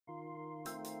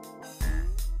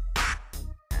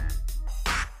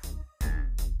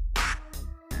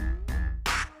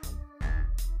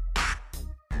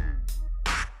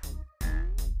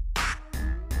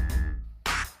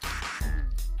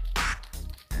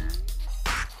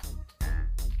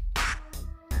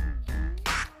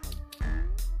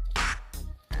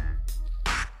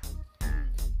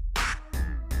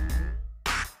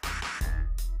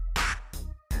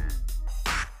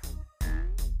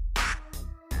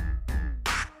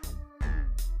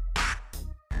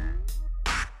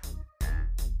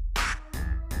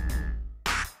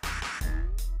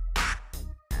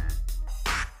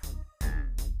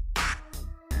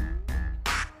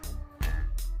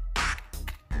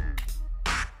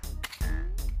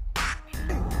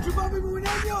Chupapi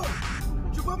Muneño!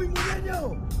 Chupapi Muneño!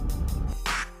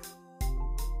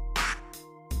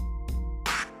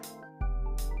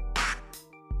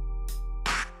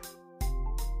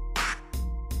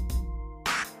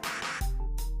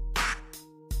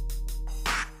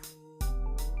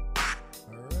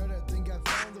 Alright, I think I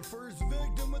found the first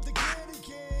victim with the candy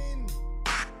cane.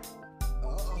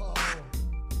 Uh-oh.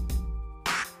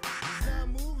 He's not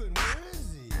moving. Where is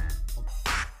he?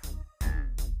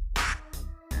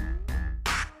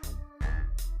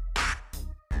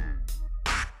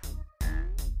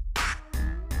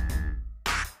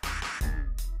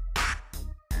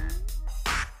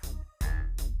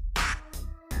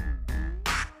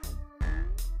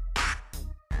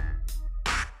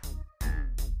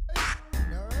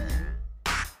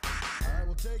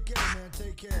 Take care, man.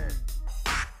 Take care.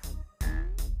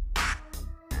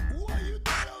 What, you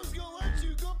thought I was gonna let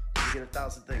you go? You get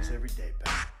 1,000 things every day,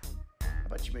 pal. How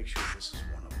about you make sure this is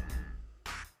one of them?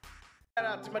 Shout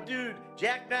out to my dude,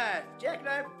 Jackknife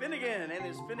Finnegan and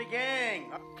his Finnegan.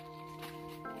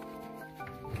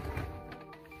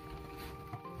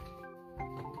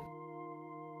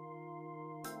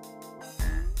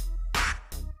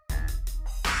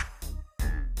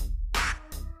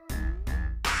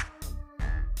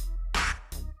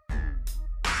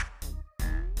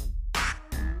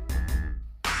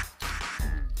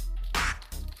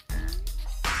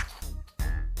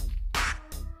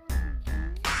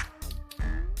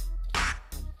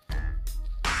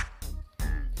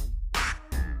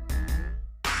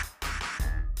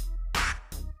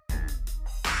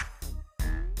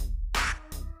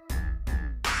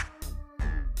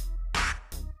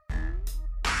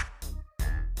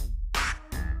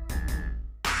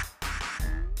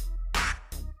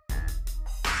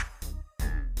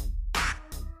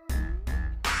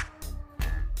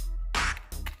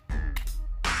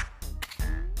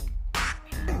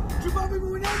 Chupapi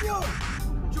Muneño!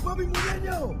 Chupapi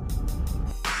Muneño!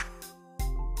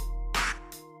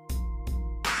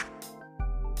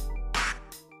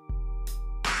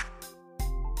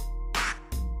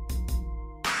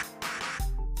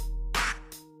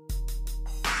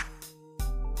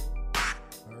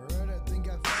 Alright, I think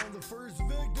I found the first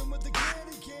victim with the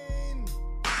candy cane.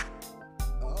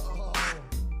 Uh-oh.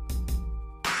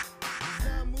 He's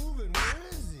not moving. Where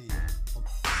is he?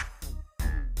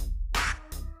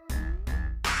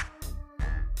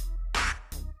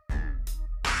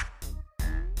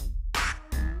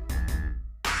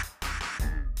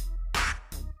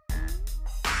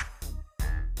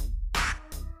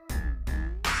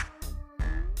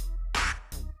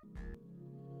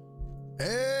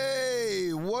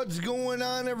 Hey, what's going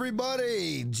on,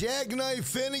 everybody? Jackknife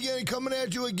Finnegan coming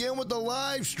at you again with the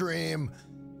live stream.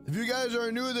 If you guys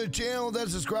are new to the channel, that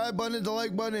subscribe button, the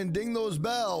like button, and ding those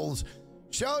bells.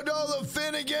 Shout out to all the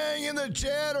Finnegang in the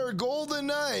chat or Golden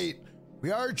Knight. We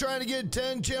are trying to get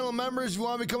 10 channel members. If you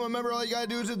want to become a member, all you gotta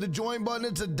do is hit the join button.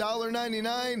 It's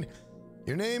 $1.99.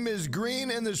 Your name is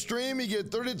green in the stream. You get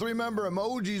 33 member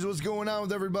emojis. What's going on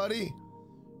with everybody?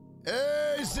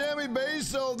 Hey, Sammy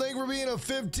Baso, thank you for being a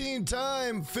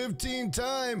 15-time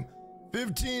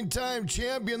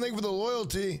champion. Thank you for the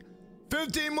loyalty.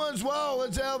 15 months, wow,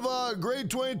 let's have a great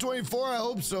 2024. I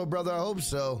hope so, brother, I hope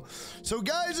so. So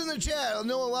guys in the chat, I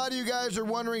know a lot of you guys are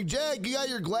wondering, Jack, you got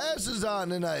your glasses on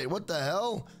tonight. What the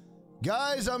hell?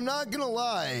 Guys, I'm not gonna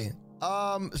lie.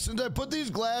 Since I put these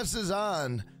glasses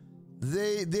on,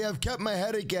 they have kept my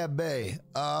headache at bay.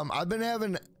 I've been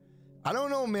having... I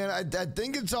don't know, man. I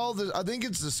think it's all the. I think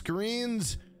it's the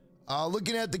screens,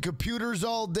 looking at the computers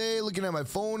all day, looking at my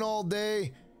phone all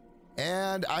day,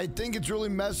 and I think it's really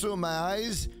messing with my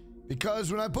eyes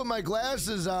because when I put my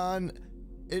glasses on,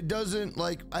 it doesn't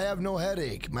I have no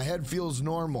headache. My head feels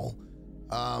normal.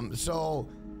 So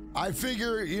I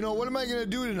figure, you know, what am I gonna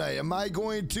do tonight? Am I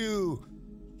going to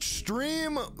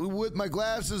stream with my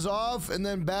glasses off and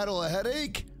then battle a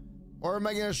headache? Or am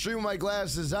I going to stream with my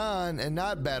glasses on and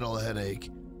not battle a headache?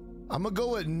 I'm going to go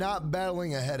with not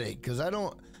battling a headache because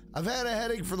I've had a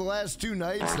headache for the last 2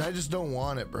 nights and I just don't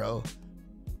want it, bro.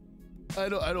 I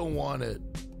don't want it.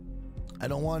 I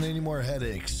don't want any more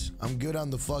headaches. I'm good on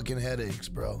the fucking headaches,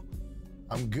 bro.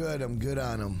 I'm good on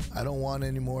them. I don't want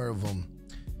any more of them.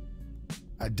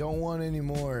 I don't want any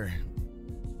more.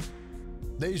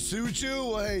 They suit you?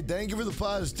 Well, hey, thank you for the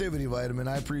positivity, Vitamin.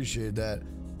 I appreciate that.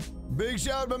 Big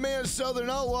shout out to my man Southern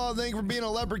Outlaw. Thank you for being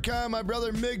a leprechaun, my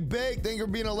brother. Mig Bake, thank you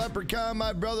for being a leprechaun,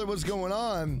 my brother. What's going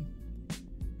on?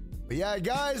 But yeah,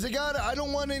 guys, I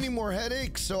don't want any more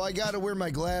headaches, so I gotta wear my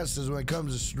glasses when it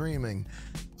comes to streaming.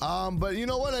 But you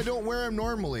know what? I don't wear them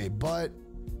normally, but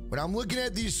when I'm looking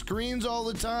at these screens all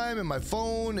the time and my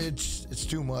phone, it's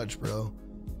too much, bro.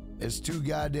 It's too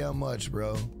goddamn much,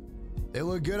 bro. They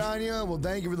look good on you. Well,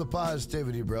 thank you for the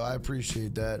positivity, bro. I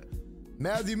appreciate that.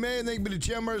 Matthew May, thank you for the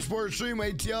Tamarack Sports Stream.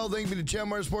 ATL, thank you for the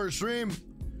Tamarack Sports Stream.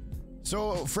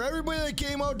 So for everybody that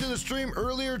came out to the stream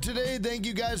earlier today, thank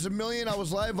you guys a million. I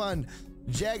was live on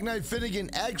Jackknife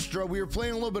Finnegan Extra. We were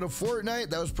playing a little bit of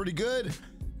Fortnite. That was pretty good.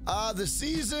 The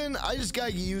season, I just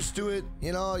gotta get used to it.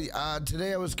 You know,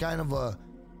 today I was kind of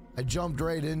I jumped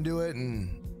right into it,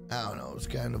 and I don't know. It was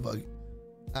kind of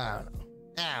I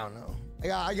don't know.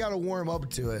 I gotta warm up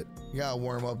to it.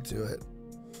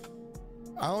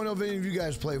 I don't know if any of you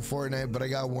guys play Fortnite, but I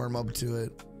gotta warm up to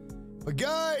it. But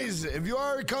guys, if you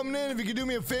are coming in, if you could do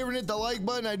me a favor and hit the like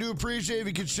button, I do appreciate it if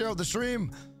you could share out the stream.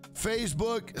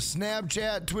 Facebook,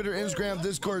 Snapchat, Twitter, Instagram,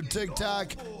 Discord,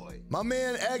 TikTok. My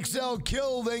man XL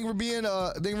Kill, thank you for being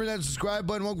thank you for that subscribe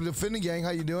button. Welcome to Finnegan.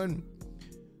 How you doing?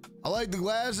 I like the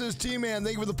glasses. T-Man,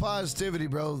 thank you for the positivity,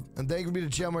 bro. And thank you for being a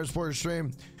Tamarack Sports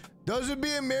Stream. Does it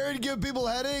being married give people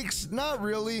headaches? Not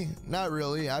really. Not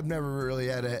really. I've never really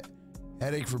had a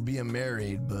headache for being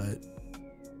married, but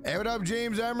hey, what up,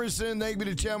 James Emerson? Thank you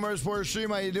to Tamarack Sports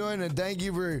Stream. How you doing? And thank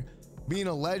you for being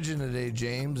a legend today,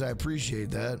 James. I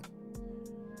appreciate that.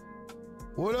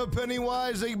 What up,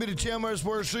 Pennywise? Thank you to Tamarack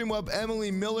Sports Stream. What up, Emily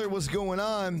Miller? What's going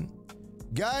on?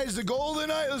 Guys, the goal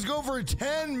tonight, let's go for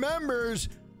 10 members.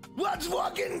 Let's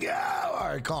fucking go! All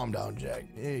right, calm down, Jack.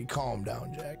 Hey, calm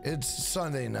down, Jack. It's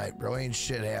Sunday night, bro. Ain't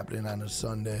shit happening on a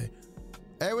Sunday.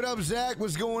 Hey, what up, Zach?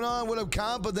 What's going on? What up,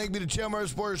 Compa? Thank you to Tamarack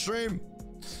Sports Stream.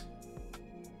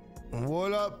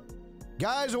 What up?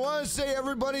 Guys, I want to say,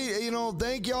 everybody, you know,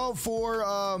 thank y'all for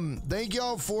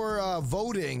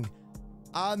voting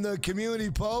on the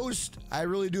community post. I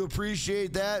really do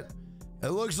appreciate that.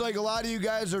 It looks like a lot of you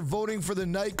guys are voting for the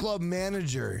nightclub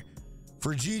manager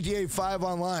for GTA 5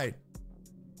 Online.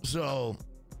 So,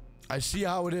 I see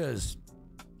how it is.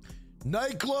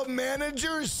 Nightclub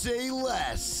manager, say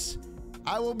less.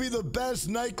 I will be the best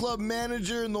nightclub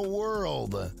manager in the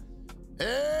world.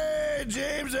 Hey,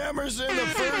 James Emerson, the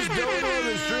first donor of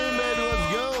the stream, baby.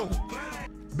 Let's go.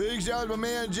 Big shout out to my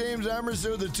man, James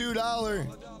Emerson, with the $2.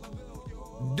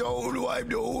 Don't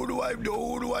wipe,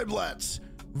 let's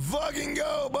fucking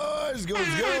go, boys. Go.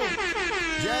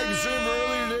 Jack's stream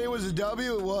earlier today was a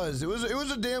W. It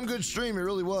was a damn good stream. It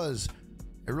really was.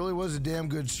 It really was a damn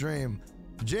good stream.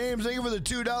 James, thank you for the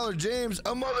 $2. James,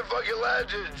 a motherfucking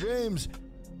legend. James,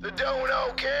 the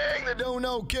Dono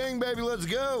King, baby. Let's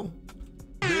go.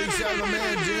 Big shout out to my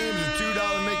man James, the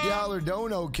 $2 make you holler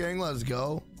Dono King. Let's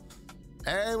go.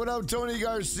 Hey, what up, Tony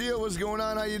Garcia? What's going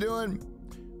on? How you doing?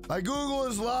 My Google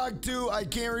is locked too. I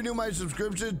can't renew my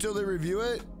subscription until they review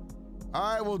it.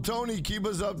 All right, well, Tony, keep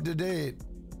us up to date.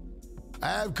 I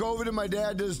have COVID and my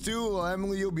dad does too. Well,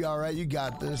 Emily, you'll be all right. You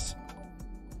got this.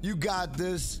 You got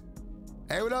this.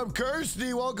 Hey, what up,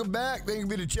 Kirsty? Welcome back. Thank you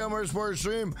for the Tamarack Sports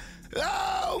Stream.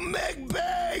 Oh,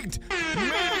 McBaked!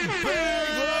 McBaked!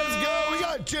 Let's go! We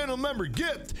got channel member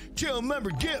gift! Channel member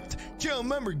gift! Channel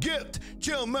member gift!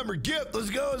 Channel member gift! Let's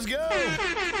go! Big shout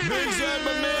out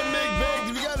my man McBaked.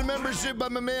 If you got a membership by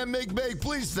my man McBaked,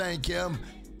 please thank him.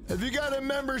 If you got a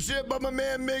membership by my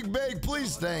man McBaked,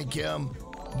 please thank him.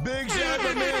 Big shout out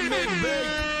my man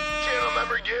McBaked. Channel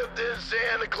member gift is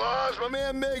Santa Claus, my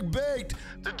man McBaked.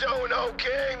 The Dono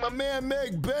King, my man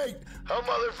McBaked. A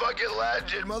motherfucking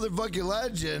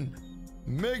legend.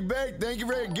 McBaked, thank you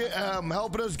for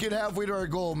helping us get halfway to our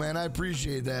goal, man. I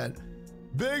appreciate that.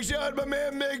 Big shout out to my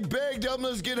man McBaked, helping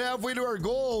us get halfway to our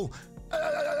goal.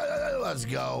 Let's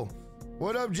go.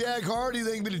 What up, Jack Hardy?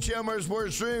 Thank you for the Tamarack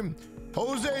Sports Stream.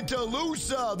 Jose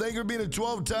Talusa, thank you for being a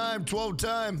 12-time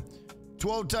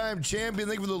champion.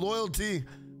 Thank you for the loyalty.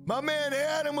 My man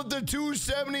Adam with the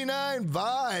 279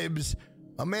 vibes.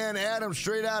 My man Adam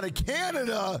straight out of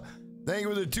Canada. Thank you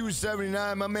for the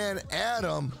 279. My man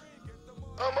Adam.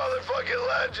 A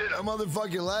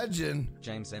motherfucking legend.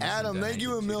 James Adam, thank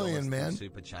you a million, man.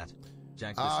 Super chat.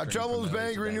 Troubles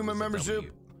Bank, renew my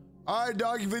membership. All right,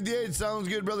 Doggy58. Sounds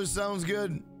good, brother. Sounds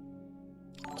good.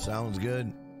 All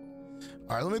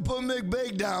right, let me put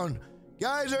McBaked down.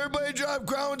 Guys, everybody drop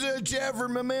crowns in the chat for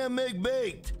my man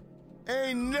McBaked.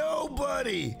 Ain't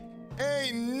nobody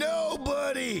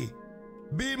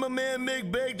beat my man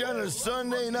McBaked on a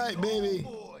Sunday night, baby.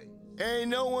 Ain't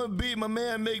no one beat my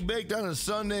man McBaked on a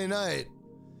Sunday night.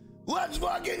 Let's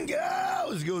fucking go.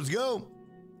 Let's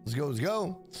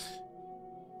go.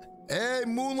 Hey,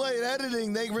 Moonlight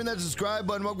Editing, thank you for that subscribe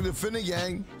button. Welcome to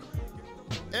Finnegan.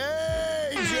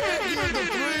 Hey, Jackie with the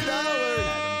 $3.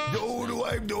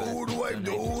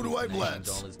 Don't wipe,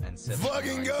 let's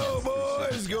fucking go,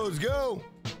 boys. Go.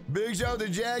 Big shout out to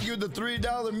Jackie with the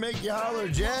 $3 make you holler,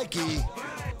 Jackie.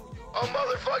 A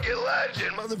motherfucking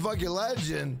legend. Motherfucking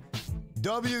legend.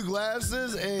 W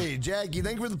glasses. Hey, Jackie,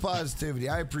 thank you for the positivity.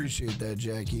 I appreciate that,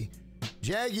 Jackie.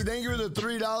 Jackie, thank you for the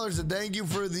 $3 and thank you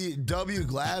for the W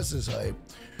glasses hype.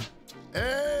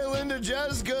 Hey, Linda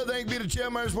Jessica, thank you to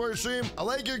Tamarack Sports Stream. I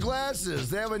like your glasses.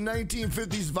 They have a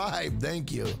 1950s vibe.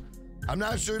 Thank you. I'm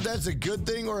not sure if that's a good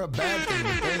thing or a bad thing,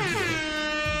 but thank you.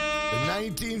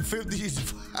 The 1950s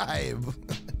vibe.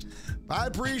 I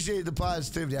appreciate the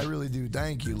positivity. I really do.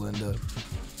 Thank you, Linda.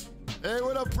 Hey,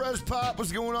 what up, Press Pop?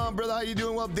 What's going on, brother? How you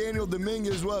doing? What up, Daniel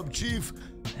Dominguez? What up, Chief?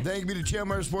 Thank you to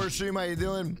Tamarack Sports Stream. How you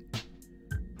doing?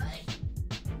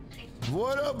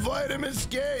 What up, Vitamin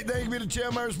Skate? Thank you to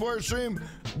Tamarack Sports Stream.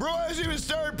 Bro, as you even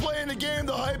started playing the game,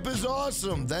 the hype is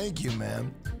awesome. Thank you,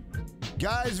 man.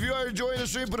 Guys, if you are enjoying the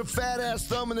stream, put a fat ass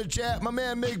thumb in the chat. My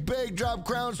man Mick Big drop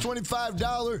crowns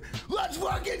 $25. Let's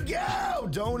fucking go!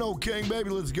 Dono King, baby,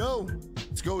 let's go.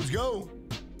 Let's go, let's go.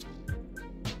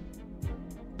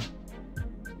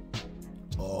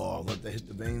 Oh, let that hit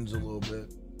the veins a little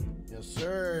bit. Yes,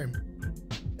 sir.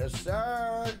 Yes,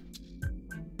 sir.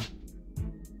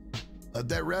 Let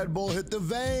that Red Bull hit the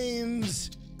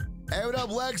veins. Hey, what up,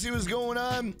 Lexi? What's going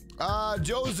on?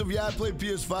 Joseph, yeah, I played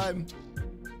PS5.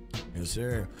 Yes,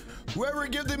 sir. Whoever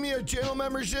gifted me a channel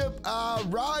membership,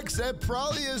 Rox, that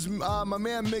probably is my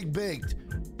man Mick Baked.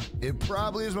 It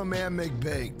probably is my man Mick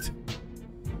Baked.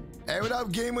 Hey, what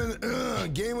up, Game with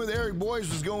Eric Boys?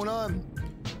 What's going on?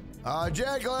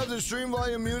 Jack, I'll have the stream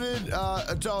volume muted.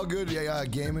 It's all good. Yeah,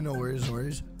 gaming, no worries, no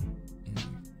worries.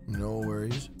 No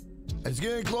worries. It's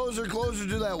getting closer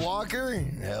to that walker.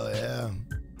 Hell yeah.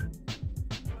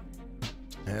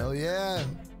 Hell yeah.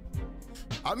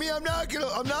 I mean, I'm not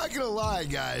gonna lie,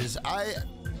 guys.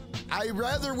 I'd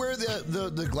rather wear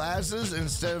the glasses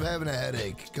instead of having a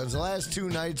headache. Cause the last 2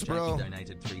 nights, bro,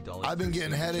 I've been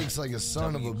getting headaches like a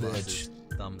son of a bitch.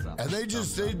 And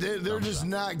they're just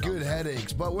not good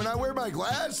headaches. But when I wear my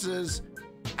glasses,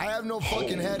 I have no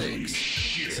fucking headaches.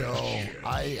 So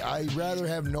I'd rather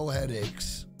have no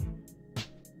headaches.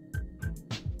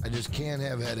 I just can't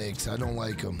have headaches. I don't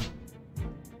like them.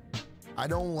 I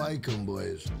don't like them,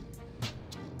 boys.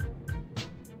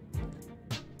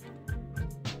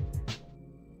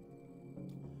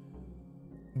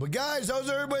 But guys, how's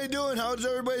everybody doing? How's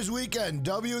everybody's weekend?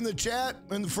 W in the chat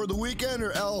and for the weekend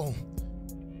or L?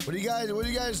 What do you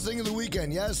guys think of the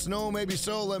weekend? Yes, no, maybe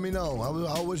so. Let me know.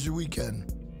 How was your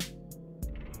weekend?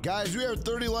 Guys, we are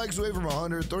 30 likes away from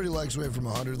 100. 30 likes away from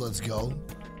 100. Let's go.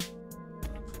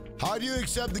 How do you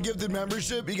accept the gifted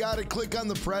membership? You got to click on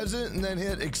the present and then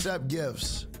hit accept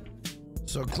gifts.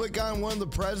 So click on one of the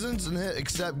presents and hit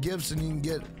accept gifts and you can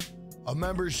get a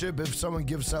membership if someone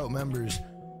gives out members.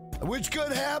 Which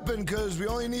could happen because we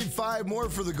only need 5 more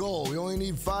for the goal. We only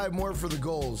need 5 more for the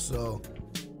goal, so.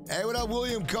 Hey, what up,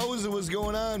 William Koza? What's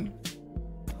going on?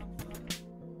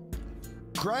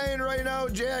 Crying right now,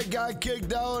 Jack got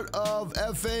kicked out of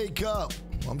FA Cup.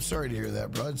 I'm sorry to hear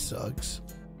that, bro. It sucks.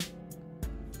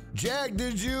 Jack,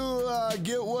 did you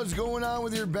get what's going on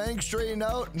with your bank straightened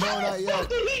out? No, not yet.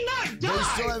 They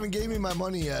still haven't gave me my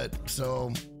money yet,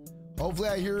 so hopefully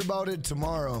I hear about it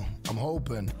tomorrow. I'm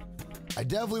hoping. I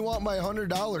definitely want my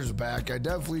 $100 back. I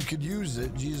definitely could use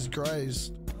it. Jesus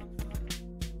Christ.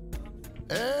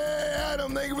 Hey,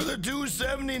 Adam, thank you for the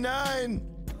 $2.79.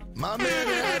 My man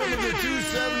Adam with the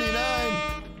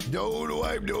 $2.79.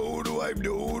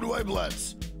 Do wipe.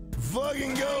 Let's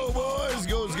fucking go, boys.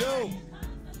 Go.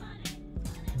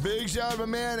 Big shout out to my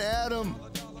man Adam.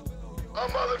 A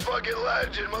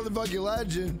motherfucking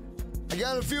legend. I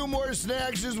got a few more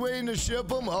snacks just waiting to ship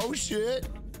them. Oh, shit.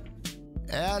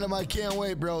 Adam, I can't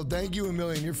wait, bro. Thank you a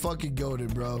million. You're fucking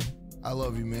goated, bro. I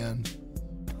love you, man.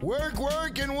 Work.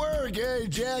 Hey,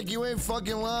 Jack, you ain't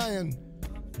fucking lying.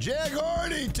 Jack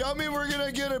Hardy, tell me we're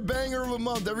gonna get a banger of a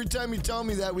month. Every time you tell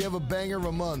me that, we have a banger of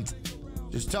a month.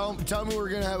 Just tell me we're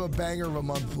gonna have a banger of a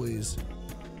month, please.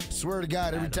 Swear to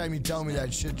God, every time you tell me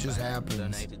that shit just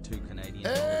happens.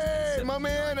 Hey, my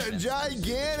man,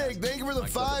 Gigantic, thank you for the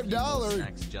 $5.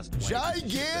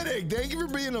 Gigantic, thank you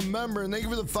for being a member, and thank you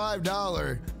for the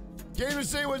 $5. Came to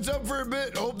say what's up for a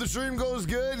bit. Hope the stream goes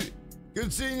good.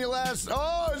 Good seeing you last.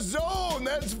 Oh, Zone,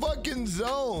 that's fucking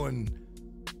Zone.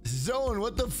 Zone,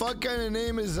 what the fuck kind of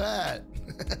name is that?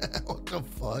 What the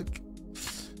fuck?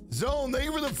 Zone, thank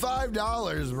you for the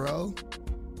 $5, bro.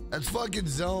 That's fucking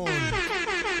Zone.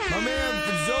 My man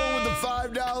for Zone with the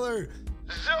 $5.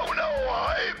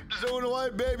 Zone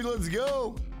wipe, baby, let's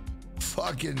go.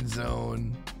 Fucking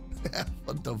Zone.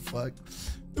 What the fuck?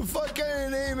 The fuck kind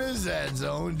of name is that,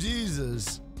 Zone?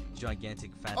 Jesus.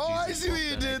 gigantic fat. Oh, I see what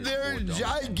you did there.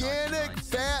 Gigantic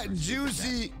fat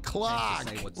juicy clock.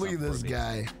 Look at this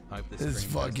guy. This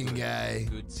fucking guy.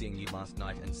 Good seeing you last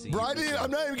night and see. Bro, I'm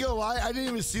not even gonna lie. I didn't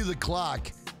even see the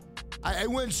clock. I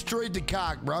went straight to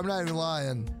cock, bro. I'm not even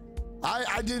lying.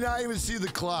 I did not even see the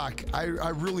clock. I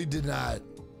really did not.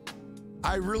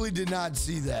 I really did not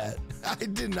see that. I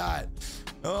did not.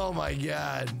 Oh my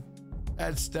God.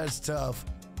 That's tough.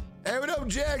 Hey, what up,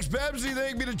 Jax? Pepsi,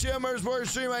 thank you to Tamarack Sports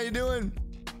Stream. How you doing?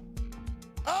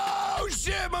 Oh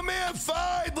shit, my man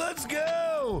Fide, let's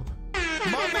go.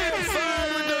 My man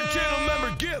Fide with their channel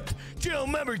member gift. Channel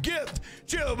member gift.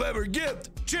 Channel member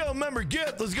gift. Channel member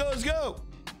gift. Let's go, let's go.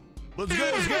 Let's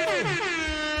go, let's go.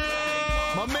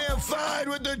 My man Fide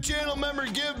with their channel member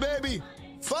gift, baby.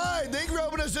 Fide, thank you for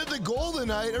helping us hit the goal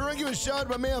tonight. Everyone give a shout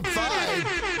out to my man Fide.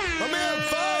 My man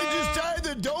Fide just tied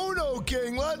the Dono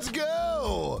King. Let's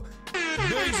go.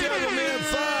 Big shout out to my man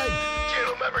Fide.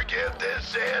 Channel member gift this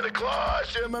Santa Claus.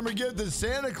 Channel member gift this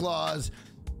Santa Claus.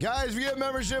 Guys, if you get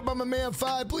membership by my man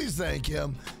Fide, please thank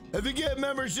him. If you get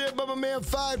membership by my man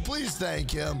Fide, please thank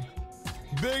him.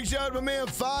 Big shout out to my man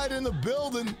Fide in the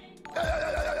building.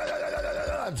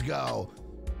 Let's go.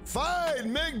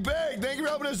 Fine, Mick Big, thank you for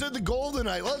helping us hit the goal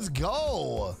tonight. Let's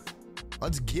go.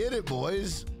 Let's get it,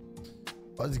 boys.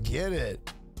 Let's get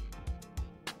it.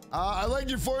 I like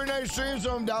your Fortnite stream,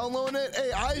 so I'm downloading it.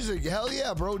 Hey, Isaac, hell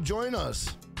yeah, bro. Join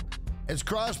us. It's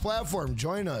cross-platform.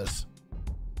 Join us.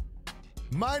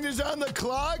 Mine is on the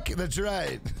clock. That's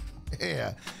right.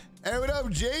 Yeah. Hey, what up,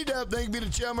 J-Dub? Thank you to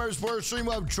Tamarack Sports Stream.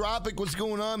 We have Tropic. What's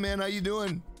going on, man? How you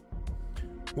doing?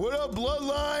 What up,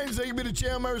 Bloodlines? Thank you to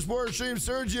Tamarack Sports Stream.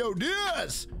 Sergio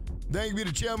Diaz. Thank you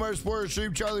to Tamarack Sports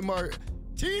Stream. Charlie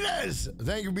Martinez.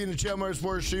 Thank you for being a Tamarack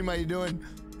Sports Stream. How you doing?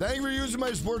 Thank you for using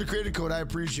my supporter credit code. I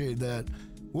appreciate that.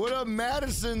 What up,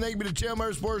 Madison? Thank you to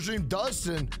Tamarack Sports Stream.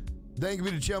 Dustin. Thank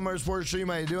you to Tamarack Sports Stream.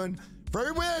 How you doing? For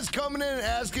everybody that's coming in and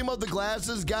asking about the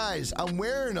glasses, guys, I'm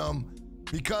wearing them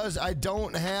because I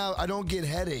don't get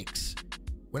headaches.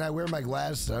 When I wear my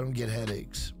glasses, I don't get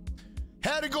headaches.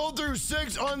 Had to go through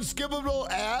 6 unskippable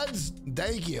ads.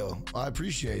 Thank you. I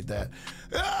appreciate that.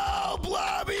 Oh,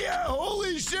 Blobia.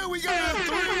 Holy shit, we got a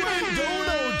 3-way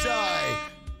dono tie.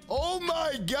 Oh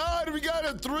my God, we got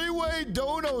a 3-way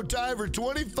dono tie for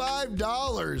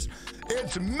 $25.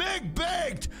 It's Mick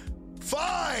Baked,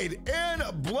 Fide, and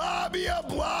Blobia.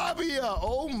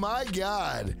 Oh my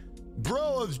God.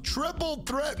 Bro, it's triple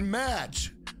threat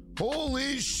match.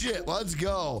 Holy shit, let's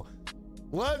go.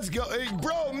 Let's go. Hey,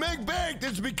 bro, Mick Baked,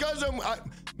 it's because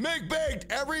Mick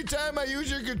Baked, every time I use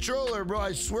your controller, bro,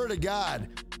 I swear to God,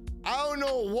 I don't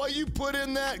know what you put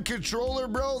in that controller,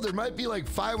 bro. There might be like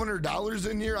 $500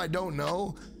 in here. I don't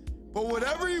know. But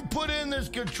whatever you put in this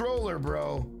controller,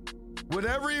 bro,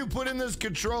 whatever you put in this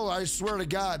controller, I swear to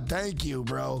God, thank you,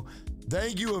 bro.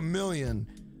 Thank you a million.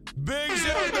 Big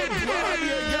shout out to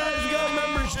Blobia. Guys, you got a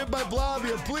membership by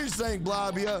Blobia. Please thank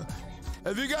Blobia.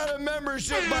 If you got a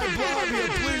membership by Blobia,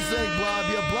 please thank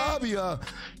Blobia. Blobia,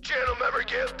 channel member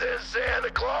gift this Santa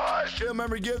Claus. Channel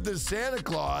member gift this Santa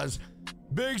Claus.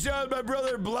 Big shout out to my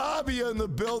brother Blobia in the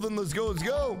building. Let's go, let's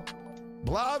go.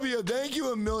 Blobia, thank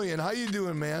you a million. How you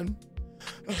doing, man?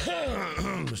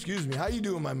 Excuse me. How you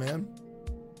doing, my man?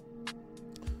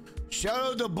 Shout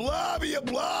out to Blobia.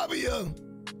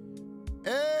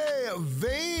 Hey,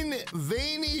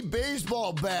 Veiny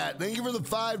Baseball Bat. Thank you for the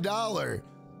 $5.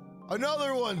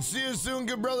 Another one. See you soon,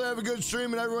 good brother. Have a good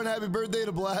stream, and everyone happy birthday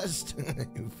to Blast.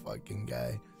 You fucking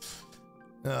guy.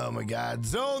 Oh my God.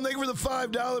 Zone, thank you for the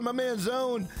 $5. My man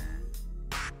Zone.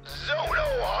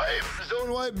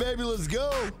 Zone White, baby, let's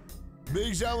go.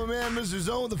 Big shout out, my man, Mr.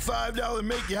 Zone with the $5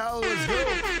 make you holler. Let's go.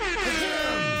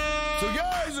 So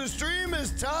guys, the stream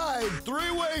is tied.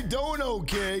 3-way Dono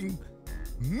King.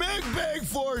 Mick Big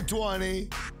 420.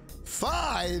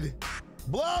 Fide.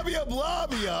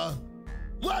 Blobia.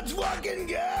 Let's fucking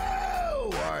go!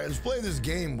 All right, let's play this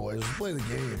game, boys. Let's play the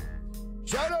game.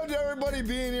 Shout out to everybody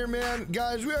being here, man.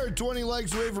 Guys, we are 20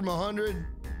 likes away from 100.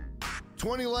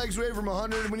 20 likes away from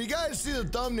 100. When you guys see the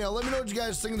thumbnail, let me know what you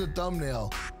guys think of the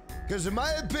thumbnail. Because in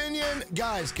my opinion,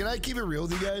 guys, can I keep it real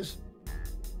with you guys?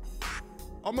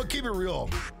 I'm going to keep it real.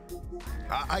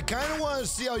 I kind of want to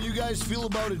see how you guys feel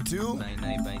about it, too.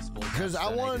 Because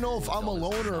I want to know if I'm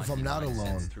alone or if I'm not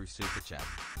alone.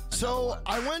 So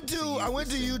I went to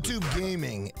YouTube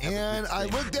Gaming and I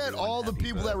looked at all the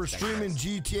people that were streaming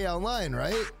GTA Online,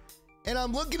 right? And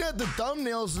I'm looking at the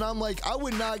thumbnails and I'm like, I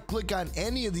would not click on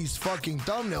any of these fucking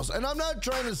thumbnails. And I'm not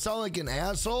trying to sound like an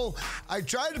asshole. I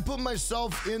try to put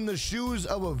myself in the shoes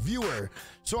of a viewer.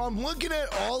 So I'm looking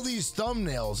at all these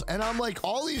thumbnails and I'm like,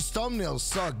 all these thumbnails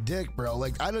suck dick, bro.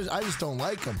 Like, I just don't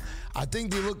like them. I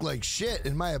think they look like shit,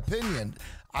 in my opinion.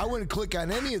 I wouldn't click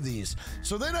on any of these.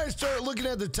 So then I started looking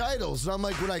at the titles and I'm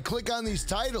like, would I click on these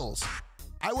titles?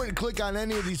 I wouldn't click on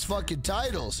any of these fucking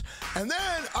titles. And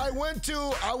then I went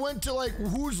to like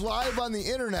who's live on the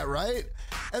internet, right?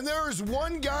 And there was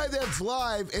one guy that's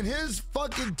live and his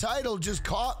fucking title just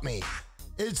caught me.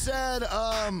 It said,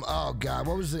 oh God,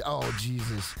 what was it? Oh,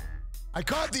 Jesus. I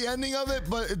caught the ending of it,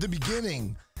 but at the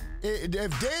beginning,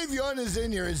 if Dave Young is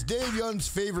in here, it's Dave Young's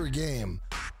favorite game.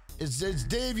 It's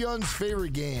Dave Young's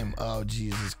favorite game. Oh,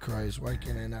 Jesus Christ. Why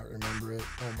can't I not remember it?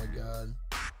 Oh my God.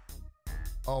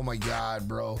 Oh my God,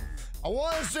 bro. I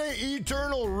want to say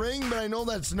Eternal Ring, but I know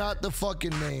that's not the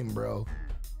fucking name, bro.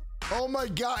 Oh my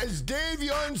God, it's Dave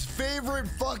Young's favorite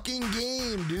fucking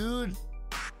game, dude.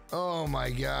 Oh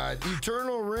my God.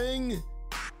 Eternal Ring.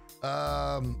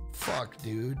 Fuck,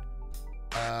 dude.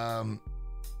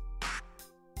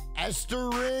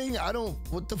 Esther Ring.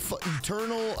 What the fuck?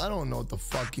 Eternal. I don't know what the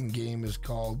fucking game is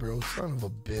called, bro. Son of a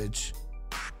bitch.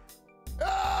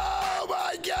 Oh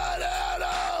my God,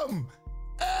 Adam!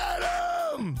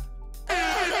 Adam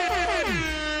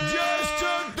just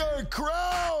took the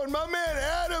crown. My man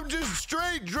Adam just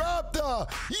straight dropped the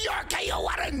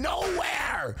RKO out of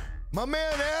nowhere. My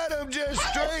man Adam just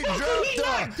straight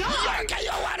dropped the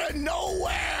RKO out of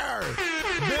nowhere.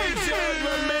 Big shout to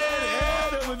my man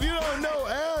Adam. If you don't know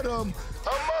Adam, a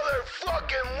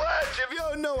motherfucking legend. If you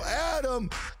don't know Adam,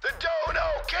 the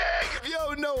Dono King. If you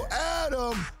don't know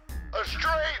Adam, a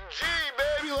straight G,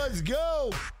 baby. Let's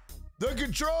go. The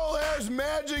control has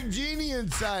magic genie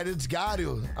inside. It's got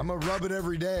to. I'm going to rub it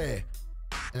every day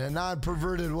in a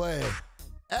non-perverted way.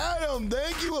 Adam,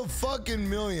 thank you a fucking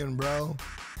million, bro.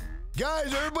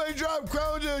 Guys, everybody drop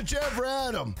crowns in the chat for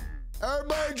Adam.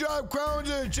 Everybody drop crowns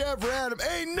in the chat for Adam.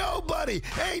 Ain't nobody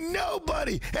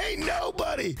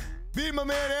beat my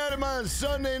man Adam on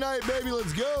Sunday night, baby.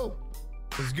 Let's go.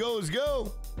 Let's go, let's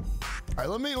go. All right,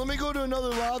 let me go to another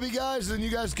lobby, guys, and you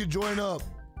guys can join up.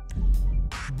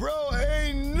 Bro,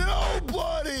 ain't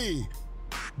nobody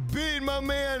beat my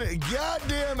man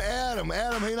goddamn Adam.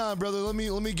 Adam, hang on, brother. Let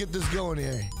me get this going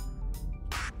here.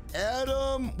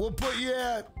 Adam, we'll put you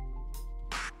at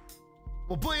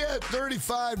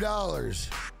 $35.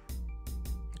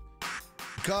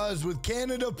 Because with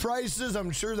Canada prices,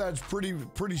 I'm sure that's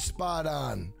pretty spot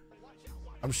on.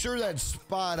 I'm sure that's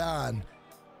spot on.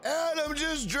 Adam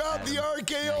just dropped the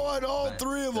RKO on all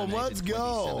three of them. Let's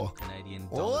go.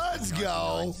 Let's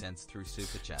go.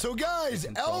 So guys,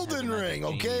 Elden Ring,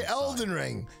 okay? Elden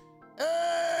Ring.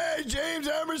 Hey, James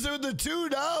Emerson with the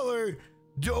 $2.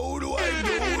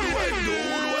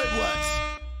 Let's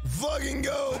fucking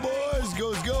go, boys.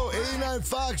 Go. 89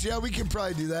 Fox. Yeah, we can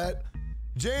probably do that.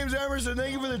 James Emerson,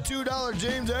 thank you for the $2.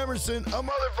 James Emerson, a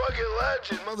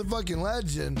motherfucking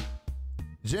legend.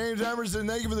 James Emerson,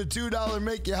 thank you for the $2.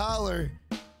 Make you holler.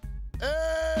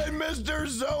 Hey, Mr.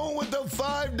 Zone with the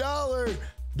 $5.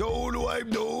 Don't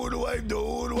wipe.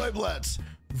 Let's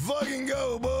fucking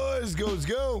go, boys.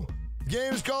 Go.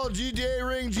 Games called GTA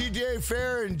Ring, GTA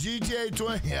Fair, and GTA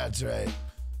 20. Yeah, that's right.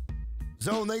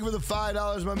 Zone, thank you for the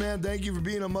 $5, my man. Thank you for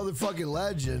being a motherfucking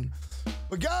legend.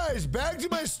 But guys, back to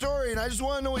my story, and I just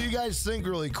want to know what you guys think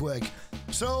really quick.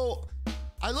 So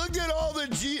I looked at all the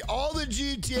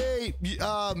GTA,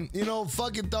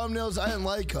 fucking thumbnails. I didn't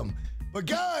like them. But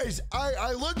guys,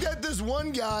 I looked at this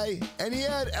one guy, and he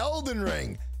had Elden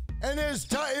Ring, and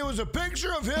it was a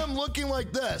picture of him looking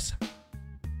like this,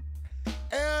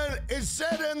 and it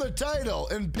said in the title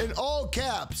in all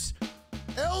caps,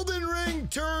 Elden Ring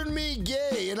turned me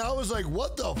gay, and I was like,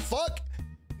 what the fuck?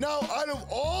 Now, out of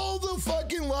all the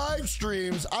fucking live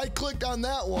streams, I clicked on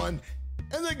that one.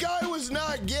 And the guy was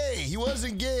not gay. He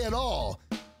wasn't gay at all.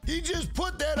 He just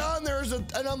put that on there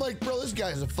and I'm like, bro, this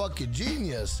guy's a fucking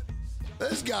genius.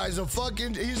 This guy's a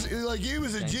fucking, he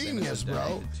was a genius,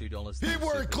 bro. People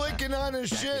were clicking on his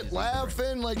shit,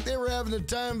 laughing like they were having the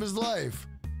time of his life.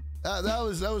 That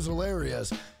was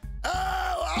hilarious.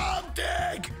 Oh,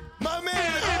 Optic! My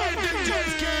man Optic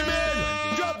just came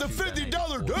in, dropped the $50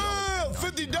 damn,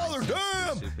 $50 damn.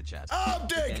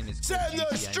 Optic setting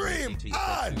the stream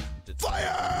on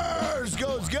fire.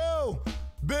 Go.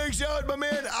 Big shout out to my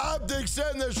man Optic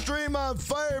setting the stream on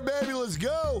fire, baby. Let's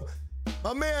go.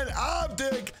 My man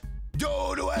Optic. Do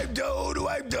wipe.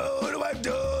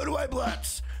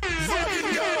 Let's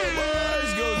fucking go,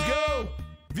 boys. Go.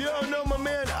 If you don't know my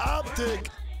man Optic,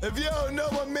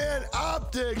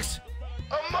 Optics,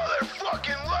 a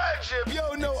motherfucking legend.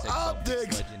 Yo, no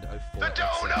optics. The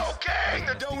Dono King,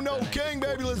 the Dono King,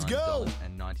 baby, let's go.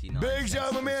 Big shout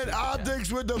out, my man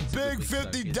Optics with the big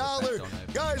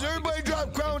 $50. Guys, everybody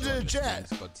drop crowns in the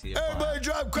chat. Everybody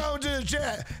drop crowns in the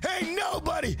chat. Ain't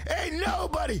nobody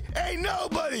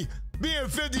being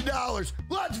 $50.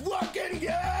 Let's fucking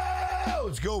go.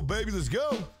 Let's go, baby, let's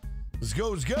go. Let's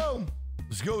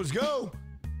go.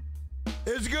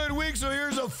 It's a good week, so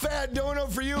here's a fat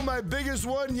donut for you. My biggest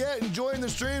one yet. Enjoying the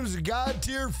streams. God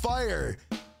tier fire.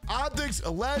 Optics, a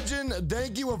legend.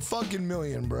 Thank you a fucking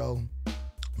million, bro.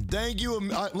 Thank you.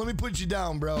 Let me put you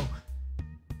down, bro.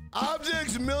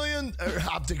 Optics, million.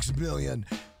 Optics, million.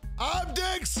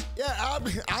 Optics. Yeah,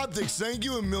 Optics. Thank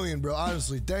you a million, bro.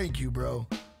 Honestly, thank you, bro.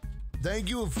 Thank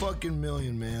you a fucking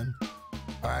million, man.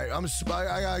 All right,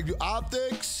 I gotta do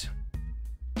Optics.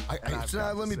 It's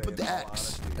not, let me put the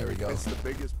X. There we go. It's the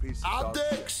biggest piece of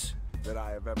Optics that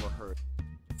I have ever heard.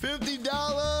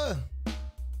 $50.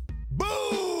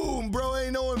 Boom, bro.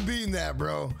 Ain't no one beating that,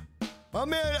 bro. My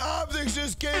man Optics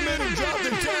just came in and dropped a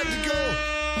tactical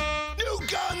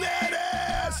nuke on that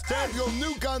ass. Tactical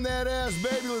nuke on that ass,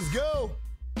 baby. Let's go.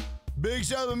 Big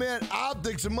shout out to my man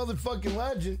Optics, a motherfucking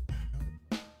legend.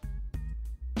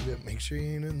 Make sure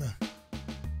you ain't in the...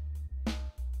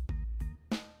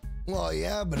 Well,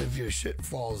 yeah, but if your shit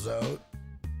falls out,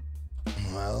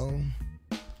 well,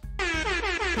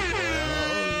 Jesus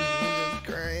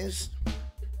Christ.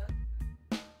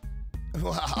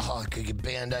 Wow, I could get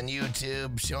banned on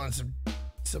YouTube showing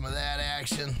some of that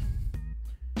action.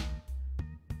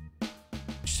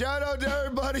 Shout out to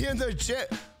everybody in the chat.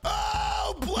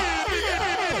 Oh, Blavia!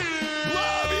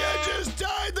 Blavia just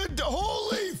tied the...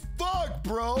 Holy fuck,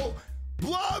 bro.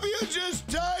 Blavia just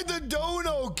tied the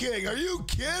Dono King. Are you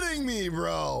kidding me,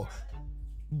 bro?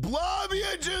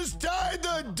 Blavia just tied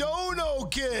the Dono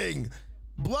King.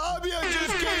 Blavia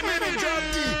just came in and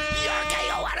dropped the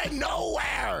Yarkeo out of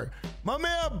nowhere. My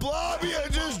man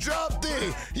Blavia just dropped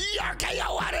the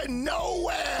Yarkeo out of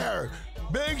nowhere.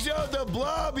 Big shout out to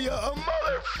Blavia, a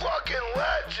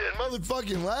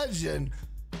motherfucking legend.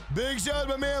 Big shout out to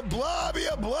my man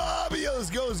Blavia.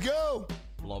 Let's go.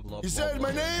 He said,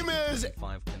 my name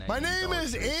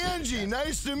is Angie.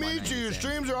 Nice to meet you. Your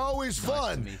streams are always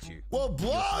fun. Well,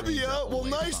 Blavia, well,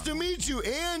 nice to meet you,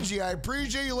 Angie. I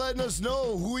appreciate you letting us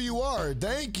know who you are.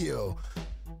 Thank you.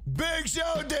 Big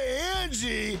shout out to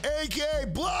Angie, aka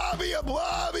Blavia.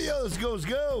 Let's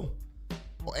go.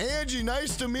 Well, Angie,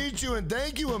 nice to meet you, and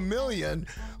thank you a million.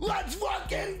 Let's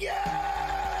fucking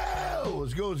go.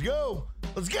 Let's go.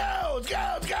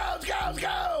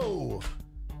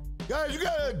 Guys, we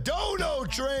got a dono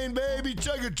train, baby.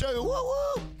 Chugga.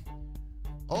 Woo.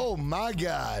 Oh my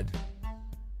God.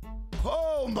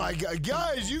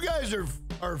 Guys, you guys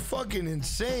are fucking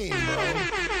insane, bro.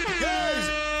 Guys,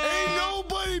 ain't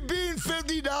nobody beating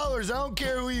 $50. I don't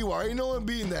care who you are. Ain't no one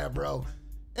beating that, bro.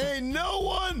 Ain't no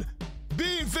one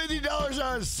beating $50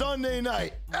 on Sunday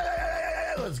night.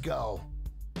 Let's go.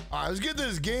 All right, let's get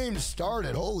this game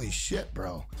started. Holy shit,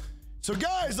 bro. So,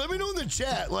 guys, let me know in the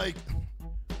chat, like,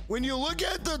 when you look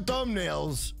at the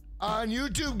thumbnails on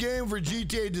YouTube game for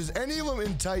GTA, does any of them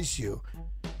entice you?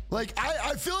 Like,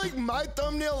 I feel like my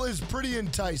thumbnail is pretty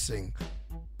enticing.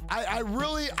 I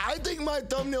think my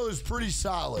thumbnail is pretty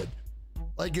solid.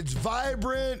 Like, it's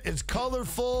vibrant, it's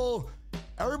colorful.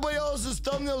 Everybody else's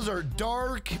thumbnails are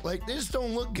dark. Like, they just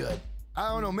don't look good. I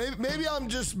don't know. Maybe I'm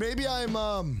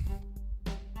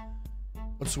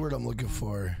what's the word I'm looking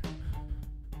for?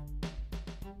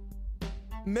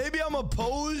 Maybe I'm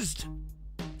opposed.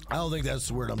 I don't think that's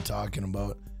the word I'm talking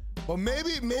about. Well,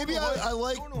 maybe I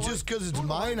like just because it's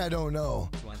mine. I don't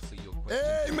know.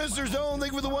 Hey, Mr. Zone,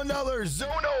 thank you for the $1.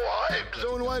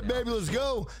 Zone White, baby, let's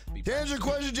go. To answer your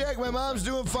question, Jack, my mom's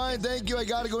doing fine. Thank you. I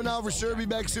got to go now for sure. Be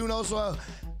back soon. Also,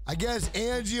 I guess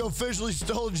Angie officially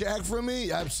stole Jack from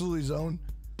me. Absolutely, Zone.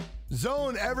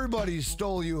 Zone, everybody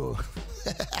stole you.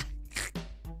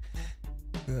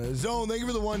 Zone, thank you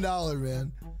for the $1,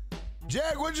 man.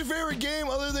 Jack, what's your favorite game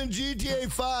other than GTA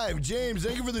 5? James,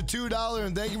 thank you for the $2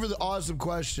 and thank you for the awesome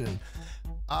question.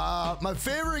 My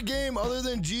favorite game other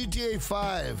than GTA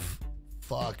 5.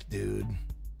 Fuck, dude.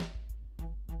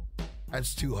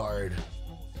 That's too hard.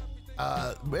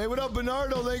 Hey, what up,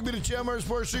 Bernardo? Thank you to Chandler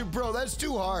Sports Street Pro. That's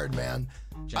too hard, man.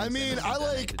 I mean, I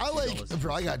like,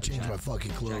 bro, I gotta change my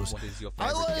fucking clothes.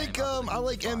 I like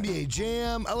NBA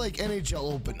Jam. I like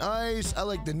NHL Open Ice. I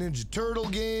like the Ninja Turtle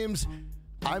games.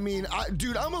 I mean,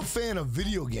 dude, I'm a fan of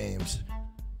video games.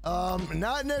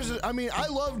 Not necessarily, I mean, I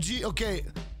love okay,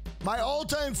 my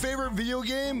all-time favorite video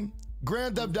game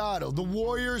Grand Theft Auto. The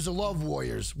Warriors, I love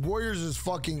Warriors. Warriors is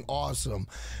fucking awesome.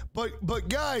 But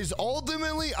guys,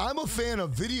 ultimately, I'm a fan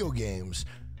of video games.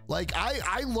 Like,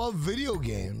 I love video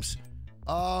games.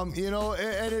 You know,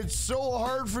 and it's so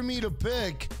hard for me to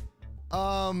pick,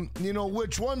 you know,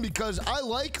 which one, because I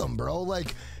like them, bro.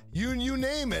 Like, you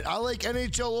name it. I like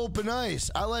NHL Open Ice.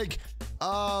 I like,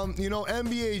 you know,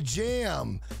 NBA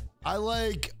Jam. I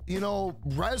like, you know,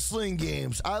 wrestling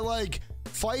games. I like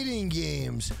fighting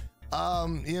games.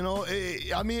 You know,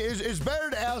 I mean, it's better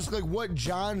to ask, like, what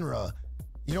genre,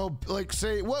 you know, like,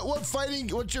 say,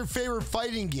 what's your favorite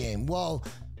fighting game? Well,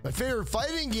 my favorite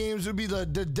fighting games would be the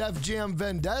Def Jam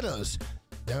Vendettas.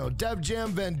 You know, Def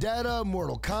Jam Vendetta,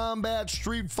 Mortal Kombat,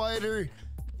 Street Fighter.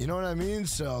 You know what I mean?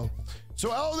 So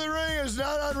Elden Ring is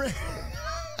not on.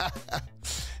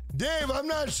 Dave, I'm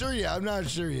not sure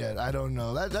yet. I don't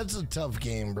know. That's a tough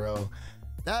game, bro.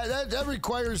 That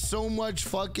requires so much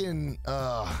fucking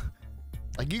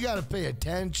like, you gotta pay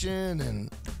attention,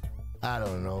 and I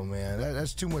don't know, man.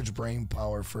 That's too much brain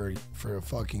power for a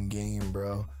fucking game,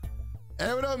 bro.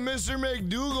 Hey, what up, Mr.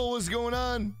 McDougal? What's going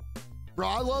on? Bro,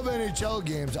 I love NHL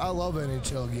games. I love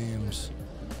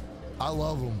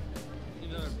them.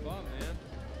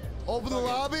 Open the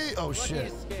lobby? Oh,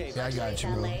 shit. Yeah, I got you,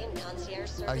 bro.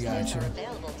 I got you.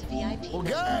 Well,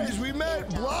 guys, we met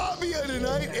Blavia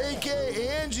tonight, a.k.a.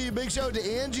 Angie. Big shout out to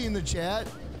Angie in the chat.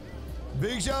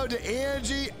 Big shout out to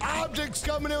Angie. Optics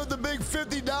coming in with the big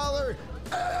 $50.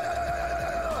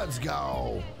 Let's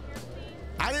go.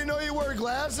 I didn't know you wear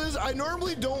glasses. I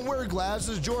normally don't wear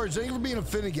glasses. George, thank you for being a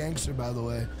Finna gangster, by the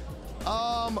way.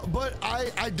 But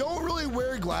I don't really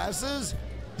wear glasses.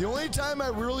 The only time I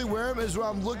really wear them is when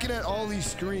I'm looking at all these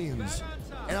screens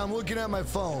and I'm looking at my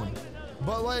phone.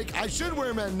 But, like, I should wear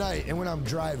them at night and when I'm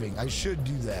driving. I should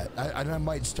do that. I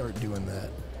might start doing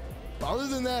that. But other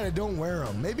than that, I don't wear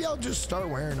them. Maybe I'll just start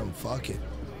wearing them. Fuck it.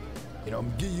 You know,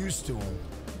 get used to them.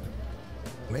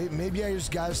 Maybe I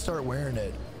just gotta start wearing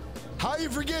it. How you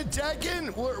forget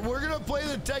Tekken? We're gonna play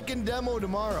the Tekken demo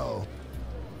tomorrow.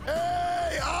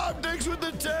 Hey, Optics with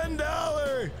the $10.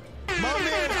 My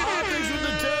man Optics with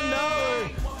the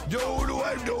 $10.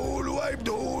 Do-do-wipe.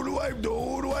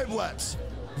 Let's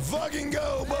fucking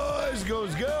go, boys.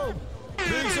 Go.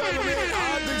 Big shout out to man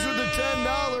Optics with the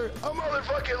 $10. A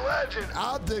motherfucking legend.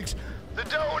 Optics, the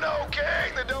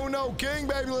Dono King,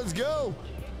 baby. Let's go.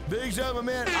 Big shout out to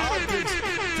my man Optics.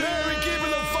 Jerry keeping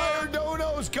the fire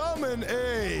donos coming.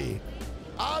 Hey,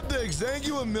 Optics, thank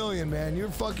you a million, man. You're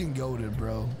fucking goated,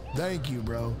 bro. Thank you,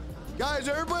 bro. Guys,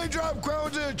 everybody drop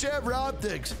crowns in the chat for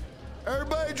Optics.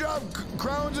 Everybody drop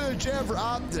crowns in the chat for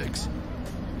Optics.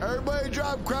 Everybody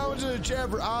drop crowns in the chat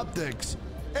for Optics.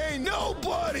 Ain't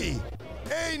nobody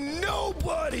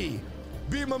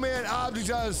beat my man Optics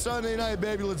on a Sunday night,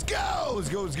 baby. Let's go.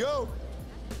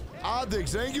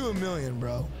 Optics, thank you a million,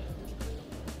 bro.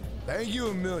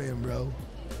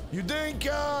 You think,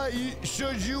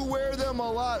 should you wear them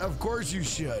a lot? Of course you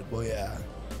should. Well, yeah.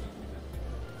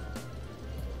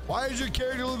 Why does your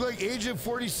character look like Agent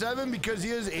 47? Because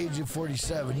he is Agent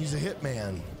 47. He's a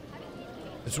hitman.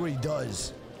 That's what he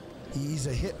does. He's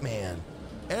a hitman.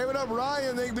 Hey, what up,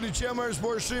 Ryan? Thank you for the Tamarack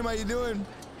Sports stream. How you doing?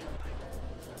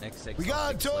 We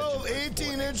got a total of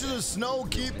 18 inches of snow.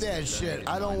 Keep that shit.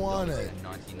 I don't want it.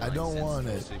 I don't want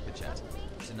it.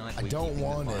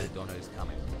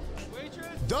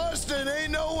 Dustin,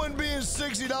 ain't no one being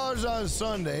 $60 on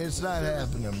Sunday. It's not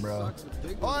happening, bro.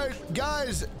 All right,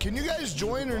 guys, can you guys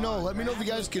join or no? Let me know if you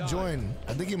guys can join.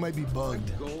 I think it might be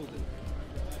bugged.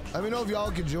 Let me know if y'all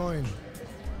can join.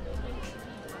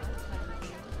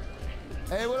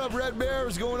 Hey, what up, Red Bear?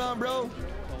 What's going on, bro?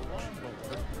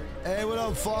 Hey, what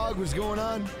up, Fog? What's going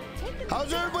on?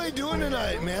 How's everybody doing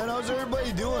tonight, man? How's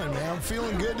everybody doing, man? I'm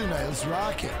feeling good tonight. Let's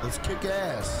rock it. Let's kick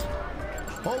ass.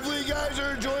 Hopefully you guys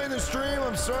are enjoying the stream.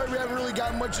 I'm sorry we haven't really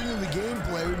got much into the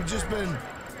gameplay. We've just been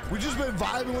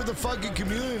vibing with the fucking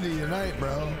community tonight,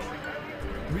 bro.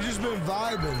 We've just been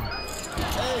vibing.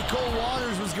 Hey, Cole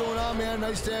Waters, what's going on, man?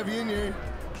 Nice to have you in here.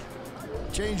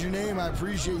 Change your name. I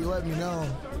appreciate you letting me know.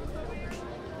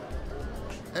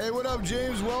 Hey, what up,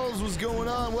 James Wells? What's going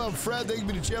on? What up, Fred? Thank you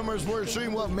for the Chandler Sports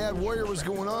stream. What up, Mad Warrior? What's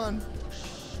going on?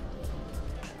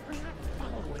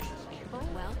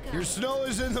 Your snow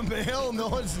is in the mail?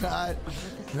 No, it's not.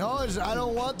 No, I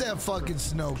don't want that fucking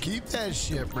snow. Keep that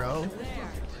shit, bro.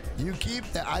 You keep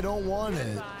that. I don't want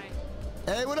it.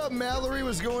 Hey, what up, Mallory?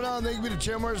 What's going on? Thank you for the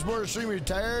Chandler Sports stream. You're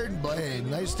tired? But hey,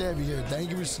 nice to have you here.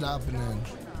 Thank you for stopping in.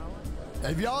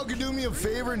 If y'all could do me a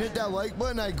favor and hit that like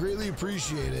button, I greatly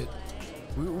appreciate it.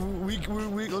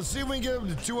 Let's see if we can get up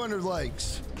to 200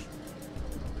 likes.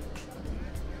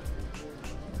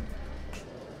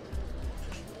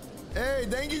 Hey,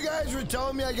 thank you guys for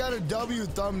telling me I got a W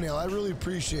thumbnail. I really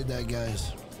appreciate that,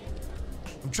 guys.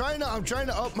 I'm trying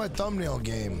to up my thumbnail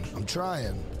game. I'm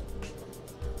trying.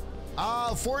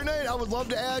 Fortnite, I would love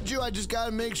to add you. I just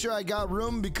gotta make sure I got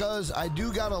room because I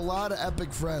do got a lot of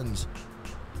epic friends.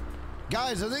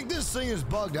 Guys, I think this thing is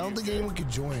bugged. I don't think anyone could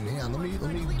join. Hang on, let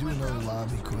me do another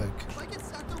lobby quick. If I get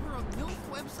sucked over a MILF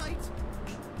website?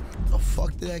 The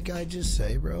fuck did that guy just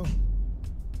say, bro?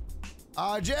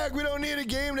 Jack, we don't need a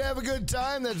game to have a good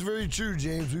time. That's very true,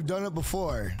 James. We've done it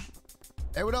before.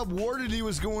 Hey, what up, Wardity?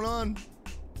 What's going on?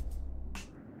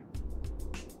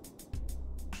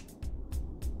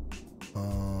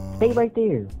 Stay right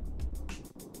there.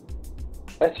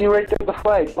 I see right there the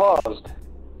flag, paused.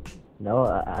 No,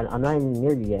 I'm not even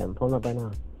near you yet. I'm pulling up right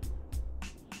now.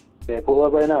 Yeah, pull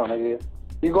up right now, nigga.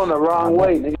 You're going the wrong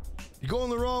way, nigga. You're going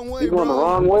the wrong way, You're going bro. the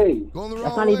wrong way. Going the wrong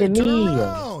That's not way. even Turn me.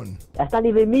 around. That's not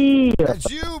even me.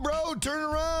 That's you, bro. Turn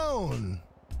around.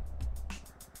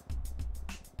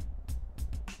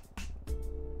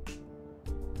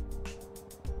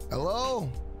 Hello?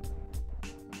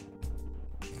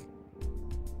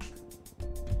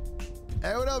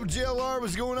 Hey, what up, JLR?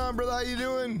 What's going on, brother? How you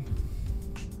doing?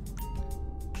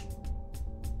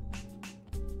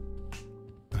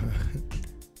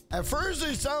 At first,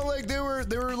 they sounded like they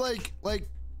were like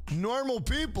normal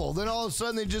people. Then all of a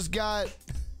sudden, they just got,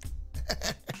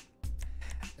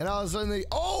 and all of a sudden they.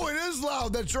 Oh, it is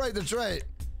loud. That's right. That's right.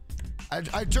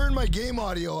 I turned my game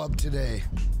audio up today.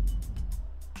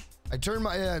 That's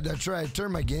right. I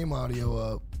turned my game audio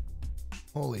up.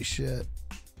 Holy shit.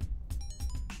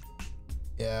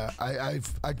 Yeah,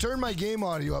 I turned my game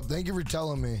audio up. Thank you for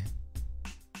telling me.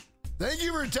 Thank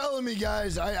you for telling me,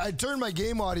 guys. I turned my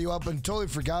game audio up and totally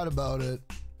forgot about it.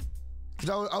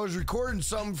 Because I was recording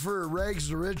something for Rags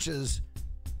to Riches,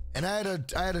 and I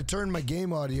had to turn my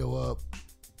game audio up.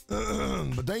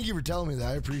 But thank you for telling me that.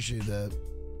 I appreciate that.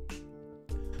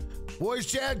 Voice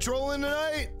chat trolling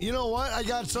tonight? You know what? I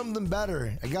got something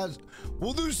better.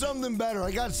 We'll do something better.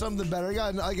 I got something better.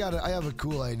 I have a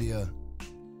cool idea.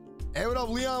 Hey, what up,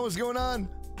 Leon? What's going on?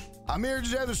 I'm here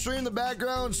just have the stream in the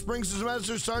background. Spring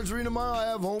semester starts for me tomorrow. I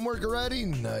have homework already.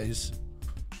 Nice.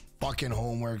 Fucking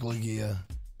homework. Look at you.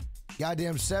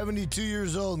 Goddamn 72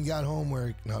 years old and got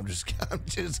homework. No, I'm just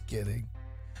kidding.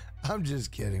 I'm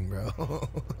just kidding, bro.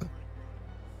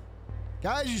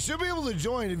 Guys, you should be able to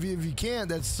join. If you can't,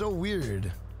 that's so weird.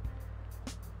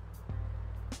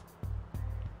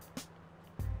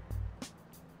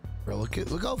 Bro, look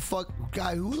how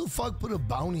guy, who the fuck put a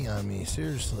bounty on me?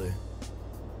 Seriously.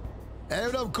 Hey,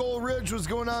 what up, Cole Ridge? What's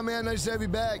going on, man? Nice to have you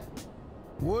back.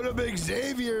 What up, Big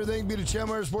Xavier? Thank you to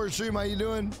Tamarack Sports Stream. How you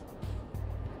doing?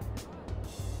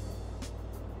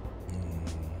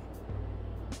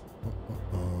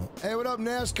 Hey, what up,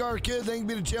 NASCAR Kid? Thank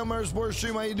you to Tamarack Sports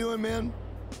Stream. How you doing, man?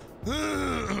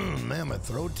 Man, my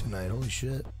throat tonight. Holy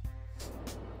shit.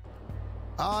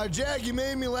 Jack, you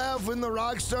made me laugh in the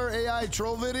Rockstar AI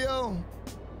troll video.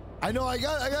 I know. I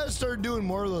got to start doing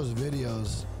more of those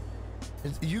videos.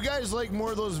 You guys like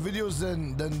more of those videos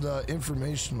than the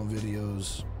informational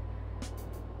videos.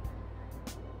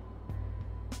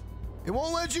 It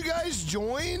won't let you guys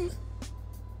join?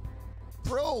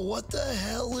 Bro, what the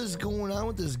hell is going on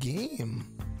with this game?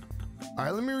 All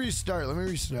right, let me restart.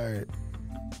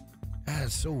 God,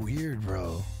 it's so weird,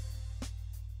 bro.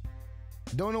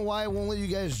 Don't know why it won't let you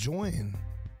guys join.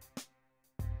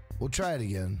 We'll try it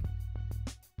again.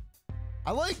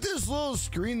 I like this little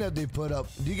screen that they put up.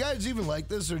 Do you guys even like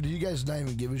this, or do you guys not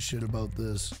even give a shit about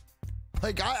this?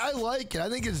 Like, I like it. I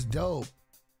think it's dope.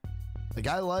 Like,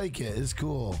 I like it. It's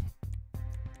cool.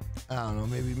 I don't know.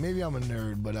 Maybe I'm a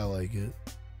nerd, but I like it.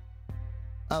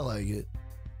 I like it.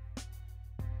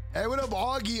 Hey, what up,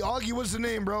 Augie? Augie, what's the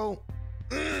name, bro?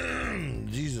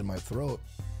 Jesus, my throat.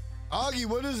 Augie,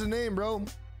 what is the name, bro?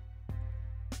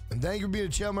 And thank you for being a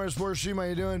Tamarack Sports Stream. How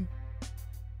you doing?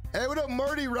 Hey, what up,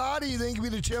 Marty Roddy? Thank you for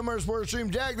the Tamarack Sports Stream.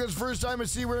 Jack, that's the first time I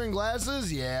see you wearing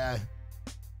glasses? Yeah.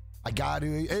 I got to.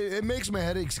 It makes my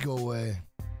headaches go away.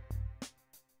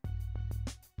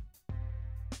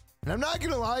 And I'm not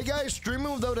going to lie, guys.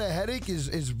 Streaming without a headache is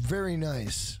very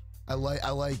nice. I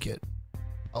like it.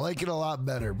 I like it a lot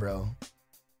better, bro.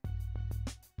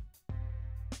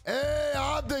 Hey,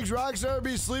 Optics, Rockstar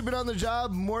be sleeping on the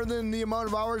job more than the amount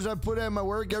of hours I put in my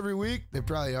work every week. They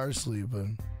probably are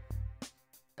sleeping.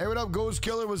 Hey, what up, Ghost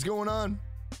Killer? What's going on?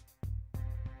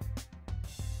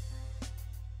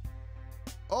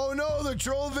 Oh no, the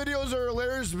troll videos are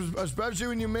hilarious, especially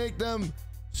when you make them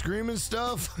screaming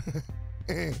stuff.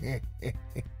 You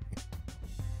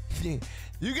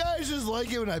guys just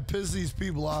like it when I piss these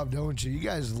people off, don't you? You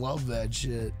guys love that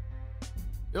shit.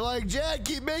 You're like, Jack,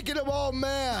 keep making them all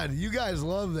mad. You guys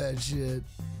love that shit.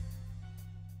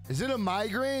 Is it a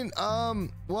migraine?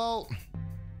 Well,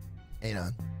 hang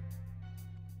on.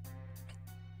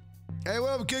 Hey,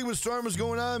 what up, King with Storm? What's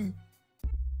going on?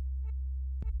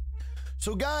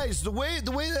 So, guys, the way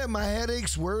that my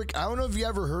headaches work, I don't know if you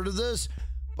ever heard of this,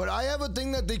 but I have a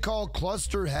thing that they call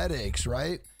cluster headaches,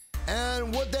 right?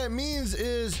 And what that means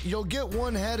is you'll get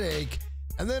one headache,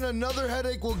 and then another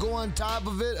headache will go on top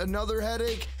of it, another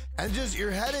headache, and just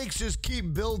your headaches just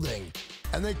keep building.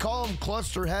 And they call them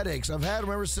cluster headaches. I've had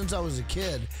them ever since I was a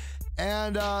kid,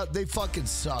 and they fucking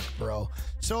suck, bro.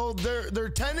 So they're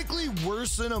technically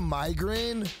worse than a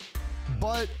migraine,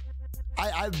 but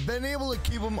I've been able to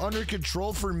keep them under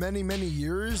control for many, many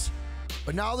years,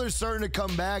 but now they're starting to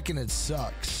come back, and it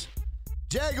sucks.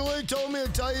 Jacqueline told me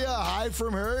to tell you a hi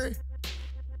from her.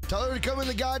 Tell her to come in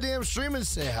the goddamn stream and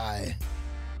say hi.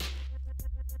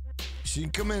 She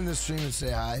can come in the stream and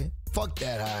say hi. Fuck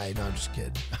that hi. No, I'm just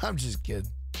kidding. I'm just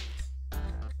kidding.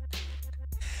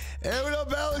 Hey, what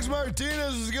up, Alex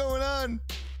Martinez? What's going on?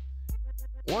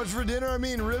 What's for dinner? I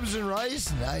mean, ribs and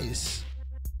rice? Nice.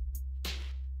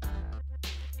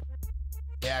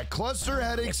 Yeah, cluster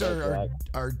headaches are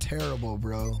terrible,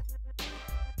 bro.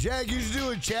 Jack, you should do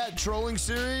a chat trolling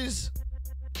series.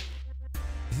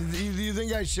 Do you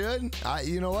think I should?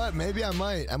 You know what? Maybe I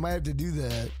might. I might have to do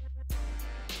that.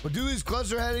 But do these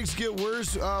cluster headaches get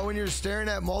worse when you're staring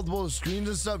at multiple screens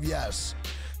and stuff? Yes.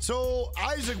 So,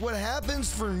 Isaac, what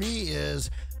happens for me is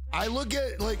I'm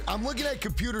looking at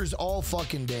computers all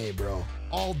fucking day, bro.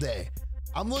 All day.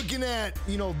 I'm looking at,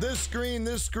 this screen,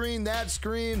 that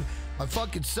screen, my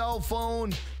fucking cell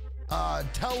phone,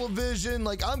 television.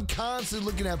 Like, I'm constantly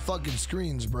looking at fucking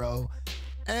screens, bro.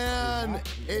 And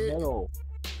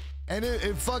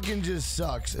it fucking just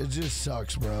sucks. It just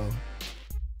sucks, bro.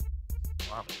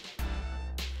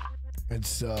 It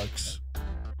sucks.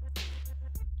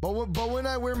 But when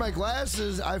I wear my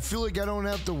glasses, I feel like I don't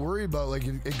have to worry about, like,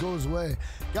 it goes away.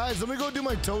 Guys, let me go do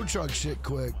my tow truck shit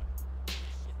quick.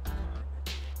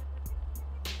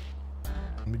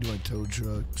 Let me do my tow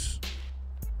trucks.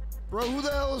 Bro, who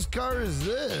the hell's car is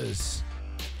this?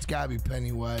 It's gotta be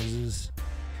Pennywise's.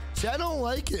 See, I don't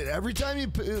like it. Every time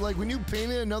when you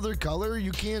paint it another color,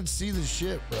 you can't see the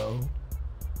shit, bro.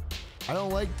 I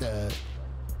don't like that.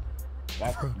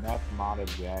 That's modded,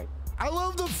 Jack. I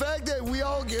love the fact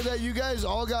that you guys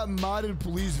all got modded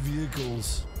police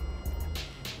vehicles.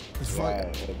 It's funny.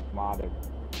 It's modded.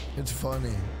 It's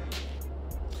funny.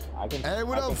 Hey,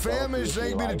 what up, Famish?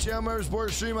 Thank you to Channel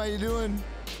Sports Stream. How you doing?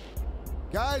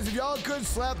 Guys, if y'all could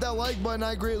slap that like button,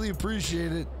 I greatly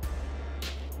appreciate it.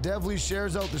 Definitely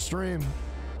shares out the stream.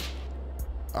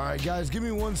 All right, guys, give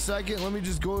me 1 second. Let me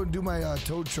just go and do my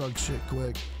tow truck shit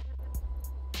quick.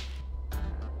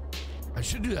 I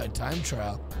should do that time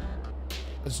trial.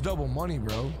 That's double money,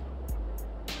 bro.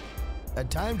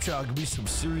 That time trial could be some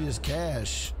serious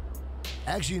cash.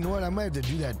 Actually, you know what? I might have to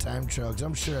do that time trial because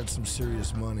I'm sure that's some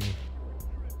serious money.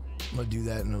 I'm going to do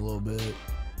that in a little bit.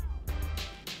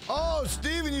 Oh,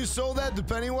 Steven, you sold that to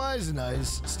Pennywise?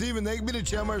 Nice. Steven, thank you to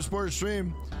Channel Sports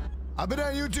Stream. I've been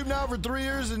on YouTube now for 3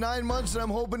 years and 9 months, and I'm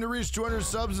hoping to reach 200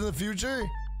 subs in the future.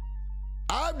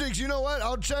 Optics, you know what?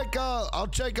 I'll check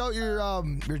out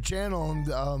your channel,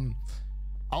 and I'll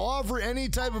offer any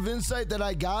type of insight that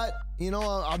I got.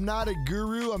 I'm not a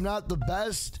guru. I'm not the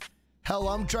best. Hell,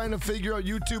 I'm trying to figure out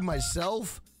YouTube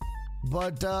myself.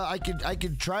 But I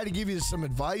could try to give you some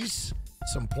advice,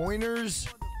 some pointers,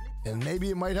 and maybe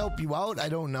it might help you out. I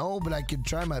don't know, but I could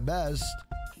try my best.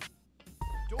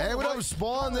 Hey, what up,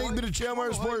 Spawn? Thank you to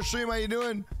Channel Sports Stream. How you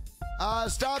doing?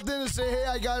 Stopped in to say, hey,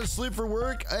 I gotta sleep for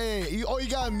work. Hey, you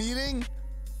got a meeting?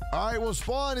 All right, well,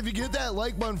 Spawn, if you can hit that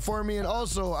like button for me, and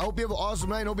also, I hope you have an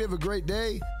awesome night. I hope you have a great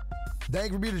day.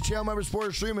 Thank you for being a channel member,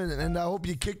 Sports Stream, and I hope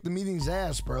you kick the meeting's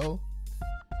ass, bro.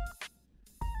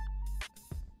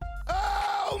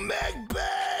 Oh,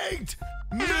 McBaked!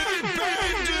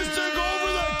 McBaked just took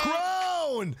over the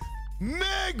crown!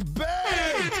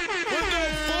 McBaked with the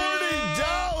 $40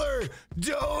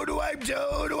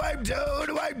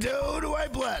 do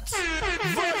wipe let's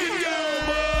fucking go,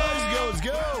 boys! Let's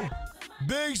go!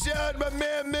 Big shout out to my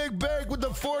man McBake with the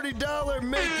 $40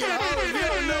 make you holler. If you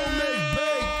don't know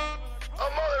McBake, a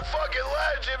motherfucking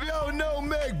legend. If you don't know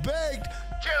McBaked,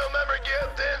 channel member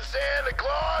gift in Santa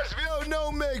Claus. If you don't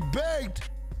know McBaked,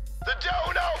 the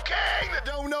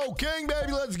Dono King,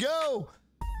 baby, let's go.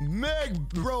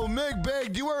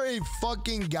 McBaked, you are a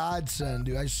fucking godsend,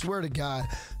 dude. I swear to God.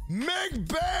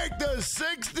 McBaked, the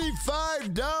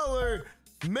 $65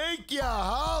 make ya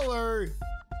holler.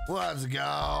 Let's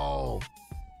go.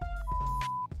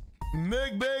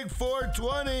 McBaked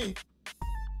 420.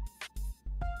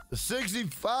 The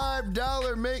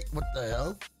 $65 make, what the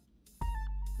hell?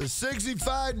 The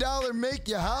 $65 make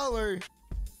you holler.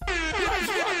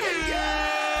 Let's fucking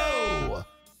go!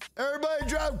 Everybody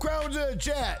drop crowns in the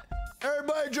chat.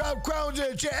 Everybody drop crowns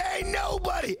in the chat. Ain't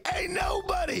nobody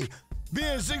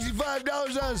being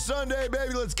 $65 on Sunday,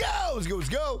 baby. Let's go. Let's go. Let's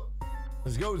go.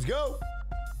 Let's go. Let's go.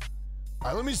 All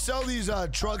right, let me sell these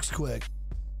trucks quick.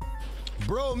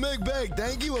 Bro, Mick Baked,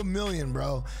 thank you a million,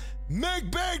 bro.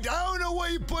 Mick Baked, I don't know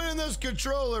what you put in this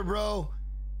controller, bro.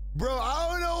 Bro, I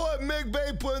don't know what Mick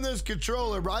Baked put in this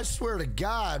controller, bro. I swear to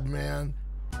God, man.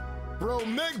 Bro,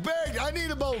 Mick Baked, I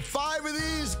need about 5 of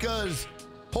these, because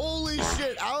holy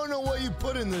shit, I don't know what you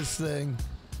put in this thing.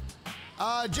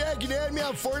 Jack, can you add me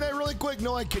on Fortnite really quick?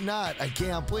 No, I cannot. I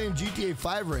can't. I'm playing GTA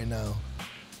 5 right now.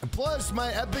 And plus,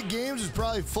 my Epic Games is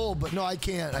probably full, but no, I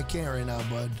can't. I can't right now,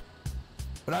 bud.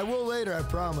 But I will later, I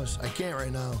promise. I can't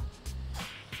right now.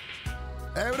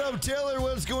 Hey, what up, Taylor?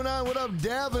 What's going on? What up,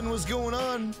 Davin? What's going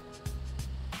on?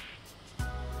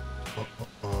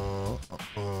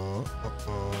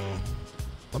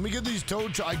 Let me get these tow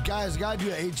trucks. Guys, I gotta do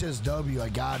the HSW. I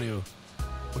got to.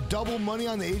 With double money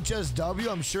on the HSW,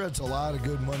 I'm sure it's a lot of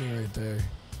good money right there.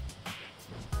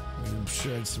 I'm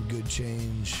sure it's some good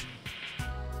change.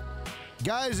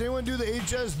 Guys, anyone do the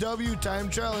HSW time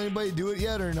trial? Anybody do it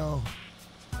yet or no?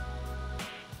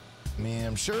 Man,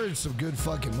 I'm sure it's some good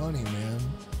fucking money, man.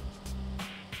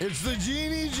 It's the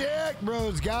Genie Jack, bro.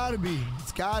 It's gotta be.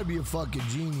 It's gotta be a fucking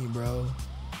genie, bro.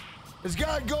 It's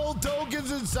got gold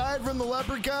tokens inside from the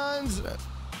leprechauns.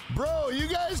 Bro, you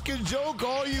guys can joke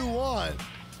all you want.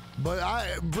 But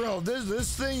bro,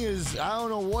 this thing is, I don't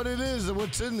know what it is and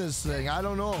what's in this thing. I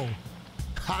don't know.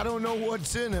 I don't know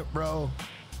what's in it, bro.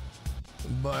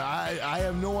 But I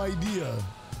have no idea.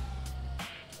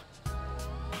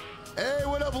 Hey,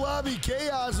 what up, Lobby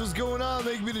Chaos? What's going on?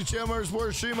 Thank you to Chandler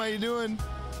Sports Stream. How you doing?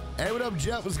 Hey, what up,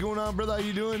 Jeff? What's going on, brother? How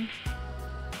you doing?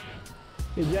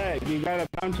 Hey, Jack, you got a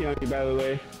bounty on you, by the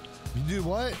way. You do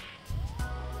what?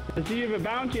 I see you have a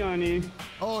bounty on you.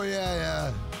 Oh,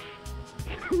 yeah.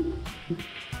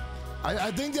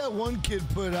 I think that one kid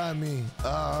put on me.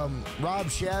 Rob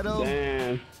Shadow.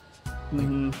 Damn.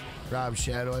 Rob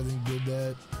Shadow, I think, did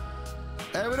that.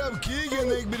 Hey, what up, Keegan?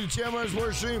 Thank you to Chandler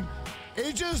Sports Stream.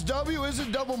 HSW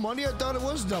isn't double money? I thought it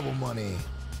was double money.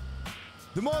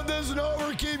 The month isn't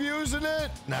over. Keep using it.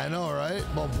 I know, right?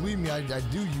 Well, believe me, I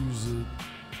do use it.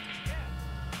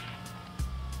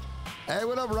 Hey,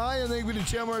 what up, Ryan? Thank you to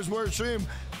Chandler Sports Stream.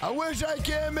 I wish I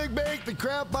can bake the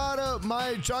crap out of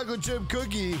my chocolate chip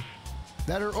cookie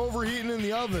that are overheating in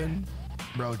the oven.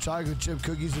 Bro, chocolate chip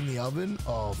cookies in the oven?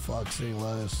 Oh, fuck, say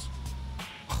less.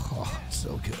 Oh,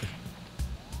 so good.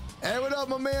 Hey, what up,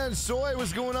 my man? Soy,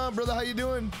 what's going on, brother? How you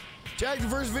doing? Jack, the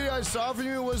first video I saw from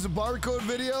you was the barcode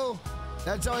video.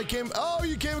 That's how I came. Oh,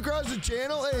 you came across the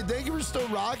channel? Hey, thank you for still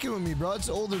rocking with me, bro. It's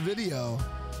an older video.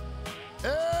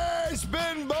 Hey,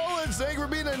 Spin Bullets, thank you for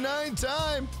being a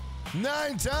nine-time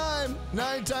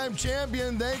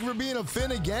champion. Thank you for being a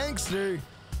Finna gangster.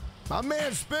 My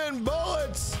man, Spin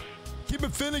Bullets. Keep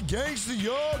it Finna gangster,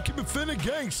 y'all. Keep it Finna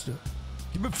gangster.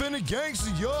 Keep it Finna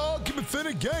gangster, y'all. Keep it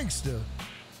Finna gangster.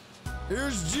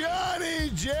 Here's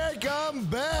Johnny. Jack, I'm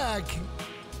back.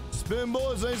 Spin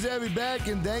Bullets, nice to have you back,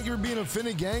 and thank you for being a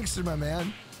Finna gangster, my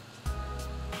man.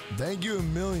 Thank you a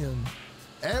million.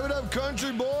 Hey, what up,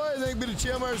 country boy? Thank you to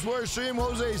Chandler Sports Stream.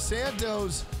 Jose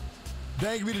Santos.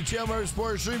 Thank you to Chandler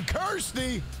Sports Stream.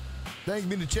 Kirsty. Thank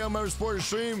you to Chandler Sports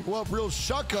Stream. What up, real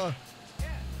shucka?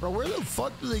 Bro, where the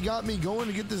fuck do they got me going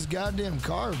to get this goddamn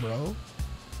car, bro?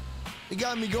 They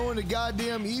got me going to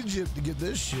goddamn Egypt to get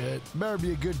this shit. Better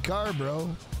be a good car, bro.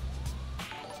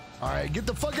 All right, get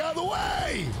the fuck out of the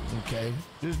way. Okay,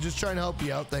 just trying to help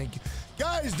you out. Thank you.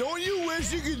 Guys, don't you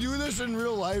wish you could do this in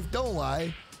real life? Don't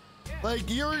lie. Like,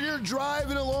 you're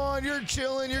driving along, you're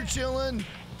chilling, and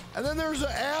then there's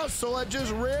an asshole that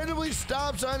just randomly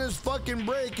stops on his fucking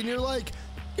brake, and you're like,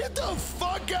 get the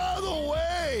fuck out of the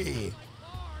way.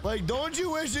 Like, don't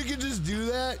you wish you could just do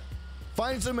that?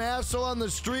 Find some asshole on the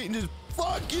street and just,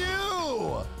 fuck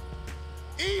you!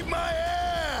 Eat my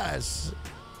ass!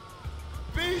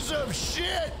 Piece of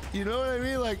shit! You know what I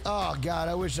mean? Like, oh God,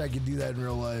 I wish I could do that in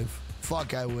real life.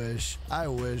 Fuck, I wish. I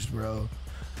wish, bro.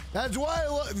 That's why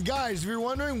guys, if you're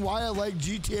wondering why I like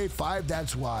GTA 5,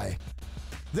 that's why.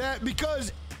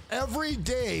 Because every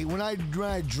day when I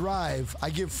drive, I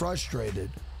get frustrated.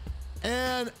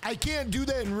 And I can't do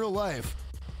that in real life.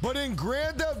 But in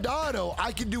Grand Theft Auto,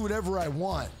 I can do whatever I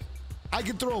want. I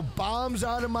can throw bombs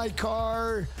out of my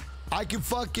car. I can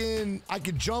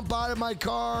jump out of my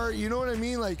car. You know what I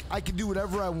mean? Like, I can do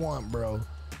whatever I want, bro.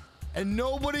 And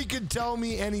nobody can tell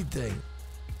me anything.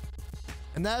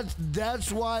 And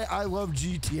that's why I love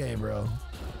GTA, bro.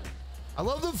 I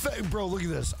love the fact, bro, look at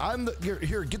this.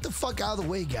 Here, get the fuck out of the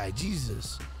way, guy.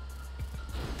 Jesus.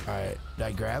 All right, did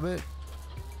I grab it?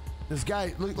 This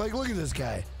guy, look at this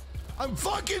guy. I'm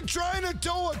fucking trying to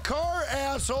tow a car,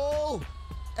 asshole.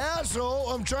 Asshole,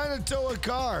 I'm trying to tow a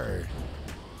car.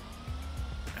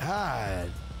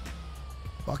 God.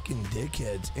 Fucking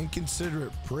dickheads.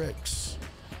 Inconsiderate pricks.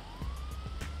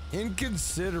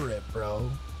 Inconsiderate, bro.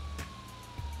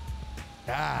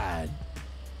 God.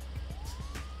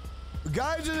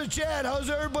 Guys in the chat, how's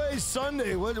everybody's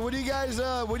Sunday? What do you guys,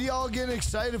 what are y'all getting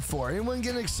excited for? Anyone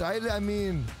getting excited? I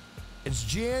mean, it's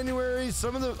January.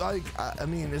 Some of the, like, I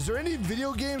mean, is there any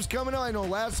video games coming out? I know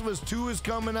Last of Us 2 is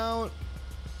coming out.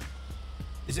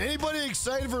 Is anybody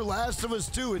excited for Last of Us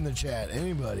 2 in the chat?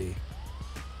 Anybody?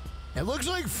 It looks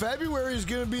like February is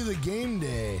going to be the game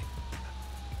day.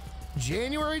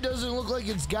 January doesn't look like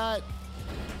it's got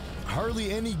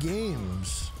hardly any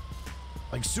games.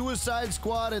 Like Suicide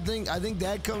Squad, I think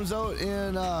that comes out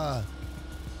in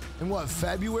what,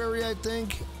 February, I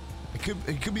think?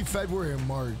 It could be February or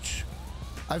March.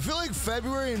 I feel like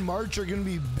February and March are gonna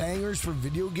be bangers for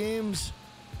video games,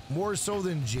 more so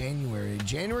than January.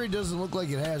 January doesn't look like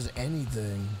it has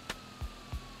anything.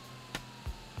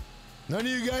 None of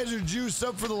you guys are juiced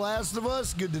up for The Last of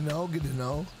Us? Good to know, good to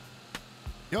know.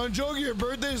 Yo, Jogi, your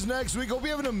birthday's next week. Hope you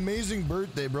have an amazing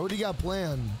birthday, bro. What do you got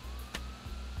planned?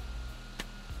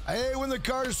 I hate when the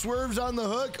car swerves on the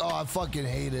hook. Oh, I fucking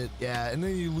hate it. Yeah, and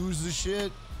then you lose the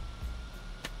shit.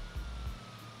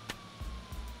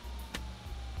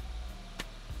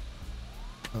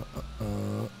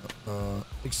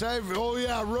 Excited for, oh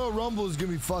yeah, Royal Rumble is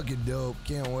gonna be fucking dope.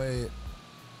 Can't wait.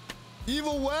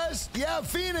 Evil West? Yeah,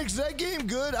 Phoenix, that game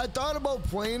good. I thought about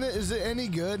playing it. Is it any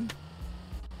good?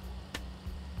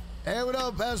 Hey, what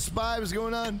up, S5? What's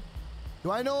going on? Do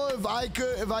I know if I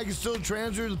could still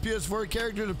transfer the PS4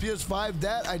 character to PS5?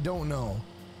 That I don't know.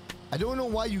 I don't know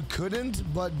why you couldn't,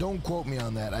 but don't quote me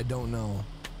on that. I don't know.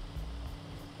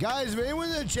 Guys, if anyone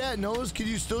in the chat knows, can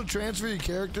you still transfer your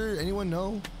character? Anyone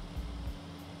know?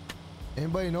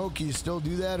 Anybody know? Can you still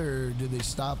do that, or did they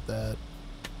stop that?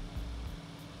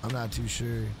 I'm not too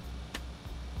sure.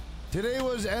 Today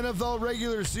was NFL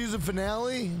regular season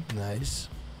finale. Nice.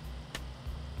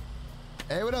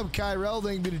 Hey, what up, Kyrell?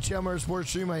 Thank you to Chelmar Sports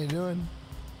Stream. How you doing?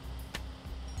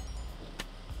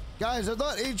 Guys, I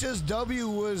thought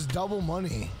HSW was double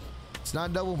money. It's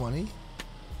not double money.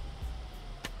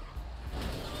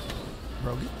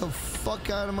 Bro, get the fuck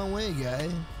out of my way, guy.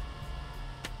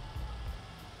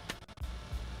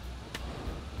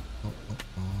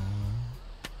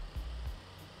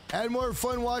 Had more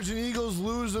fun watching Eagles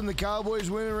lose than the Cowboys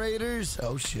winning Raiders.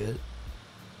 Oh, shit.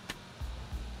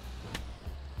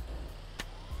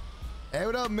 Hey,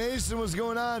 what up, Mason? What's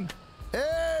going on?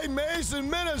 Hey, Mason,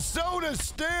 Minnesota,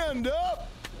 stand up.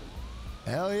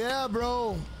 Hell yeah,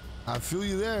 bro. I feel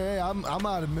you there. Hey, I'm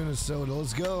out of Minnesota.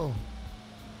 Let's go.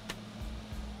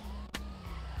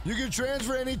 You can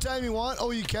transfer anytime you want.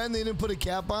 Oh, you can? They didn't put a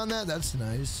cap on that? That's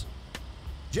nice.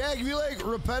 Jack, if you like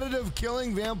repetitive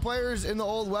killing vampires in the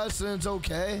Old West, then it's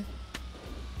okay.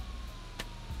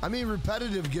 I mean,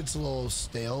 repetitive gets a little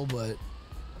stale, but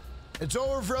it's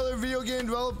over for other video game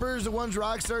developers. The ones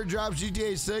Rockstar drops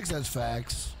GTA 6, that's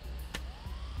facts.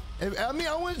 I mean,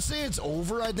 I wouldn't say it's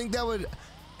over. I think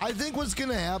what's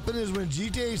gonna happen is when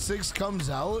GTA 6 comes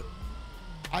out,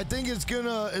 I think it's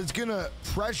gonna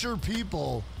pressure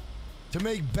people to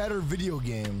make better video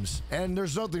games, and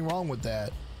there's nothing wrong with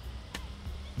that.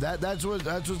 That's what's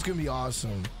gonna be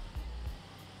awesome.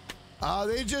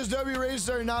 The HSW races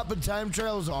are not, but time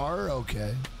trials are.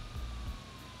 Okay.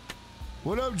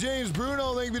 What up, James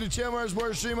Bruno? Thank you to Chelmar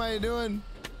Sports Stream. How you doing?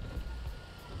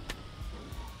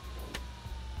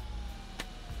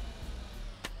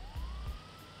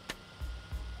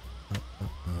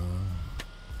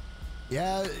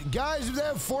 Yeah, guys, if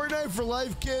that Fortnite for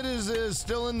Life kid is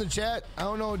still in the chat, I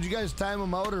don't know. Did you guys time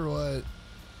him out or what?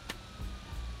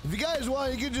 If you guys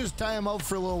want, you can just time him out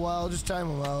for a little while. Just time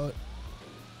him out.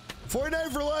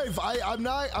 Fortnite for Life. I'm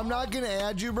not gonna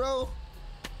add you, bro.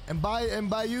 And by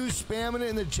you spamming it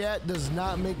in the chat does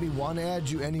not make me want to add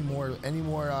you anymore,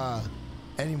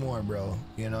 bro.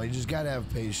 You know, you just gotta have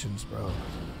patience, bro.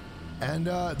 And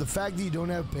the fact that you don't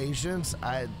have patience,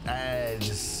 I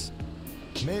just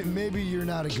maybe you're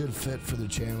not a good fit for the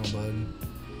channel, bud.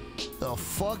 The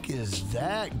fuck is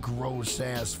that gross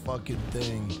ass fucking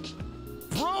thing?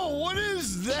 Bro, what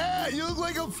is that? You look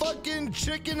like a fucking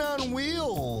chicken on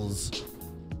wheels.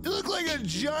 You look like a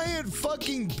giant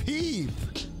fucking peep.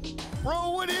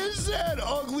 Bro, what is that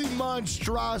ugly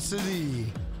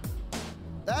monstrosity?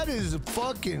 That is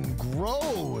fucking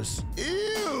gross.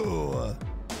 Ew.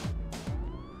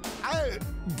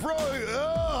 Bro,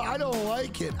 I don't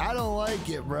like it. I don't like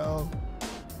it, bro.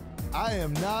 I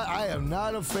am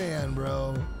not a fan,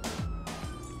 bro.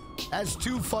 That's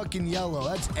too fucking yellow.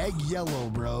 That's egg yellow,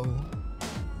 bro.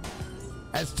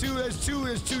 That's too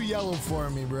yellow for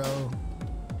me, bro.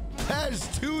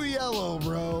 That's too yellow,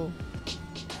 bro.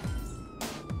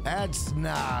 That's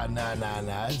nah.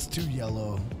 That's too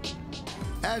yellow.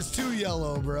 That's too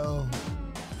yellow, bro.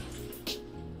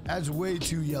 That's way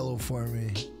too yellow for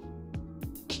me.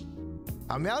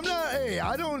 I mean,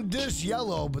 I don't dish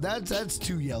yellow, but that's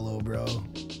too yellow, bro.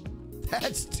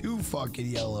 That's too fucking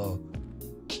yellow.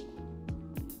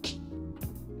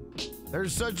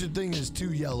 There's such a thing as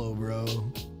too yellow, bro.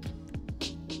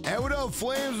 Hey, what up,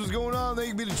 Flames? What's going on?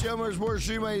 Thank you for the Tamarack Sports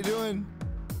Stream. How you doing?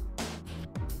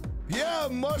 Yeah,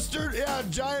 mustard. Yeah,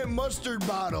 giant mustard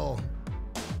bottle.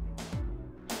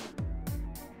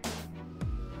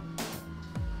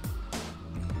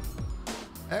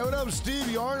 Hey, what up,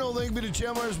 Steve Arnold? Thank you for the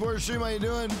Tamarack Sports Stream. How you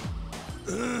doing?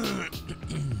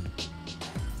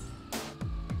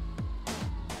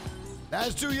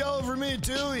 That's too yellow for me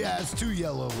too. Yeah, it's too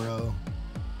yellow, bro.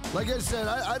 Like I said,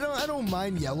 I don't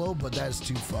mind yellow, but that's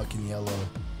too fucking yellow.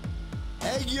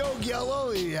 Egg yolk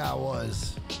yellow? Yeah, it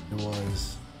was. It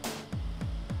was.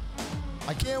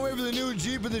 I can't wait for the new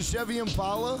Jeep and the Chevy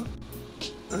Impala.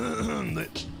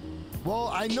 Well,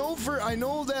 I know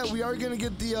that we are gonna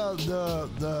get the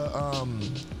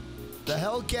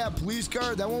Hellcat police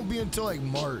car. That won't be until like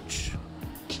March.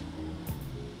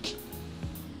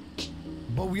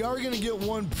 But we are gonna get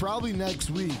one probably next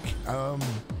week.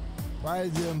 Probably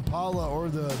the Impala or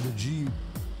the Jeep.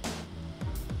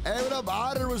 Hey, what up,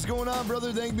 Otter? What's going on,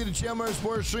 brother? Thank you to Tamarack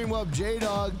Sports Stream. What up,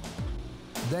 J-Dog?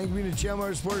 Thank you to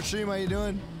Tamarack Sports Stream. How you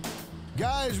doing?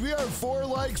 Guys, we are 4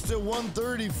 likes to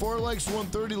 130. 4 likes to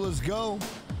 130. Let's go.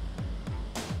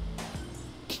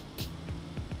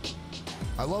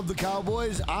 I love the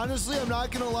Cowboys. Honestly, I'm not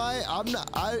gonna lie.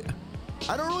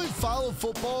 I don't really follow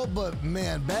football, but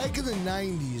man, back in the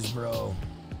 90s, bro,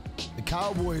 the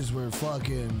Cowboys were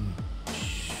fucking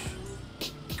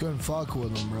couldn't fuck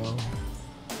with them, bro.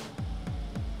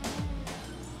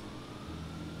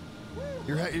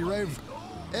 You're ready?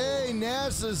 Hey,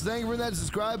 NASA's, thank you for that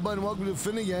subscribe button. Welcome to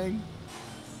Finnegan.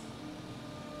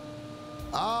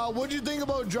 What'd you think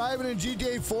about driving in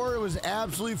GTA 4? It was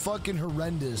absolutely fucking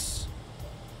horrendous.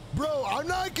 Bro, I'm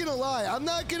not gonna lie. I'm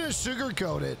not gonna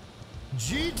sugarcoat it.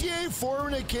 GTA 4,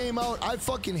 when it came out, I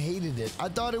fucking hated it. I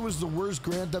thought it was the worst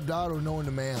Grand Theft Auto known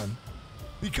to man.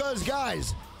 Because,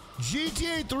 guys,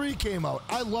 GTA 3 came out.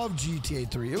 I love GTA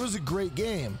 3. It was a great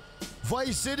game.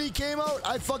 Vice City came out.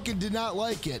 I fucking did not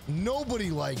like it.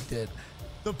 Nobody liked it.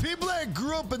 The people that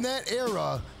grew up in that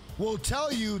era will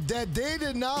tell you that they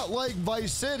did not like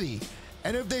Vice City.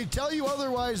 And if they tell you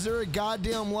otherwise, they're a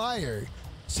goddamn liar.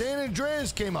 San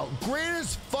Andreas came out.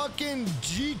 Greatest fucking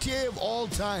GTA of all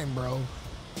time, bro.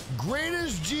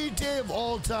 Greatest GTA of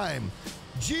all time.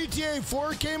 GTA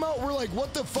 4 came out. We're like,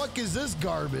 what the fuck is this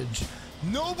garbage?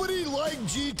 Nobody liked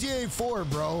GTA 4,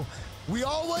 bro. We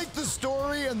all liked the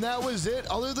story, and that was it.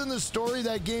 Other than the story,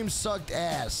 that game sucked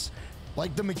ass.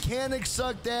 Like, the mechanics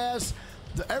sucked ass.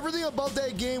 Everything about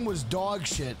that game was dog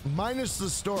shit, minus the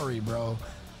story, bro.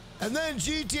 And then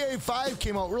GTA 5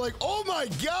 came out. We're like, oh my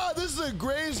God, this is the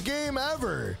greatest game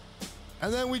ever.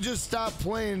 And then we just stopped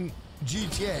playing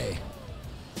GTA.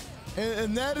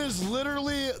 And that is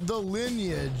literally the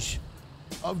lineage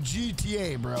of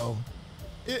GTA, bro.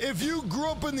 If you grew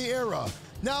up in the era.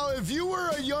 Now, if you were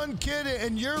a young kid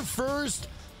and your first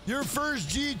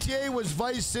GTA was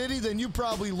Vice City, then you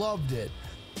probably loved it.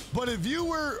 But if you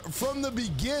were from the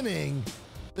beginning,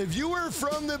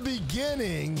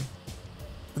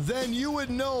 then you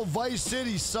would know Vice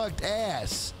City sucked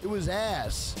ass. It was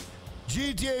ass.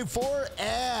 GTA 4,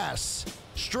 ass.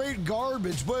 Straight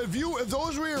garbage. But if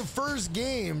those were your first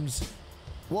games,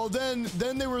 well then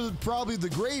they were probably the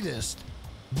greatest.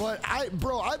 But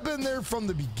I've been there from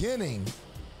the beginning.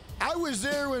 I was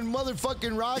there when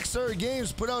motherfucking Rockstar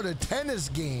Games put out a tennis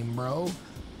game, bro.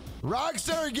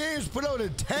 Rockstar Games put out a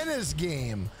tennis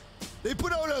game. They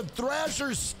put out a Thrasher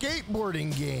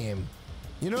skateboarding game.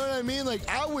 You know what I mean? Like,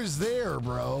 I was there,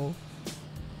 bro.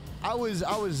 I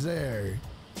was there.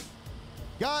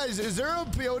 Guys, is there a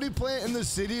peyote plant in the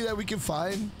city that we can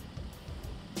find?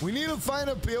 We need to find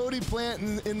a peyote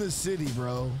plant in the city,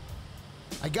 bro.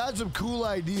 I got some cool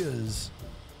ideas.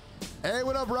 Hey,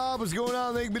 what up, Rob? What's going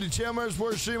on? Thank you for the Tamarack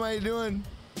Sports Stream. How you doing?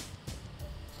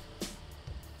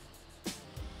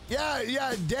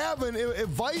 Yeah, Davin, if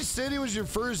Vice City was your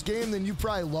first game, then you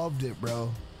probably loved it,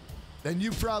 bro. and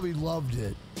you probably loved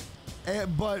it.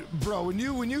 But bro, when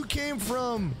you came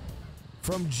from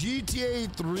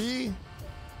GTA 3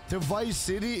 to Vice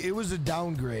City, it was a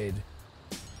downgrade.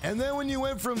 And then when you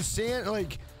went from San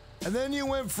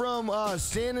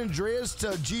Andreas to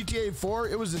GTA 4,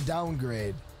 it was a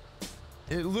downgrade.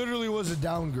 It literally was a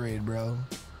downgrade, bro.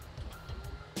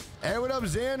 Hey, what up,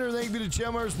 Xander? Thank you to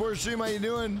Chelmar Sports Stream. How you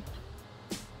doing?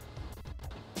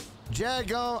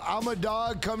 Jack, I'm a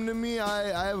dog. Come to me.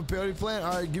 I have a peyote plant.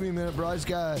 All right, give me a minute, bro. I just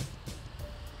got.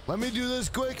 Let me do this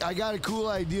quick. I got a cool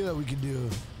idea that we could do.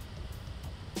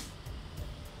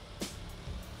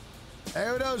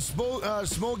 Hey, what up,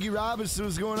 Smokey Robinson?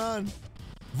 What's going on?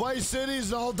 Vice City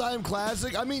is an all-time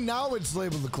classic. I mean, now it's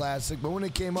labeled a classic, but when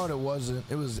it came out, it wasn't.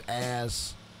 It was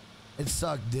ass. It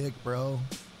sucked dick, bro.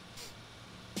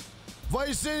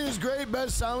 Vice City is great.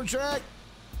 Best soundtrack.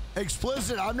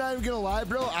 Explicit. I'm not even gonna lie,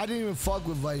 bro. I didn't even fuck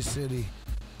with Vice City.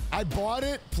 I bought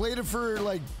it, played it for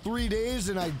like 3 days,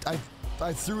 and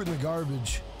I threw it in the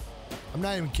garbage. I'm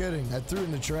not even kidding. I threw it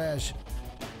in the trash.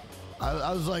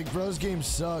 I was like, bro, this game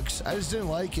sucks. I just didn't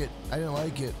like it. I didn't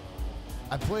like it.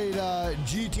 I played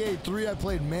GTA 3. I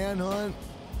played Manhunt.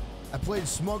 I played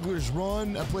Smuggler's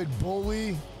Run. I played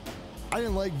Bully. I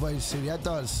didn't like Vice City. I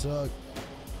thought it sucked.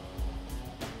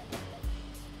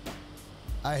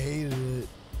 I hated it.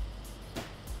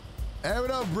 Hey, what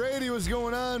up, Brady? What's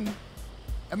going on?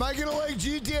 Am I gonna like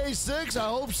GTA 6? I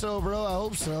hope so, bro. I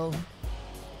hope so.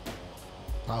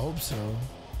 I hope so.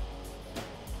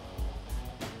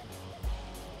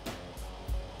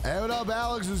 Hey, what up,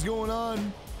 Alex? What's going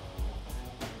on?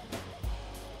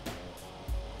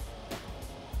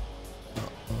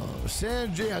 San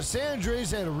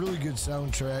Andreas had a really good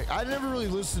soundtrack. I never really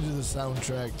listened to the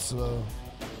soundtrack, so.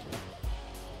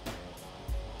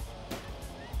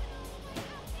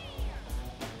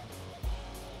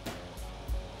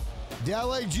 Yeah, I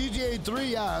like GTA 3.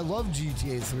 Yeah, I love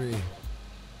GTA 3.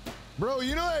 Bro,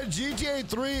 you know that GTA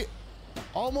 3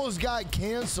 almost got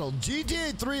canceled.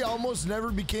 GTA 3 almost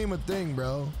never became a thing,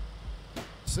 bro.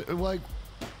 So, like,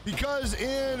 because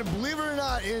believe it or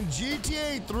not, in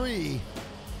GTA 3,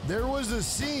 there was a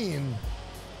scene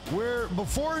where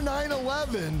before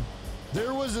 9/11,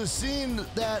 there was a scene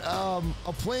that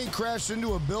a plane crashed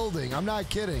into a building. I'm not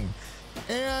kidding.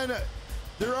 And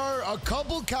there are a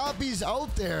couple copies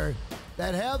out there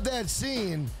that have that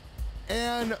scene,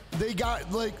 and they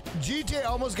got, like, GTA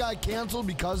almost got canceled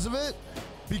because of it,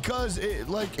 because it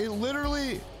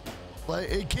literally,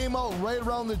 like, it came out right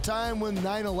around the time when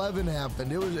 9/11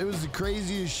 happened. It was the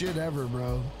craziest shit ever,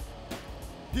 bro.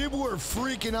 People were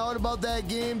freaking out about that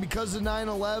game because of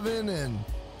 9/11, and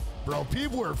bro,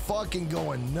 people were fucking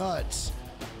going nuts.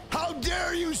 How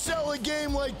dare you sell a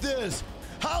game like this?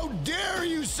 How dare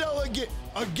you sell a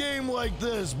game like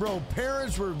this, bro?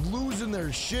 Parents were losing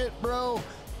their shit, bro.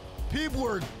 People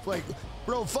were like,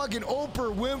 bro, fucking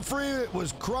Oprah Winfrey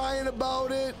was crying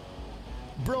about it.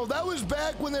 Bro, that was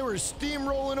back when they were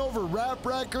steamrolling over rap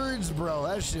records. Bro,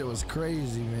 that shit was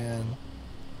crazy, man.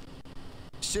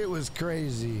 Shit was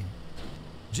crazy.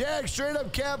 Jack, straight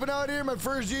up capping out here. My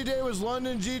first GTA was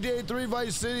London, GTA 3,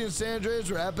 Vice City, and San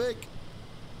Andreas were epic.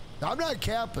 I'm not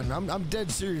capping. I'm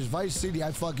dead serious. Vice City,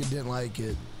 I fucking didn't like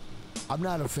it. I'm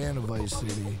not a fan of Vice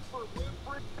City.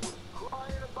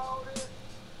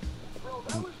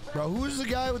 Bro, who's the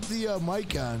guy with the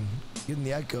mic on? Getting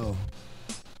the echo.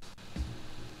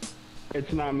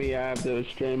 It's not me. I have the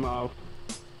stream off.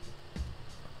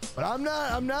 But I'm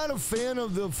not a fan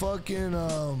of the fucking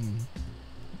I'm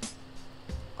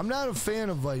not a fan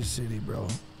of Vice City, bro.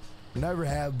 Never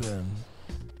have been.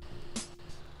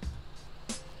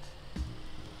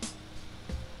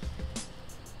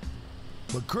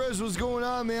 But Chris, what's going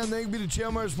on, man? Thank you to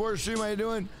Chelmar Sports Stream. How you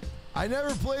doing? I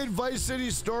never played Vice City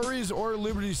Stories or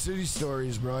Liberty City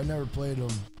Stories, bro. I never played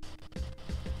them.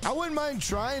 I wouldn't mind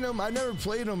trying them. I never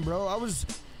played them, bro. I was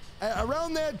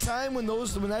around that time when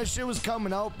that shit was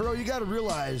coming out, bro. You got to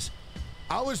realize,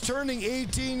 I was turning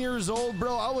 18 years old,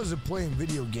 bro. I wasn't playing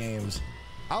video games.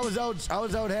 I was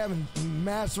out having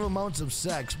massive amounts of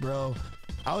sex, bro.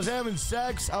 I was having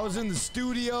sex. I was in the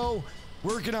studio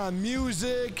working on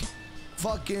music.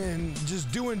 Fucking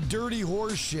just doing dirty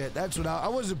horse shit. That's what I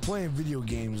wasn't playing video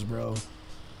games, bro.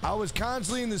 I was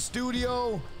constantly in the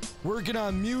studio working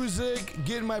on music,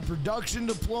 getting my production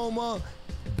diploma,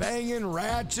 banging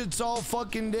ratchets all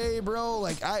fucking day, bro.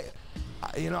 Like I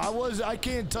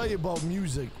can't tell you about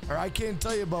music, or I can't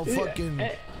tell you about fucking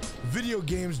video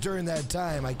games during that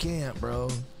time. I can't, bro.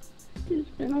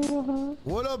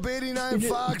 What up, 89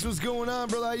 Fox? What's going on,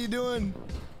 brother? How you doing?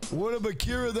 What up,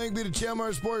 Akira? Thank you to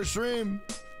Chelmar Sports Stream.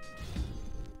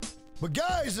 But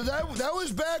guys, that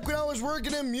was back when I was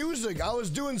working in music. I was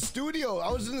doing studio.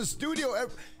 I was in the studio.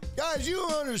 Guys, you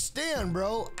don't understand,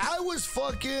 bro. I was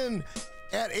fucking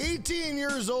at 18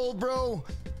 years old, bro.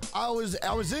 I was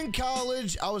in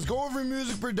college. I was going for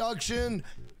music production.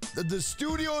 The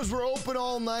studios were open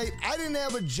all night. I didn't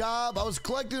have a job. I was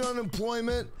collecting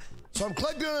unemployment. So I'm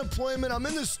collecting unemployment. I'm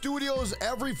in the studios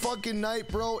every fucking night,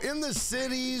 bro. In the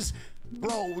cities.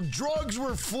 Bro, drugs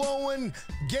were flowing,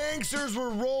 gangsters were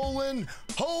rolling,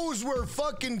 hoes were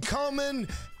fucking coming.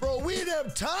 Bro, we didn't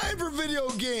have time for video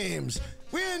games.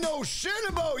 We didn't know shit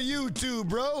about YouTube,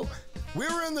 bro. We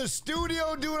were in the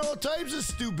studio doing all types of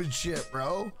stupid shit,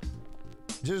 bro.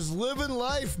 Just living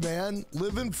life, man.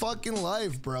 Living fucking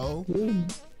life, bro.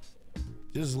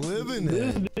 Just living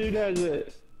it.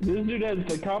 This dude has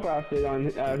the cop outfit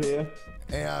on out here.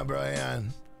 Hang on, bro, hang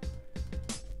on.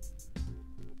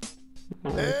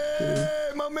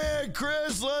 Hey, my man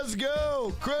Chris, let's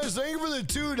go. Chris, thank you for the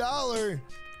 $2.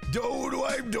 Dode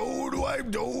wipe.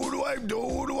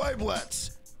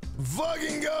 Let's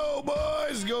fucking go,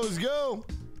 boys. Go.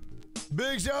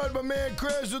 Big shout out to my man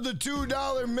Chris with the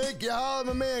 $2. Make you holler,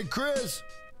 my man Chris.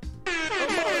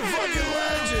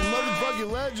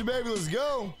 Motherfucking legend, baby. Let's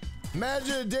go.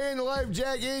 Imagine a day in the life,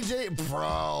 Jack AJ.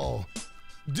 Bro.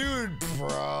 Dude,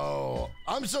 bro,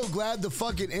 I'm so glad the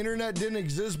fucking internet didn't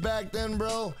exist back then,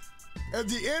 bro. If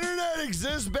the internet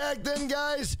exists back then,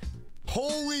 guys,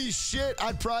 holy shit,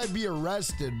 I'd probably be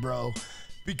arrested, bro.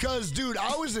 Because, dude,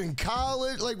 I was in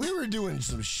college. Like, we were doing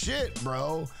some shit,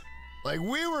 bro. Like,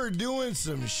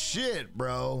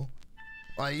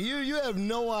 you have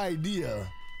no idea.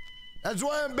 That's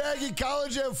why I'm back in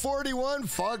college at 41.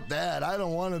 Fuck that. I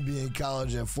don't want to be in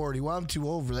college at 41. I'm too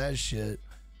old for that shit.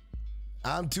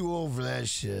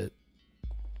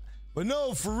 But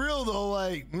no, for real though,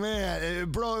 like,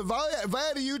 man, bro, if I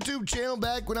had a YouTube channel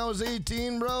back when I was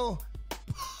 18, bro,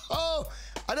 oh,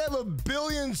 I'd have 1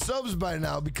 billion subs by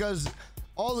now because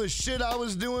all the shit I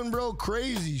was doing, bro,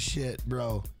 crazy shit,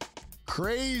 bro.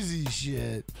 Crazy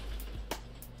shit.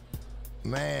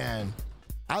 Man,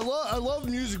 I love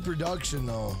music production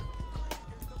though.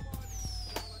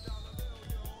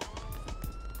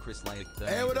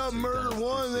 Hey, what up, Murder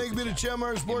One? Thank you to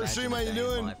Chamar Sports Stream. How you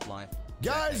doing?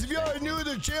 Guys, if you are new to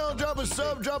the channel, drop a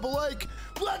sub, drop a like.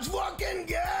 Let's fucking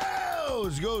go!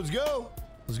 Let's go.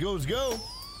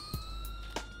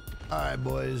 All right,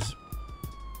 boys.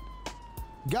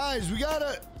 Guys,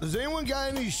 does anyone got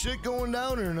any shit going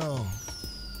down or no?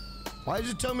 Why'd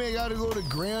you tell me I gotta go to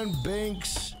Grand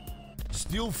Banks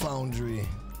Steel Foundry?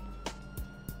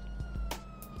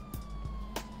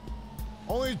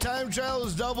 Only time trial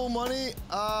is double money.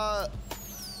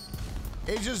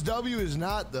 HSW is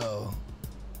not though.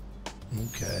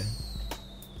 Okay.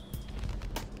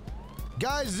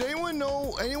 Guys, does anyone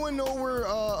know where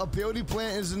a peyote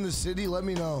plant is in the city? Let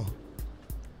me know.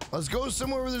 Let's go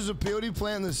somewhere where there's a peyote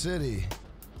plant in the city.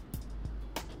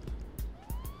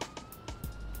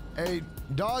 Hey,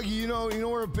 doggy, you know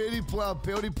where a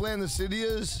peyote plant in the city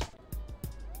is?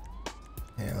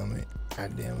 Hang on, mate.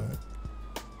 God damn it.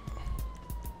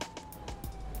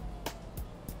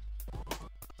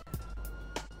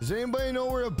 Does anybody know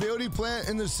where a peyote plant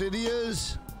in the city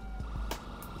is?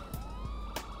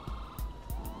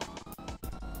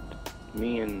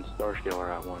 Me and Starscale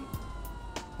are at one.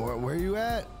 Where you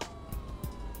at?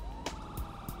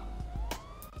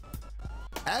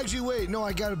 Actually, wait. No,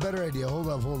 I got a better idea. Hold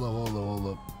up.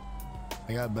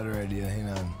 I got a better idea. Hang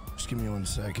on. Just give me 1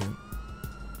 second.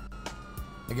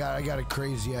 I got a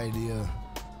crazy idea.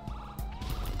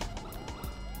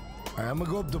 All right, I'm gonna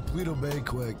go up to Paleto Bay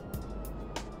quick.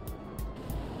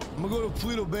 I'm gonna go to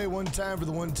Paleto Bay one time for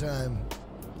the one time.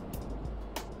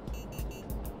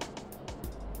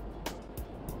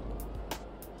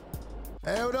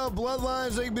 Hey, what up,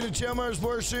 Bloodlines? Thank you to Chamar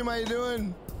Sports Stream. How you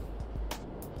doing?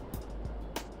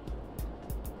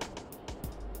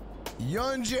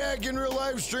 Young Jack in real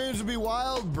life streams would be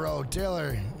wild, bro.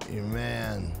 Taylor,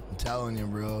 man, I'm telling you,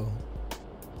 bro.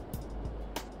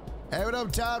 Hey, what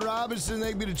up, Todd Robinson?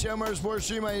 Thank you to Chamar Sports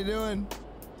Stream. How you doing?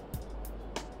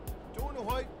 Doing the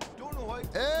hype.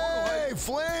 Hey,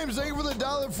 Flames, thank you for the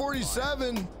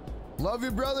 $1.47. Love you,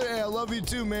 brother. Hey, I love you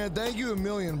too, man. Thank you a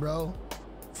million, bro.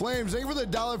 Flames, thank you for the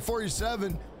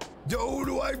 $1.47. Dode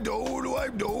wipe.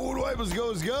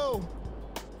 Let's go.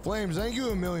 Flames, thank you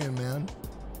a million, man.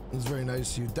 That's very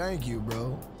nice of you. Thank you,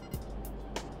 bro.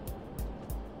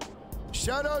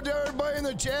 Shout out to everybody in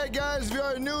the chat, guys. If you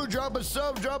are new, drop a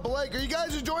sub, drop a like. Are you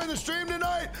guys enjoying the stream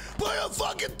tonight? Put a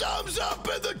fucking thumbs up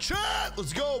in the chat.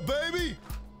 Let's go, baby.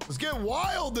 Let's get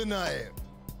wild tonight.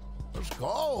 Let's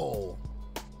go.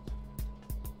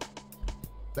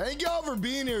 Thank y'all for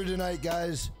being here tonight,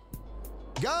 guys.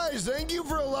 Guys, thank you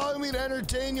for allowing me to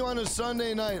entertain you on a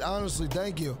Sunday night. Honestly,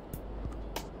 thank you.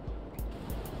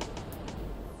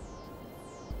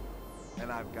 And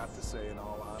I've got to say, in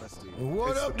all honesty,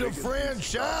 What it's up the to biggest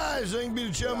franchise? Thank you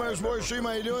to Chatmar Sports Stream.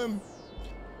 How you doing?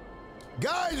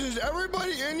 Guys, is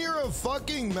everybody in here a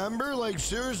fucking member? Like,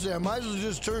 seriously, I might as well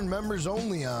just turn members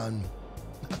only on.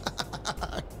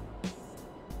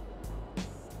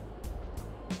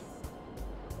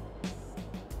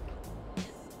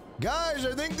 Guys,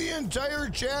 I think the entire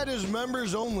chat is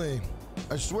members only.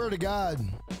 I swear to God.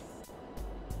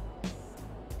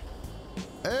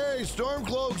 Hey,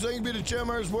 Stormcloaks, thank you to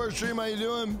Chatmar Sports Stream. How you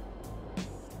doing?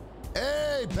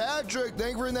 Hey, Patrick,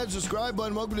 thank you for hitting that subscribe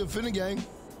button. Welcome to Finnegan.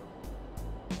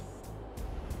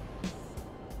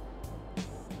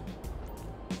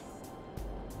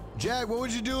 Jack, what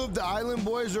would you do if the Island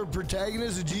Boys are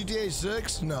protagonists of GTA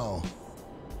 6? No.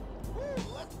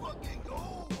 Let's fucking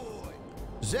go, boy.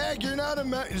 Zach, you're not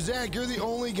a Zach, you're the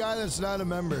only guy that's not a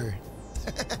member.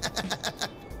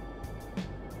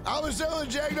 I was selling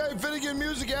Jackknife Finnegan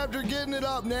music after getting it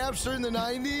up Napster in the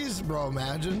 90s. Bro,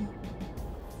 imagine.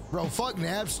 Bro, fuck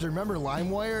Napster. Remember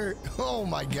LimeWire? Oh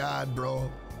my God,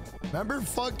 bro. Remember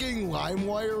fucking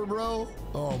LimeWire, bro?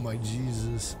 Oh my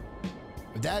Jesus.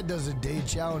 If that doesn't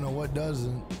date you, I don't know what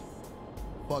doesn't.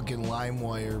 Fucking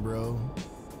LimeWire, bro.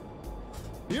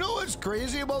 You know what's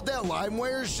crazy about that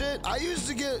LimeWire shit? I used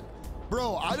to get,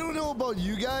 bro, I don't know about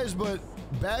you guys, but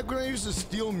back when I used to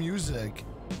steal music,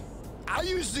 I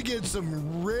used to get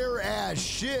some rare ass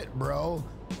shit, bro.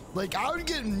 Like, I would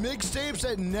get mixtapes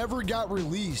that never got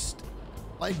released.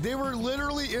 Like, they were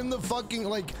literally in the fucking,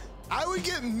 like, I would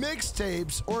get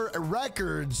mixtapes or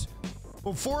records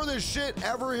before this shit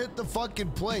ever hit the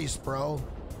fucking place, bro.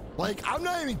 Like, I'm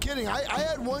not even kidding. I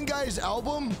had one guy's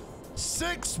album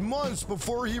 6 months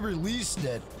before he released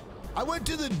it. I went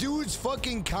to the dude's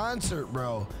fucking concert,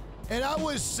 bro, and I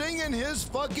was singing his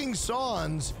fucking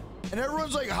songs, and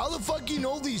everyone's like, how the fuck you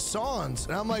know these songs?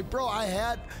 And I'm like, bro,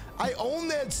 I owned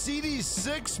that CD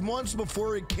 6 months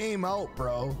before it came out,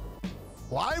 bro.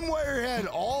 LimeWire had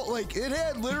it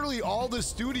had literally all the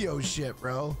studio shit,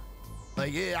 bro.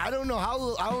 Like, I don't know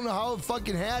how it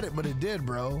fucking had it, but it did,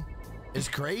 bro. It's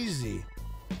crazy.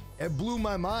 It blew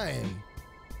my mind.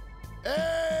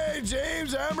 Hey,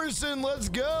 James Emerson, let's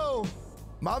go.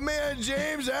 My man,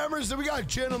 James Emerson. We got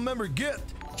channel member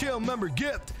gift, channel member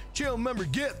gift, channel member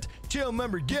gift, channel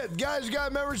member gift. Guys, you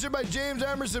got membership by James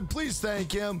Emerson. Please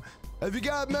thank him. If you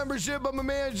got membership by my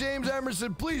man, James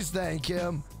Emerson, please thank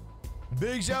him.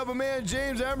 Big shout out my man,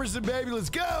 James Emerson, baby. Let's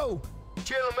go.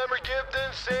 Channel member gift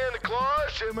in Santa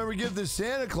Claus. Channel member gift in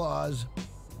Santa Claus.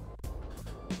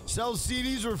 Sell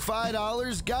CDs for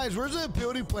 $5. Guys, where's that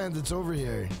peyote plant that's over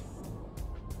here?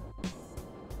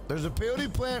 There's a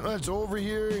peyote plant that's over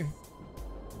here.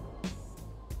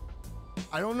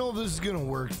 I don't know if this is gonna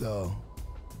work though.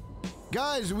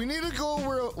 Guys, we need to go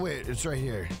over. Wait, it's right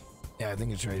here. Yeah, I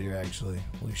think it's right here actually.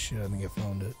 Holy shit, I think I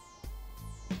found it.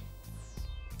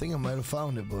 I think I might have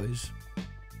found it, boys.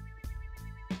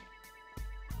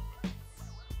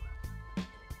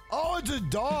 Oh, it's a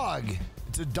dog.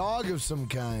 It's a dog of some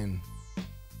kind.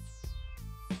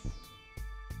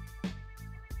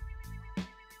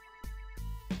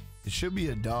 It should be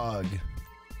a dog.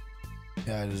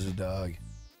 Yeah, it is a dog.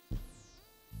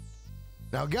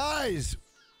 Now, guys,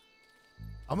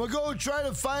 I'm gonna go try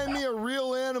to find me a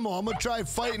real animal. I'm gonna try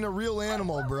fighting a real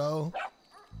animal, bro.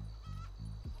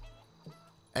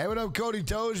 Hey, what up, Cody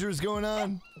Tozier? What's going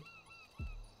on?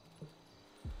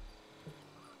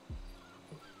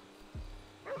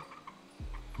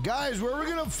 Guys, where are we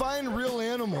gonna find real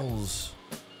animals?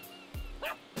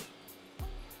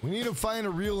 We need to find a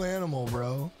real animal,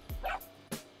 bro.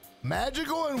 Imagine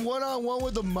going one-on-one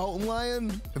with a mountain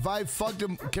lion. If I fucked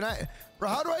him, can I? Bro,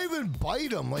 how do I even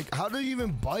bite him? Like, how do you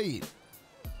even bite?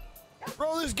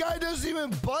 Bro, this guy doesn't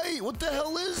even bite. What the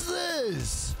hell is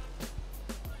this?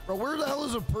 Bro, where the hell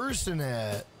is a person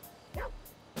at?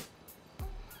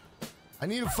 I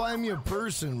need to find me a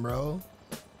person, bro.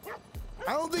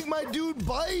 I don't think my dude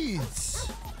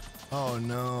bites. Oh,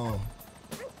 no.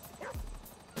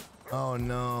 Oh,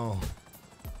 no.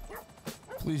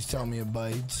 Please tell me it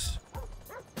bites.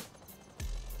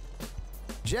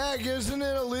 Jack, isn't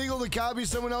it illegal to copy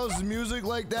someone else's music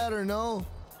like that or no?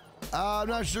 I'm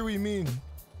not sure what you mean.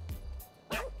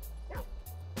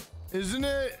 Isn't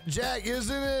it, Jack,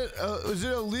 isn't it, is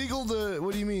it illegal to,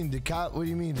 what do you mean, what do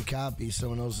you mean to copy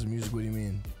someone else's music? What do you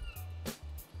mean?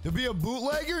 To be a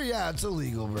bootlegger? Yeah, it's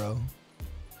illegal, bro.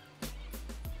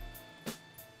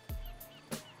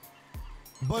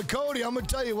 But Cody, I'm gonna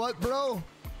tell you what, bro.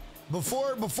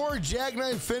 before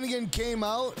Jackknife Finnegan came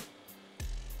out,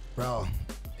 bro,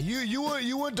 you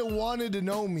wouldn't have wanted to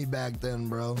know me back then,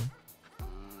 bro.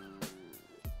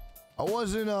 I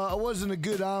wasn't a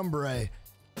good hombre.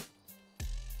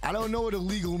 I don't know what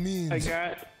illegal means.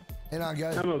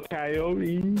 I'm a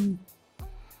coyote.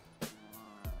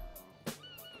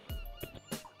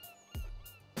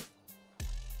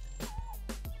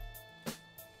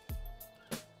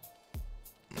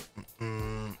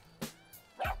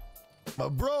 But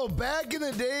bro, back in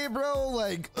the day, bro,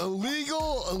 like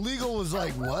illegal was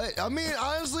like what? I mean,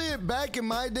 honestly, back in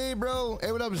my day, bro.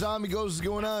 Hey, what up, Zombie Ghost is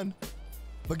going on?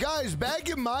 But guys, back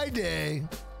in my day,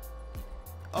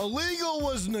 illegal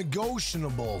was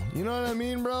negotiable. You know what I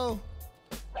mean, bro?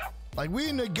 Like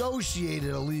we negotiated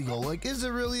illegal. Like, is it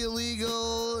really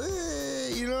illegal?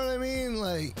 You know what I mean?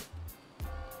 Like,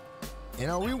 you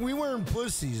know, we weren't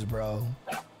pussies, bro.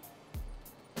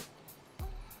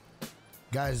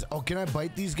 Guys, oh, can I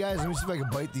bite these guys? Let me see if I can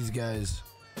bite these guys.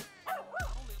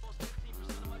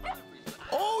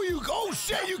 Oh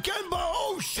shit, you can bite.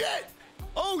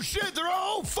 Oh shit, they're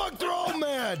all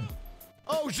mad.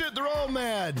 Oh shit, they're all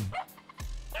mad.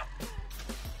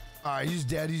 All right, he's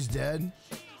dead.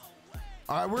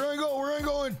 All right, we're gonna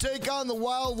go and take on the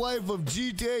wildlife of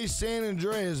GTA San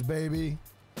Andreas, baby.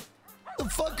 What the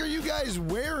fuck are you guys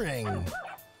wearing?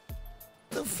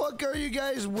 The fuck are you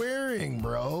guys wearing,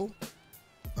 bro?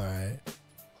 All right.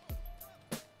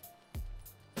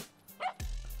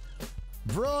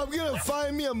 Bro, I'm gonna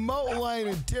find me a mountain lion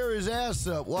and tear his ass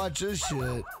up. Watch this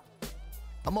shit.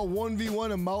 I'm a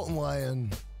 1v1 a mountain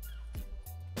lion.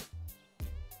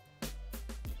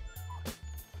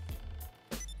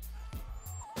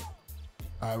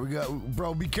 All right, we got,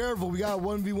 bro, be careful. We got a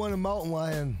 1v1 a mountain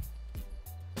lion.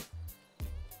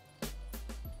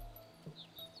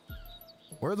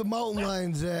 Where are the mountain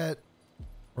lions at?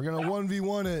 We're gonna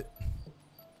 1v1 it.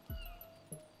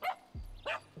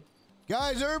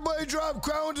 Guys, everybody drop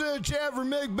crowns in the chat for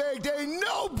Mick Baked. Ain't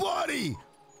nobody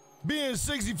being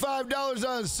 $65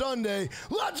 on Sunday.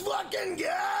 Let's fucking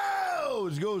go!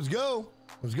 Let's go, let's go.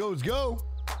 Let's go, let's go.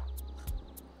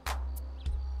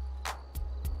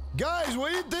 Guys,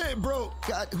 what do you think, bro?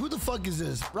 God, who the fuck is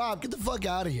this? Rob, get the fuck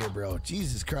out of here, bro.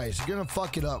 Jesus Christ, you're gonna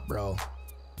fuck it up, bro.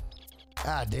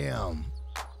 God damn.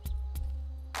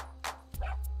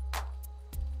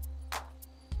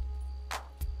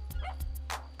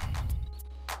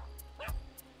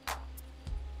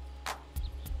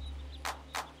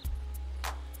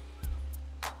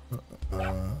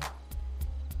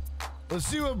 Let's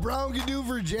see what Brown can do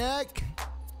for Jack.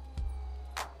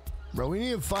 Bro, we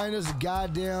need to find us a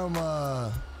goddamn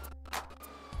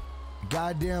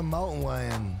mountain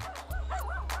lion.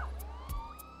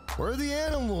 Where are the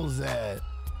animals at?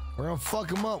 We're gonna fuck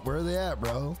them up. Where are they at,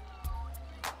 bro?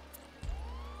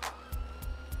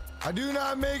 I do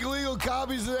not make illegal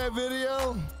copies of that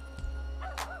video.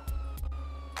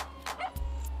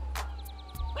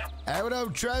 Hey, what up,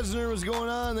 Tresner? What's going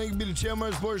on? Thank you for the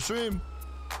Tamarack Sports stream.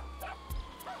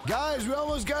 Guys, we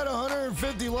almost got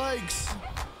 150 likes.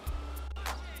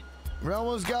 We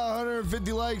almost got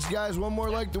 150 likes, guys. One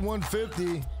more like to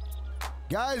 150.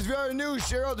 Guys, if you are new,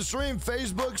 share out the stream.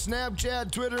 Facebook, Snapchat,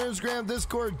 Twitter, Instagram,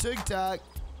 Discord, TikTok.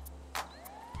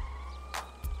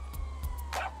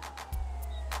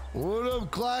 What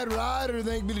up, Clyde Ryder?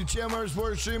 Thank you for the Tamarack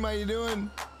Sports stream. How you doing?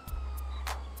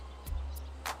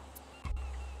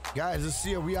 Guys, let's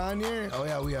see. Are we on here? Oh,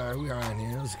 yeah, we are. We are on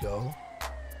here. Let's go.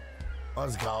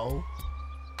 Let's go.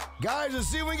 Guys, let's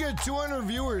see if we get 200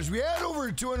 viewers. We had over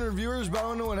 200 viewers, but I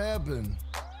don't know what happened.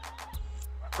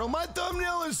 Bro, my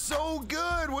thumbnail is so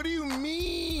good. What do you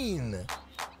mean?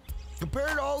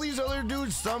 Compared to all these other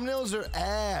dudes' thumbnails are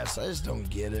ass. I just don't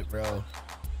get it, bro.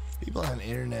 People on the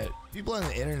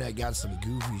internet got some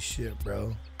goofy shit,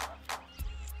 bro.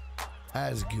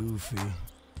 That's goofy.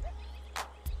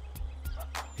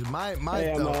 Cause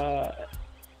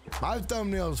my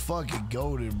thumbnail's fucking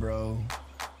goated, bro.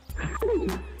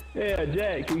 Yeah,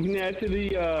 Jack, you can actually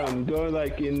go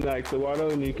like in like the water,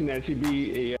 and you can actually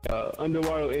be a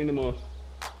underwater animal.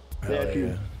 Hell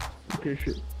yeah.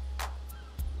 Picture.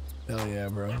 Hell yeah,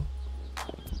 bro.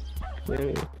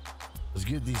 Yeah. Let's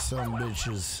get these some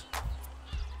bitches.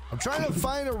 I'm trying to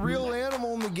find a real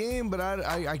animal in the game, but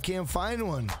I can't find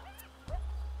one.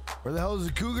 Where the hell is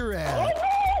the cougar at?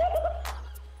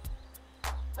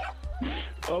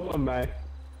 Oh my!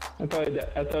 I thought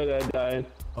I died.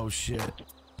 Oh shit!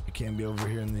 I can't be over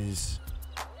here in these.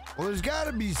 Well, there's got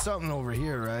to be something over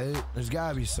here, right? There's got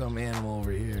to be some animal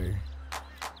over here.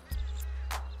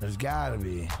 There's got to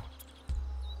be.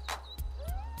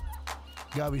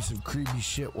 Got to be some creepy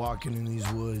shit walking in these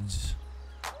woods.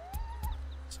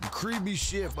 Some creepy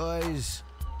shit, boys.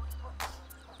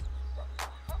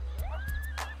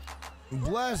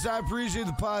 Bless, I appreciate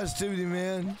the positivity,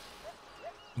 man.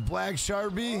 Black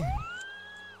Sharpie.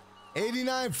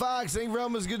 89 Fox, thank you very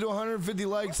much. Get to 150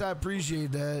 likes. I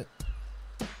appreciate that.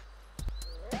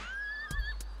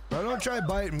 Bro, don't try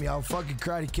biting me. I'll fucking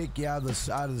try to kick you out of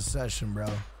the session, bro.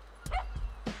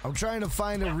 I'm trying to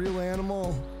find a real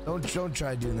animal. Don't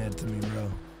try doing that to me,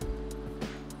 bro.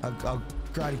 I'll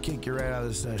try to kick you right out of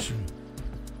the session.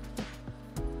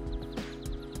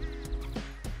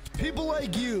 People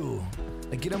like you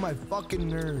that get on my fucking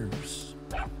nerves.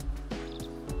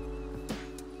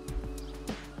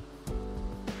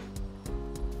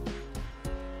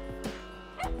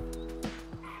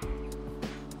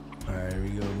 Alright, here we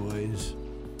go, boys.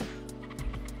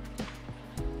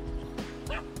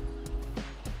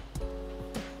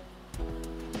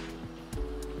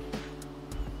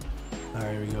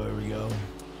 Alright, here we go, here we go.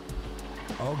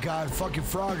 Oh god, fucking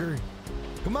Frogger.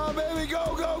 Come on, baby,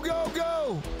 go, go, go,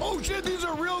 go! Oh shit, these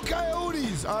are real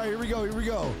coyotes! Alright, here we go, here we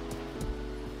go.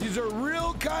 These are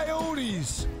real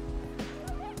coyotes!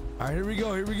 Alright, here we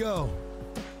go, here we go.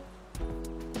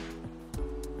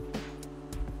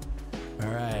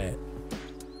 Alright.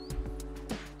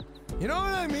 You know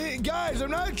what I mean? Guys, I'm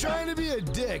not trying to be a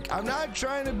dick. I'm not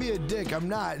trying to be a dick. I'm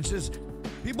not. It's just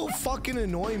people fucking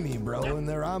annoy me, bro, and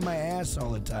they're on my ass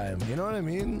all the time. You know what I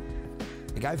mean?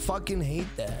 Like, I fucking hate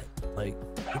that. Like,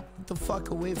 get the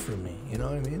fuck away from me. You know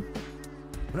what I mean?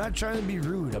 I'm not trying to be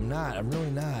rude. I'm not. I'm really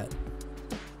not.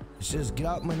 It's just get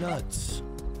out my nuts.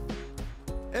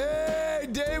 Hey,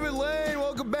 David Lane.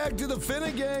 Welcome back to the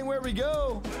Finnegan. Where we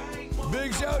go?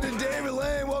 Big shout to David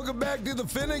Lane. Welcome back to the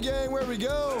Finnegan. Where we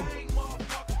go?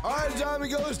 All right, Tommy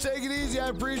goes. Take it easy. I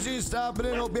appreciate you stopping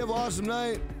in. Hope you have an awesome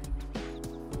night.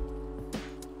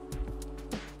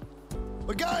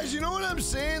 But guys, you know what I'm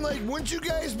saying? Like, wouldn't you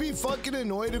guys be fucking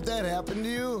annoyed if that happened to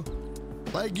you?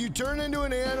 Like, you turn into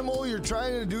an animal, you're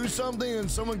trying to do something,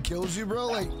 and someone kills you, bro.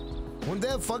 Like, wouldn't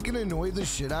that fucking annoy the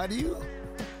shit out of you?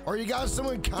 Or you got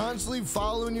someone constantly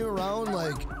following you around,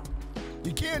 like,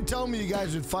 you can't tell me you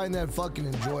guys would find that fucking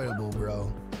enjoyable,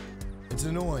 bro. It's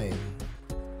annoying.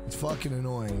 It's fucking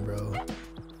annoying, bro.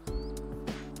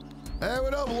 Hey,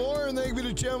 what up, Lauren? Thank you for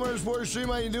the channel Sports Stream.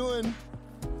 How you doing?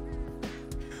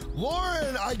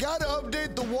 Lauren, I gotta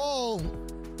update the wall.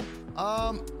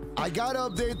 I gotta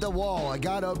update the wall. I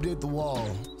gotta update the wall.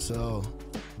 So,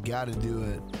 gotta do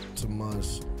it. It's a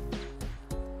must.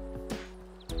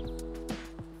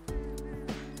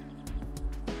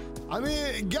 I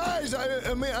mean, guys,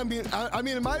 I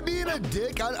mean, am I being a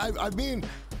dick?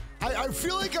 I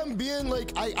feel like I'm being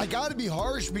like, I gotta be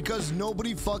harsh because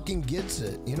nobody fucking gets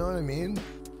it. You know what I mean?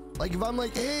 Like, if I'm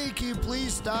like, hey, can you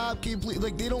please stop? Can you please?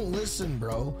 Like, they don't listen,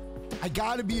 bro. I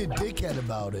gotta be a dickhead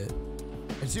about it.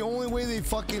 It's the only way they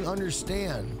fucking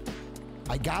understand.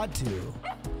 I got to.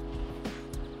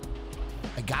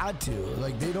 I got to.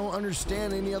 Like, they don't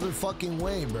understand any other fucking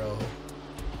way, bro.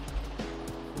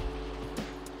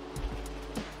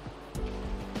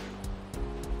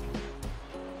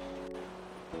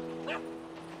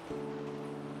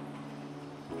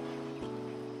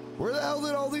 Where the hell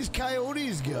did all these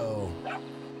coyotes go?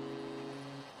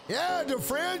 Yeah, the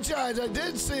franchise. I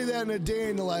did say that in A Day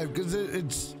in the Life because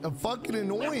it's a fucking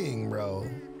annoying, bro.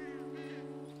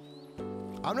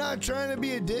 I'm not trying to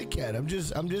be a dickhead. I'm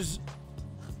just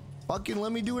fucking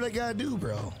let me do what I gotta do,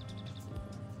 bro.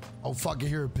 Oh, fuck, I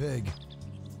hear a pig.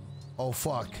 Oh,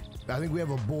 fuck. I think we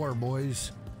have a boar,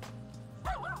 boys.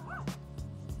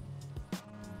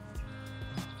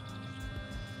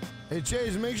 Hey,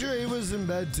 Chase, make sure Ava's in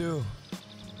bed, too.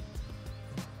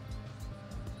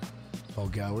 Oh,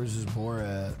 God, where's this boar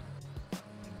at?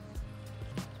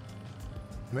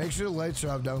 Make sure the lights are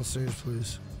off downstairs,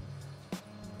 please.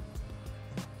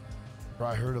 Bro,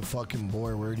 I heard a fucking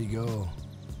boar. Where'd he go?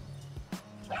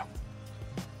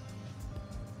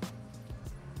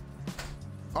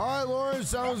 All right, Lauren,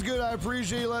 sounds good. I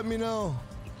appreciate you letting me know.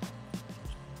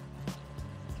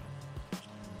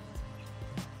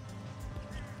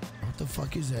 What the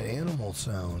fuck is that animal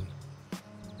sound?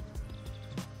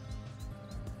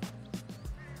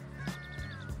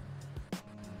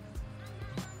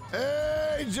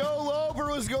 Hey, Joe Loper,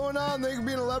 what's going on? Thank you for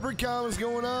being a leprechaun. What's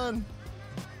going on?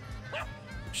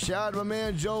 Shout out to my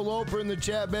man Joe Loper in the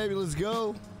chat, baby. Let's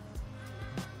go.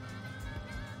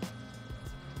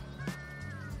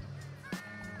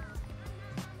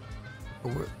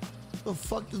 Where the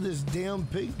fuck did this damn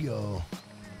pig go?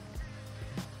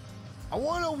 I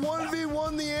want to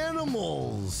 1v1 the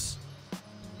animals.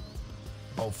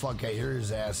 Oh, fuck, I hear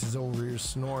his ass. He's over here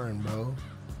snoring, bro.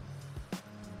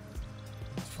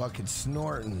 He's fucking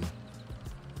snorting.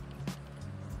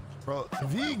 Bro,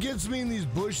 if he gets me in these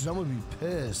bushes, I'm gonna be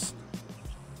pissed.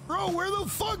 Bro, where the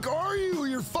fuck are you?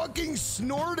 You're fucking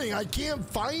snorting. I can't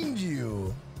find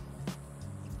you.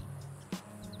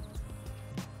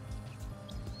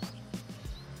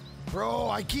 Bro,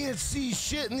 I can't see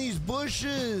shit in these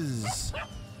bushes.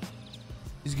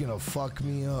 He's gonna fuck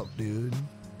me up, dude.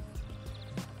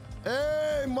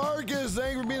 Hey, Marcus,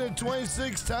 thank you for being a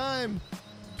 26-time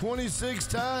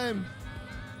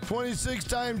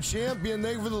champion.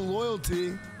 Thank you for the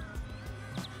loyalty.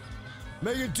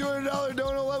 Make a $200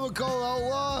 donut level call,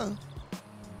 Outlaw.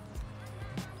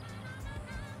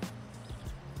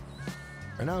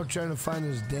 Right now I'm trying to find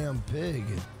this damn pig.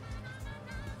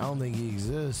 I don't think he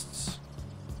exists.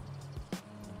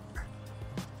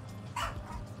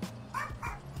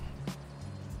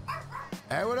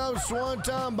 Hey, what up,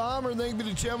 Swanton Bomber? Thank you for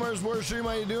the Chandler's War Stream.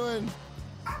 How you doing?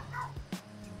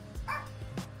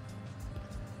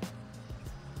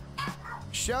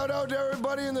 Shout out to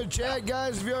everybody in the chat,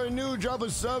 guys. If you are new, drop a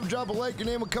sub, drop a like. Your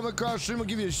name will come across stream. I'll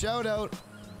give you a shout out.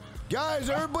 Guys,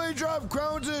 everybody drop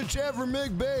crowns in the chat for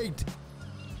Mick Baked.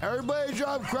 Everybody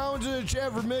drop crowns in the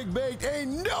chat for Mick Baked.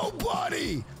 Ain't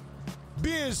nobody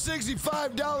being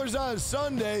 $65 on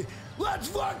Sunday. Let's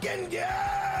fucking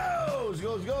go! Let's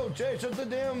go. Chase, shut the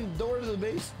damn door to the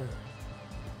basement.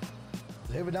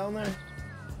 Is Ava down there?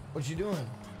 What you doing?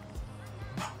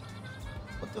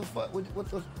 What the fuck? What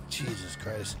the? Jesus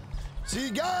Christ. See,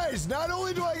 guys, not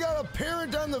only do I got a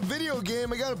parent on the video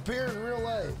game, I got a parent in real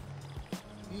life.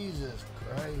 Jesus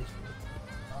Christ.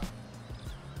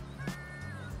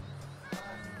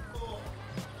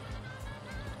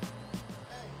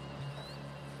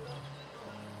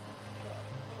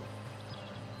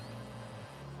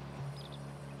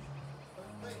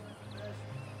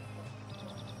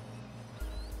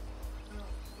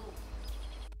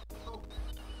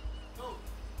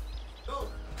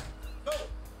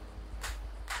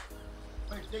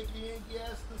 Take your Yankee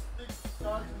ass to the stick,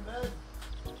 start in bed.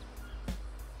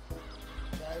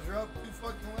 Guys are up too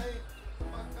fucking late.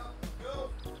 Fuck up. Go.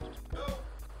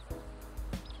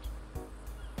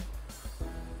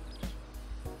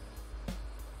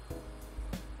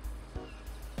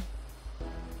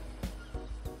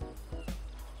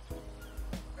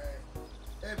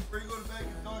 Hey, before you go to bed,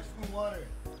 get dog spoon water.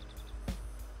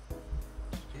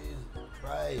 Jesus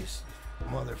Christ.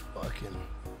 Motherfucking.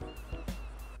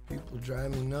 People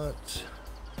drive me nuts.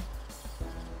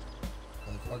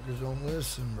 Motherfuckers don't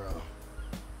listen, bro.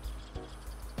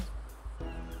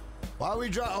 Why we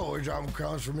drop? Oh, we're dropping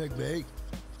crowns for Mick Baked.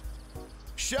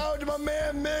 Shout out to my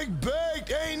man Mick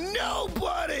Baked. Ain't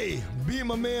nobody beat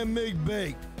my man Mick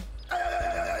Baked. All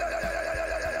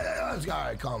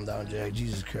right, calm down, Jack.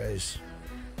 Jesus Christ.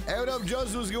 Hey, what up,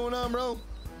 Justin? What's going on, bro?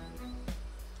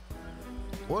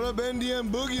 What up, NDM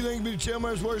Boogie? Thank you for the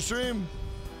Chandler's War Stream.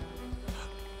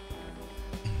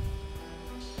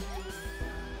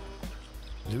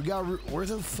 Dude, where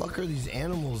the fuck are these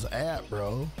animals at,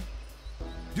 bro?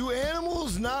 Do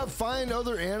animals not find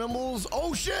other animals?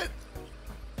 Oh shit!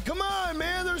 Come on,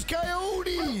 man, there's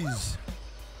coyotes!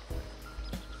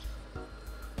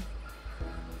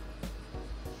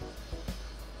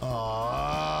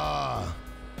 Ah.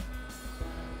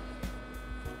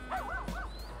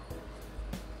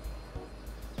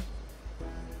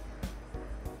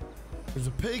 There's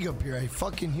a pig up here, I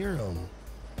fucking hear him.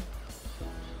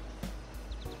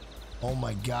 Oh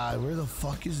my god, where the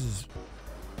fuck is this?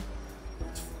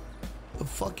 The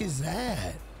fuck is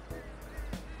that?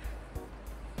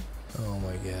 Oh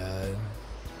my god.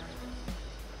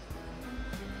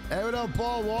 Hey, what up,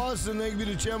 Paul Watson? Thank you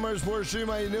to Chandler Sports Stream.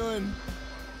 How you doing?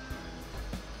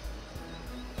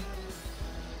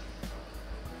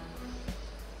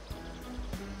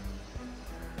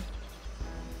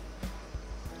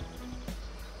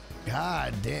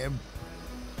 God damn.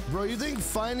 Bro, you think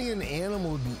finding an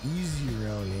animal would be easy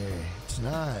around here? It's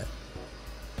not.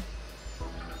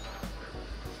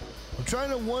 I'm trying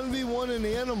to 1v1 an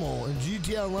animal in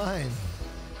GTA Online.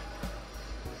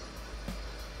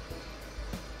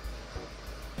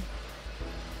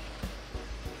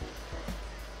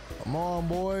 Come on,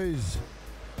 boys.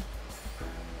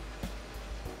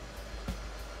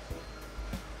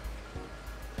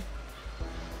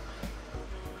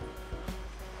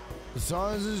 The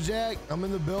songs is Jack. I'm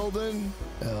in the building.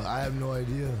 I have no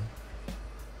idea.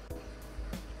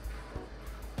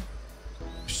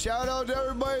 Shout out to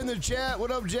everybody in the chat. What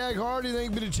up, Jack Hardy?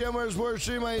 Thank you for the Chandler Sports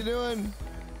Stream. How you doing?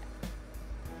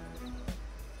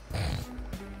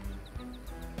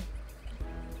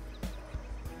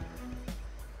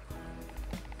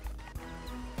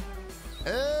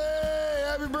 Hey,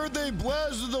 happy birthday,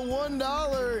 Bless, with the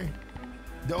 $1.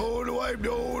 Don't wipe,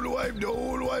 don't wipe,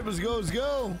 don't wipe. Let's go, let's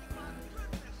go.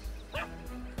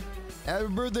 Happy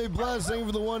birthday, Bless. Thank you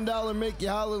for the $1. Make you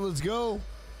holler. Let's go.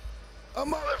 A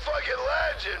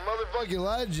motherfucking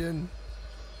legend.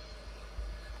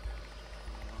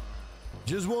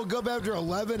 Just woke up after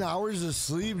 11 hours of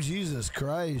sleep. Jesus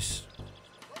Christ.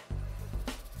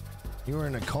 You were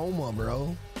in a coma,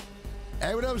 bro.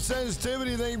 Hey, what up,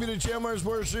 Sensitivity? Thank you for the Chandler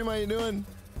Sports Stream. How you doing?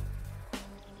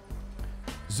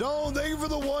 Zone, thank you for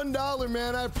the $1,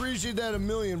 man. I appreciate that a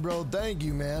million, bro. Thank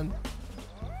you, man.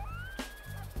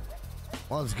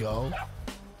 Let's go.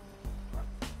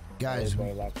 Guys,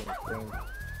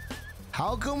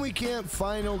 how come we can't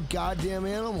find no goddamn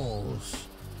animals?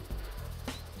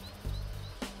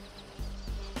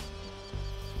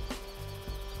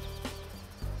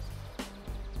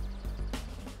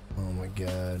 Oh my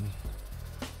god.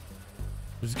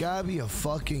 There's gotta be a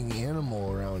fucking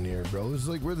animal around here, bro. It's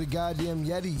like where the goddamn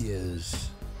Yeti is.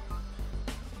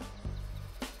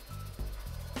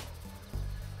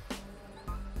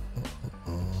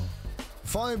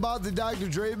 Finally bought the Dr.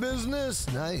 Dre business.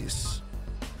 Nice.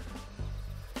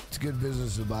 It's a good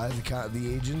business to buy.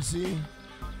 The agency.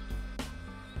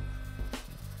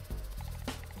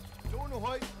 Don't know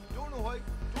height. Don't know height.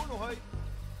 Don't know height.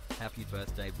 Happy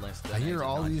birthday, Blessed. I hear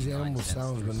all these animal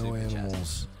sounds, but no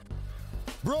animals.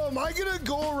 Bro, am I gonna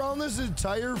go around this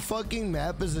entire fucking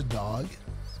map as a dog?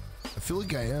 I feel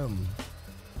like I am.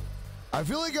 I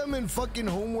feel like I'm in fucking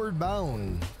Homeward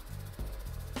Bound.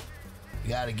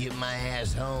 Gotta get my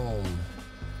ass home.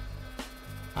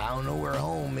 I don't know where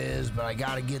home is, but I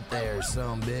gotta get there,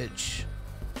 son bitch.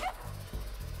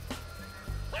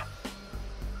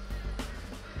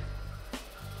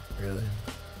 Really?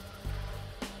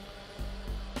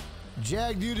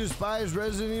 Jack, do you despise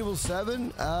Resident Evil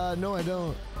 7? No, I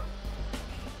don't.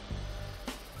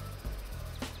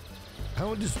 I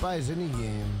don't despise any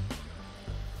game.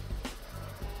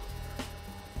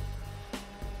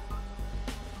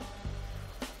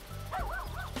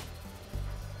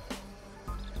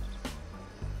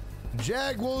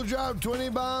 Jack will drop 20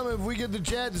 bomb if we get the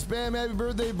chat to spam happy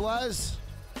birthday bless.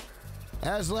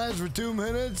 Has to last for 2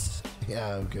 minutes.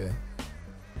 Yeah, okay.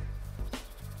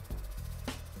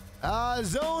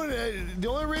 Zone, the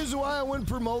only reason why I wouldn't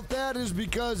promote that is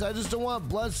because I just don't want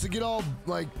Bless to get all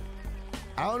like,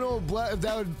 I don't know if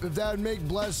that would make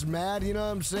Bless mad, you know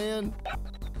what I'm saying?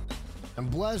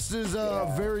 And Bless is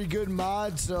a very good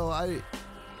mod, so I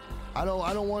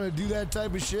don't want to do that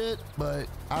type of shit, but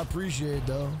I appreciate it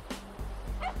though.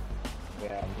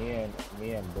 Yeah,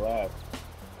 me and Bless,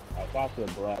 I talked to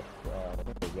Bless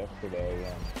yesterday,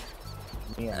 and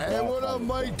me and hey, what up,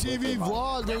 Mike TV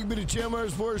Vlog? Thank you for the Chandler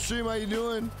Sports Stream. How you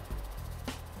doing?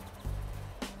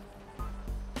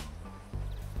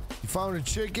 You found a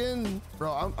chicken?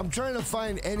 Bro, I'm trying to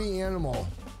find any animal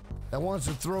that wants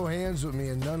to throw hands with me,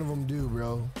 and none of them do,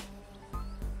 bro.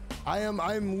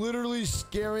 I'm literally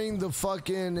scaring the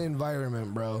fucking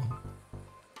environment, bro.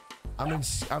 I'm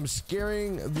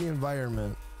scaring the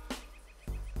environment.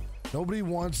 Nobody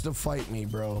wants to fight me,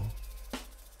 bro.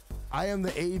 I am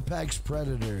the apex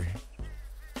predator.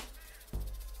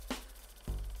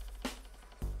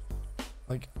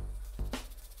 Like,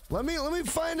 let me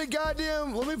find a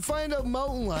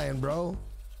mountain lion, bro.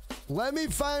 Let me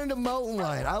find a mountain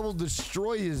lion. I will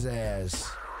destroy his ass.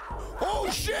 Oh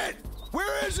shit!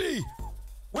 Where is he?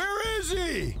 Where is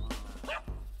he?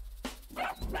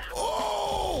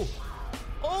 Oh!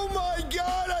 Oh my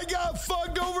god, I got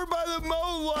fucked over by the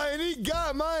mountain lion. He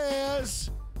got my ass.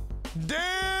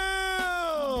 Damn!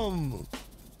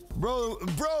 Bro,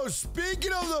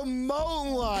 speaking of the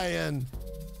mountain lion.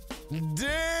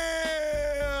 Damn!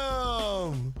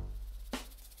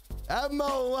 That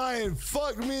mountain lion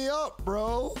fucked me up,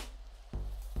 bro.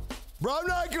 Bro, I'm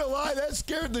not gonna lie, that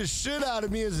scared the shit out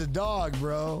of me as a dog,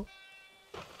 bro.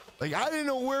 Like, I didn't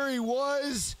know where he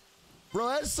was. Bro,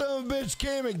 that son of a bitch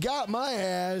came and got my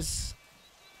ass.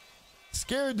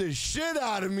 Scared the shit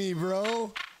out of me,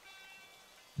 bro.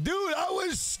 Dude, I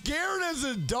was scared as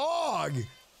a dog.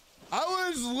 I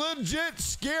was legit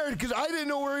scared because I didn't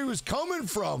know where he was coming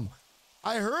from.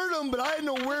 I heard him, but I didn't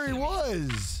know where he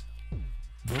was.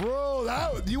 Bro,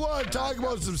 you want to talk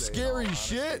about some scary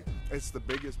shit? It's the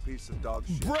biggest piece of dog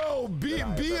shit. Bro, be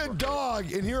a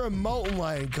dog and hear a mountain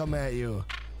lion come at you.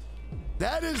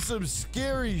 That is some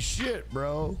scary shit,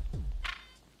 bro.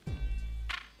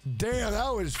 Damn,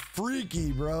 that was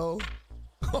freaky, bro.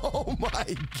 Oh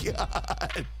my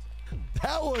god.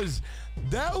 That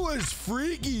was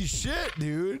freaky shit,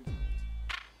 dude.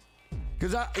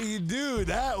 Cause dude,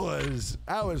 that was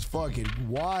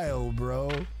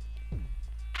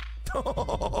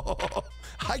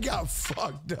I got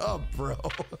fucked up, bro.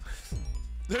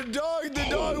 The dog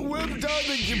whipped out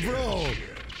the bro.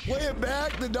 Play it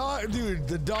back. The dog, dude.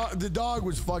 The dog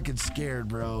was fucking scared,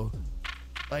 bro.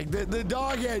 Like the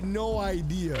dog had no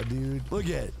idea, dude. Look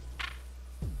at it.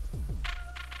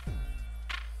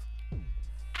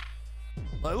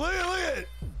 Like, look at it.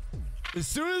 As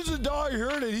soon as the dog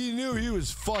heard it, he knew he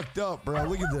was fucked up, bro.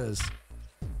 Look at this.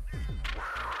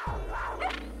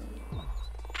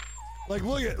 Like,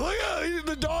 look at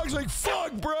the dog's like,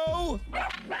 fuck, bro.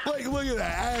 Like, look at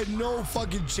that. I had no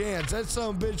fucking chance. That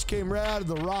son of a bitch came right out of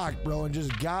the rock, bro, and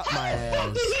just got my ass. How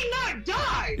did he not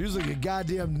die? He was like a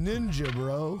goddamn ninja,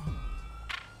 bro.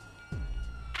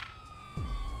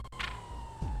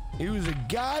 He was a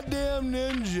goddamn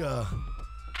ninja.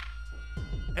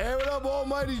 Hey, what up,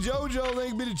 Almighty JoJo?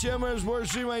 Thank you to Chandler Sports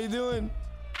Stream. How you doing?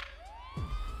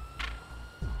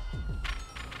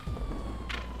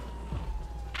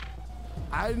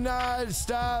 I not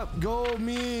stop, go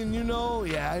mean, you know.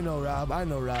 Yeah, I know, Rob. I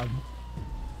know, Rob.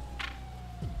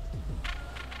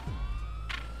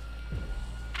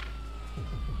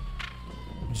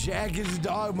 Jack is a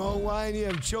dog, Mo. Why you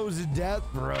have chosen death,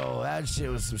 bro? That shit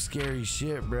was some scary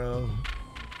shit, bro.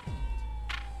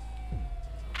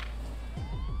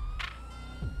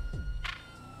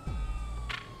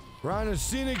 We're on a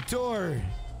scenic tour.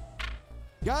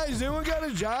 Guys, anyone got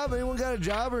a job? Anyone got a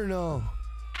job or no?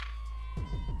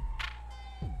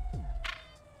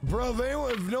 Bro,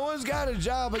 if no one's got a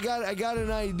job, I got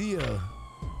an idea.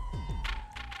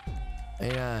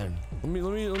 Hang on.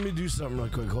 Let me do something real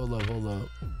quick. Hold up.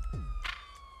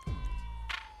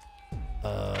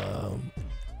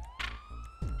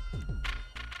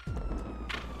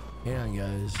 Hang on,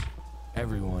 guys.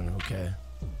 Everyone, okay.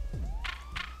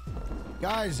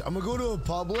 Guys, I'm gonna go to a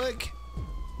public.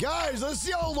 Guys, let's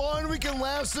see how long we can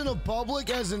last in a public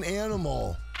as an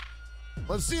animal.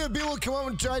 Let's see if people come up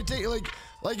and try to take,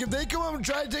 like if they come up and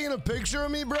try taking a picture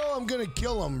of me, bro, I'm gonna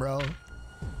kill them, bro.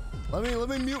 Let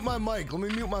me mute my mic. Don't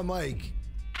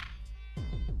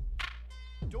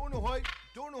know height.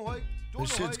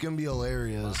 This shit's gonna be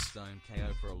hilarious. Zone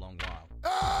KO for a long while.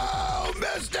 Oh,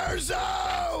 Mr.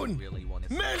 Zone! Really want to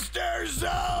Mr.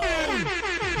 Zone!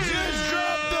 Just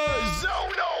dropped the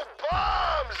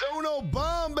Zono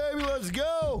bomb, baby. Let's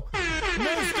go.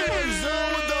 Mr.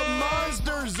 Zone with the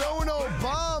monster Zono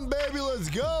bomb, baby. Let's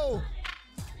go.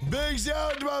 Big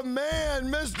shout out to my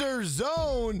man, Mr.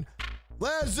 Zone.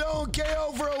 Last Zone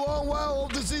KO for a long while.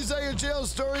 Hope to see second channel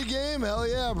story game. Hell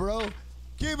yeah, bro.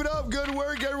 Keep it up. Good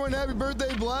work, everyone. Happy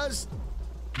birthday, blessed.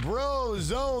 Bro,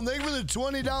 Zone, thank you for the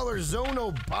 $20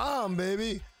 Zono bomb,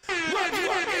 baby. Let's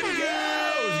fucking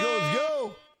go. Let's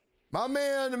go. My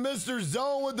man, Mr.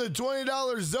 Zone with the $20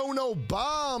 Zono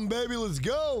bomb, baby. Let's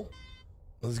go.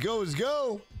 Let's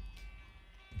go.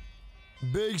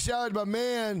 Big shout out to my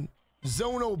man,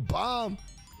 Zono bomb.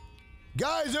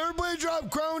 Guys, everybody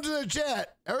drop crowns in the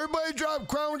chat.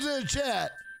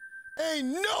 Ain't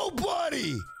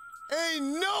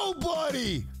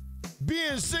nobody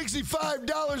being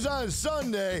 $65 on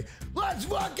Sunday. Let's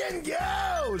fucking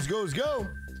go. Let's go.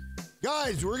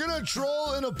 Guys, we're gonna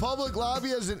troll in a public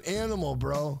lobby as an animal,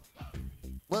 bro.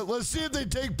 Let's see if they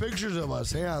take pictures of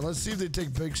us. Hang on, let's see if they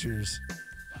take pictures.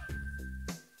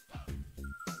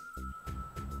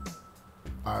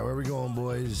 All right, where we going,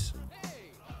 boys?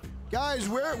 Guys,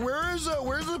 where's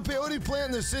the peyote plant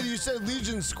in the city? You said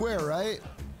Legion Square, right?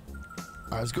 All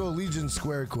right, let's go to Legion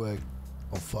Square quick.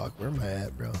 Oh fuck, where am I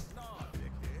at, bro?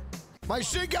 My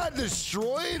shit got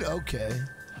destroyed? Okay,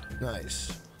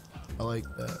 nice. I like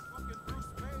that.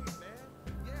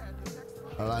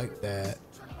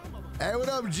 Hey, what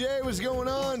up, Jay? What's going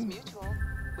on?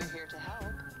 We're here to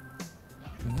help.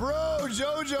 Bro,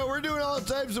 JoJo, we're doing all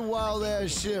types of wild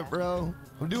ass shit, bro.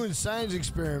 We're doing science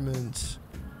experiments.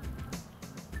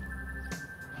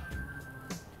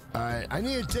 All right, I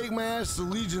need to take my ass to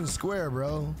Legion Square,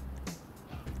 bro.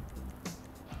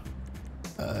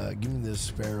 Give me this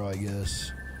sparrow, I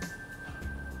guess.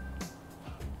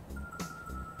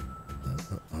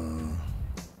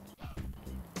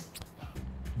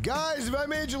 Guys, if I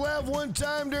made you laugh one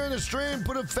time during the stream,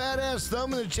 put a fat ass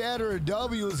thumb in the chat or a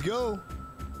W. Let's go.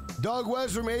 Dog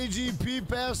West from AGP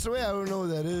passed away. I don't know what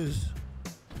that is.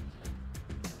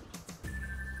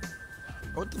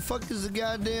 What the fuck is the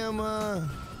goddamn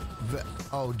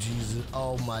oh Jesus.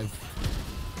 Oh my.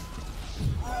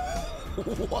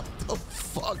 What the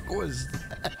fuck was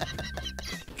that?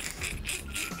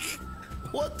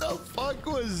 What the fuck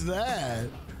was that?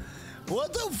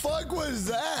 What the fuck was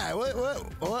that?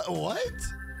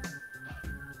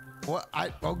 What?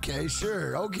 Okay,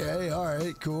 sure. Okay, all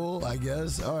right, cool, I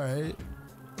guess. All right.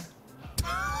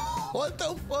 What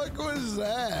the fuck was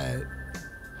that?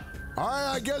 All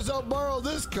right, I guess I'll borrow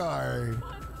this car.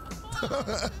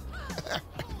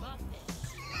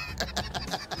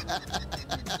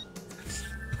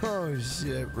 Oh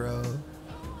shit, bro.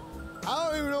 I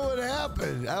don't even know what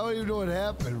happened.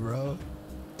 Bro.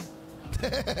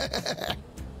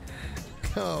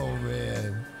 Oh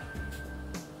man.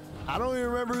 I don't even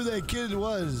remember who that kid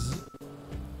was.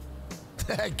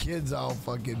 That kid's all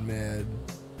fucking mad.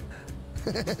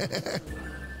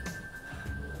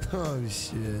 Oh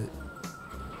shit.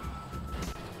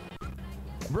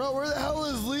 Bro, where the hell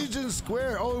is Legion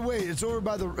Square? Oh wait, it's over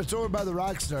by the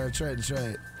Rockstar. That's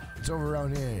right. It's over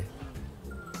around here.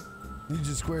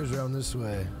 Legion Square's around this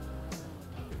way.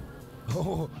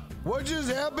 Oh, what just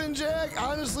happened, Jack?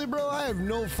 Honestly, bro, I have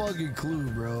no fucking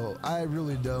clue, bro. I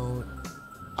really don't.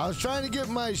 I was trying to get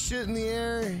my shit in the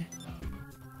air.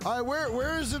 All right,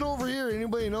 where is it over here?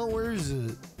 Anybody know? Where is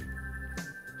it?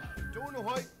 Don't know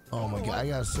why. Oh my god, I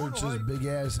gotta search this big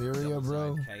ass area,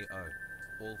 bro. KO.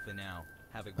 All for now.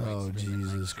 Have a great Oh stream.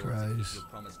 Jesus Christ. Your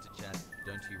promise to chat.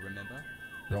 Don't you remember?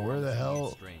 Bro, where the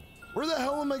hell? Where the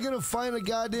hell am I gonna find a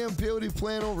goddamn peyote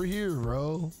plant over here,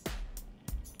 bro?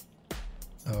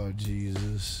 Oh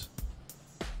Jesus.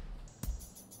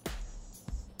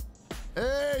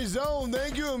 Hey Zone,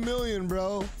 thank you a million,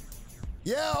 bro.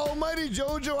 Yeah, Almighty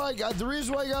Jojo, the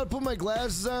reason why I gotta put my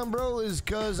glasses on, bro, is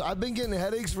because I've been getting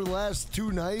headaches for the last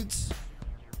 2 nights.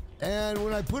 And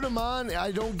when I put them on,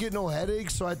 I don't get no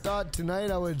headaches, so I thought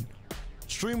tonight I would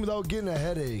stream without getting a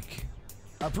headache.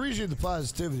 I appreciate the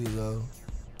positivity, though.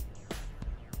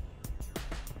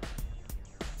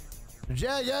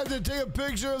 Jack, I have to take a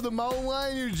picture of the mountain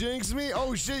lion you jinxed me?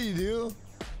 Oh shit, you do?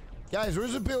 Guys,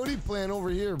 where's the peyote plant over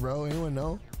here, bro? Anyone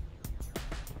know?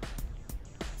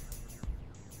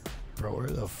 Bro, where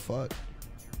the fuck?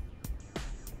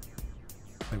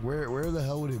 Like, where the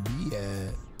hell would it be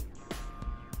at?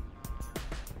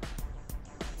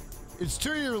 It's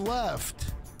to your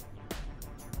left.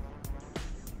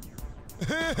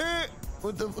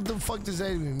 What the fuck does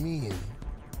that even mean?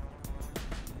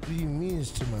 What do you mean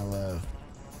it's to my left?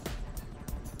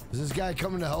 Is this guy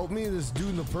coming to help me? This dude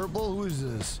in the purple? Who is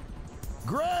this?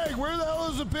 Greg, where the hell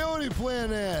is the peyote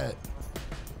plant at?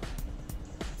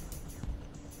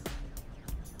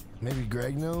 Maybe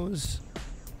Greg knows?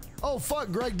 Oh,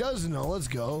 fuck, Greg does know. Let's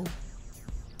go.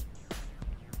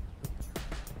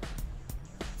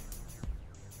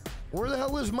 Where the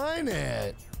hell is mine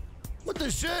at? What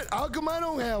the shit? How come I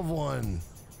don't have one?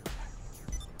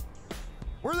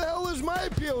 Where the hell is my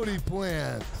peyote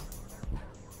plant?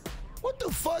 What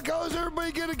the fuck? How does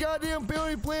everybody get a goddamn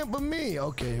peyote plant but me?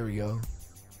 Okay, here we go.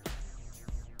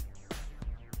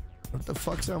 What the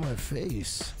fuck's on my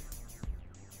face?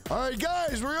 All right,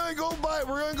 guys, we're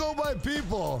gonna go by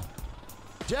people.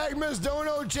 Jack Miss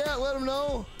Dono chat, let him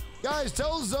know. Guys,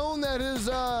 tell Zone that his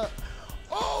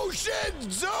oh shit,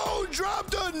 Zone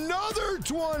dropped another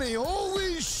 20.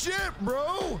 Holy shit,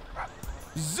 bro.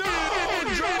 Zone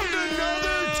dropped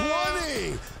another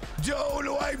 20.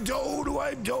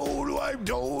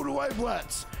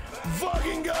 Let's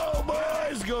fucking go,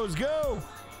 boys. Go.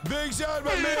 Big shout out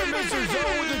my man, Mr.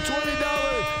 Zone with the $20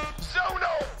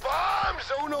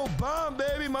 Zono bomb,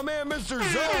 baby. My man, Mr.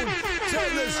 Zone,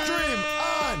 setting the stream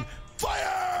on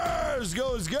fire.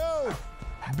 Go.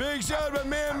 Big shout out my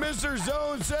man, Mr.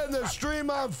 Zone, setting the stream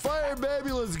on fire,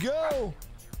 baby. Let's go.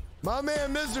 My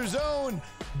man, Mr. Zone,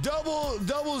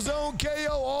 double zone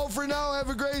KO, all for now. Have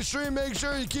a great stream. Make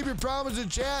sure you keep your promise in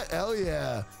chat. Hell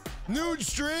yeah. Nude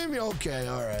stream? Okay,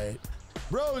 all right.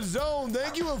 Bro, Zone,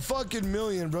 thank you a fucking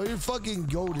million, bro. You're fucking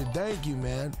goated. Thank you,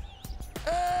 man.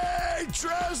 Hey,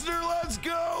 Tresner, let's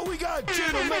go. We got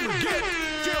channel member get.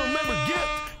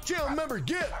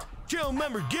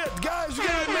 Guys, we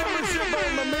got a membership by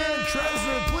my man,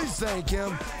 Tresner. Please thank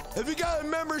him. If you got a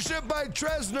membership by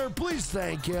Tresner, please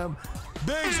thank him.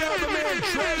 Big shout out to my man,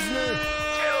 Tresner.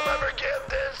 Channel member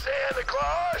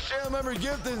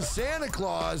gift in Santa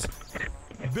Claus.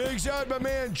 Big shout out to my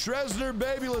man, Tresner,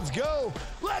 baby. Let's go.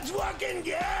 Let's fucking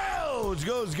go.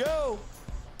 Let's go.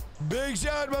 Big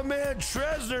shout out to my man,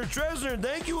 Tresner.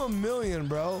 Thank you a million,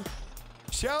 bro.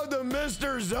 Shout to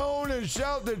Mr. Zone and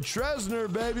shout to Tresner,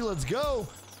 baby. Let's go.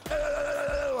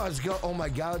 Let's go. Oh my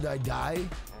God, did I die?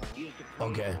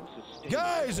 Okay.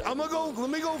 Guys, let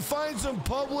me go find some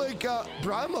public,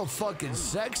 bro, I'm a fucking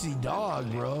sexy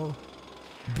dog, bro.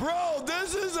 Bro,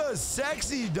 this is a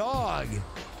sexy dog.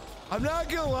 I'm not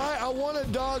gonna lie, I want a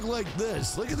dog like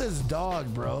this. Look at this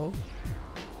dog, bro.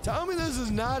 Tell me this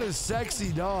is not a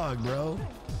sexy dog, bro.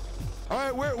 All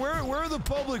right, where are the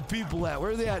public people at?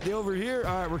 Where are they at? They over here?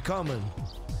 All right, we're coming.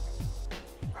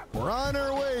 We're on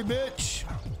our way, bitch.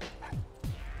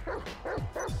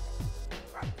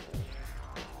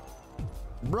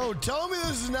 Bro, tell me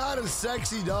this is not a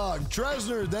sexy dog.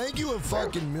 Tresner, thank you a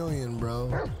fucking million, bro.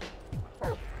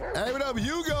 Hey, what up,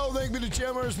 Hugo? Thank you to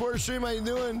Tamarack Sports Stream. How you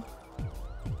doing?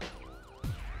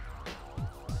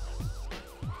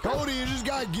 Cody, you just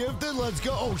got gifted. Let's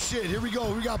go. Oh, shit. Here we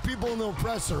go. We got people in the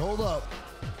oppressor. Hold up.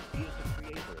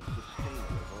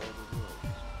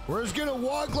 We're just going to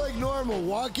walk like normal.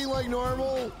 Walking like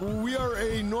normal. We are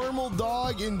a normal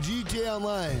dog in GTA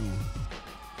Online.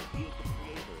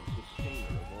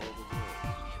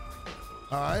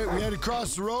 All right, we had to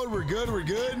cross the road. We're good. We're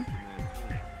good.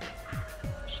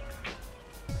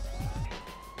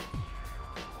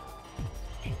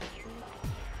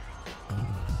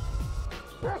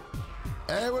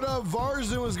 Hey, what up,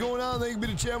 Varzin? What's going on? Thank you for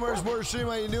the Tamarack Sports Stream.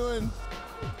 How you doing?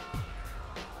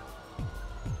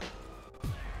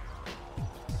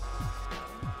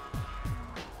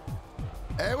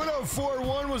 Hey, what up,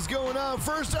 4-1? What's going on?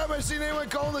 First time I seen anyone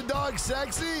calling the dog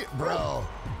sexy? Bro.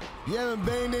 You haven't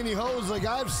banged any hoes like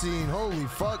I've seen. Holy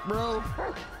fuck, bro.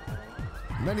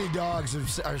 Many dogs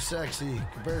are sexy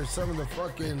compared to some of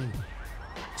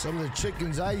the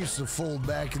chickens I used to fold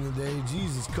back in the day.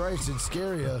 Jesus Christ, it's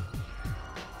scary.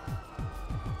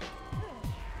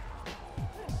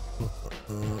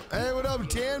 Hey, what up,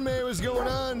 Tan Man? What's going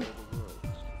on?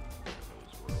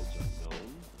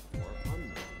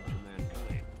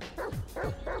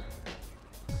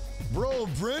 Bro,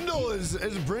 Brindle's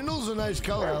a nice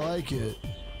color. I like it.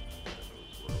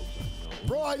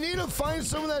 Bro, I need to find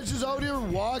someone that's just out here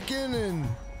walking and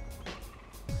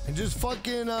just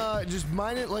fucking just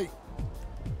mind it like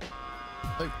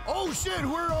oh shit,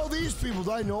 who are all these people?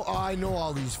 Do I know? Oh, I know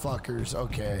all these fuckers.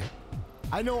 Okay.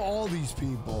 I know all these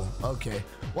people. Okay.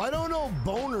 Well, I don't know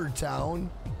Boner Town.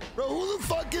 Bro, who the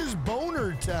fuck is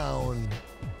Boner Town?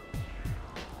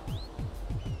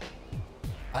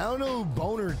 I don't know who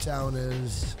Boner Town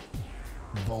is.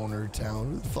 Boner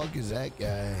Town. Who the fuck is that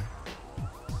guy?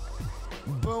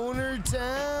 Boner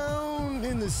Town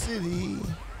in the city.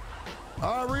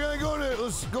 All right, we're gonna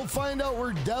let's go find out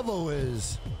where Devo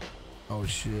is. Oh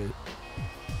shit.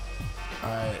 All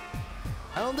right.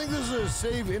 I don't think this is a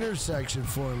safe intersection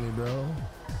for me, bro.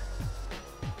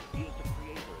 All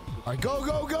right, go,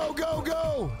 go, go, go,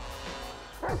 go.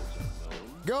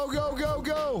 Go, go, go,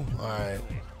 go. All right.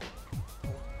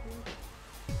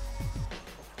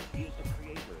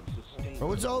 Bro,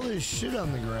 what's all this shit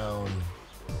on the ground?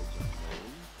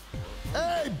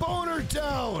 Hey, Boner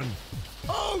Town!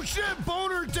 Oh shit,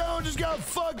 Boner Town just got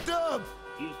fucked up!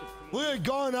 Look at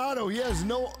Gonado, he has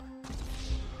no...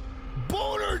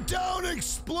 Boner Town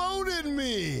exploded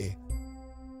me!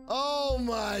 Oh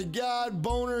my god,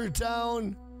 Boner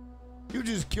Town. You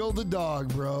just killed the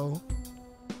dog, bro.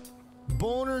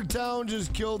 Boner Town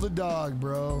just killed the dog,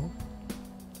 bro.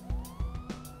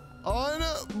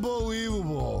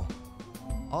 Unbelievable.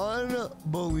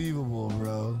 Unbelievable,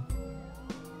 bro.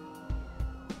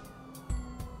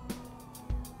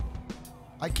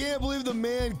 I can't believe the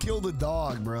man killed the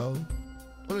dog, bro.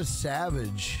 What a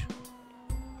savage.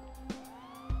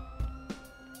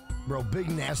 Bro, Big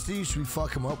Nasty, should we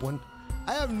fuck him up one?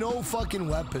 I have no fucking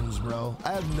weapons, bro.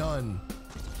 I have none.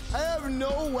 I have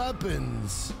no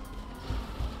weapons.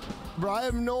 Bro, I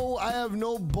have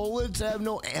no bullets. I have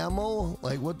no ammo.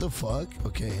 Like, what the fuck?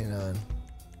 Okay, hang on.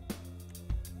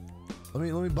 Let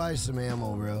me buy some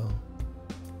ammo, bro.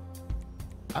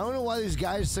 I don't know why these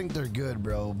guys think they're good,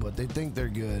 bro, but they think they're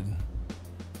good.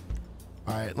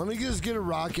 All right, let me just get a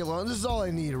rocket launcher. This is all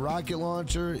I need, a rocket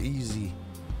launcher, easy.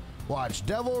 Watch,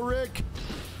 Devil Rick.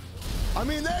 I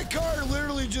mean, that car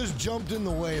literally just jumped in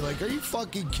the way. Like, are you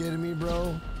fucking kidding me,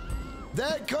 bro?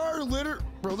 That car literally...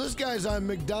 Bro, this guy's on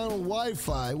McDonald's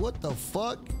Wi-Fi. What the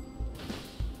fuck?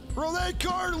 Bro, that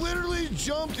car literally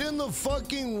jumped in the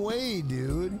fucking way,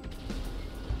 dude.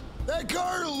 That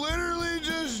car literally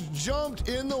just jumped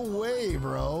in the way,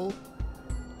 bro.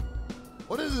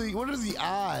 What are the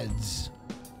odds?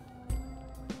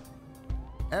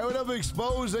 Hey, what up,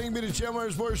 Exposed? Thank you to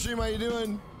Tamarack Sports Stream. How you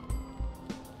doing?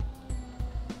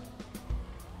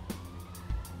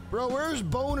 Bro, where's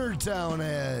Boner Town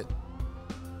at?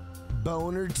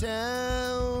 Boner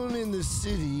Town in the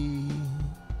city.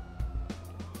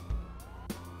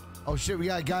 Oh shit, we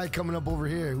got a guy coming up over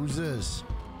here. Who's this?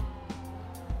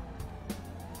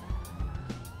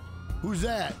 Who's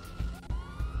that?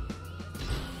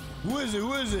 Who is it?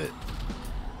 Who is it?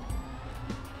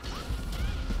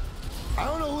 I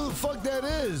don't know who the fuck that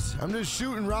is. I'm just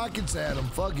shooting rockets at him.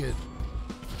 Fuck it.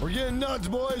 We're getting nuts,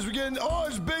 boys. We're getting... Oh,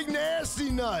 it's Big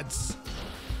Nasty Nuts.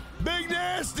 Big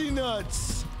Nasty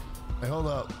Nuts. Hey, hold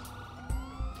up.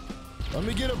 Let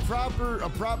me get a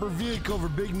proper vehicle for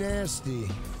Big Nasty.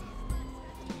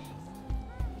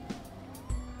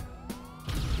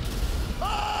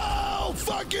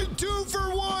 fucking 2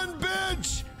 for 1,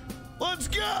 bitch. Let's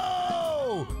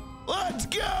go. Let's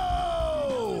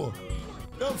go.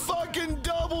 The fucking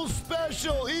double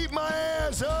special. Eat my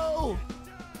ass, ho.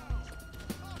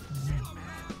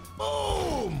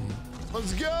 Boom.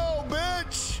 Let's go,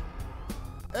 bitch.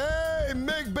 Hey,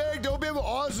 Mick Baked, hope you have an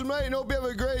awesome night and hope you have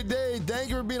a great day. Thank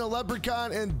you for being a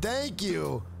leprechaun and thank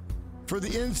you for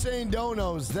the insane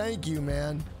donos. Thank you,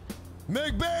 man.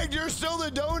 Mick Baked, you're still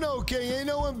the dono king. Ain't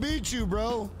no one beat you,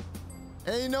 bro.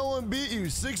 Ain't no one beat you.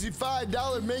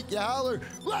 $65 make you holler.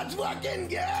 Let's fucking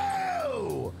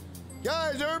go.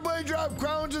 Guys, everybody drop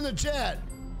crowns in the chat.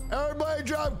 Everybody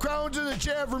drop crowns in the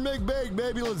chat for Mick Baked,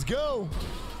 baby. Let's go.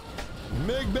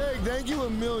 Mick Baked, thank you a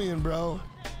million, bro.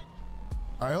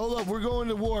 All right, hold up. We're going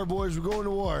to war, boys. We're going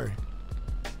to war.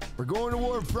 We're going to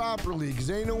war properly because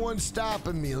ain't no one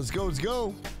stopping me. Let's go. Let's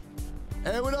go.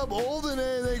 Hey, what up, Olden?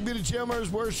 Hey, thank you to Tamarack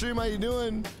Village Ste. How you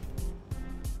doing?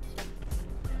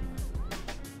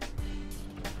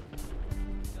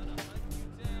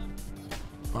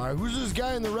 All right, who's this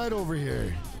guy in the red over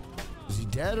here? Is he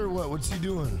dead or what? What's he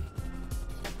doing?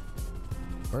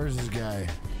 Where's this guy?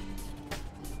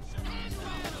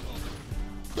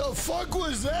 The fuck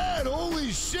was that? Holy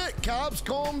shit, cops,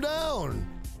 calm down.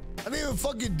 I didn't even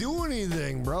fucking do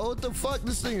anything, bro. What the fuck?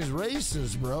 This thing is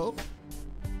racist, bro.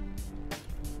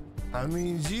 I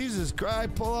mean, Jesus Christ, I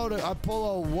pull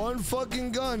out one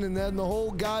fucking gun and then the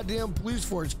whole goddamn police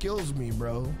force kills me,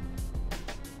 bro.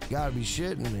 Gotta be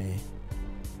shitting me.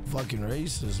 Fucking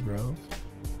racist, bro.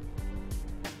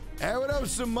 Hey, what up,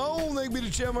 Simone? Thank you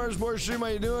to Tamarack Village Ste. How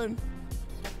you doing?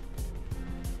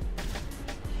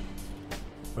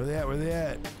 Where they at? Where they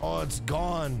at? Oh, it's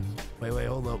gone. Wait,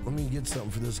 hold up. Let me get something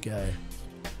for this guy.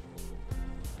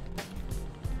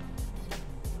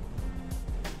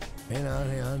 Hang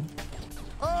on.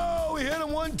 Oh, we hit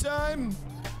him one time.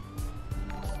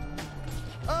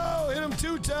 Oh, hit him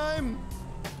 2 times.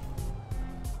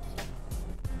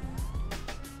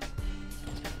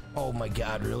 Oh my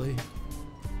God, really?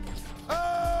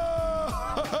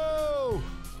 Oh!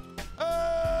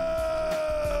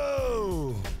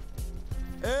 Oh!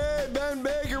 Hey, Ben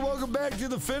Baker, welcome back to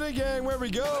the Finnegan. Where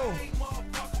we go?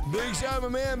 Big shout out, my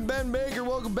man, Ben Baker.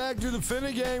 Welcome back to the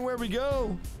Finnegan. Where we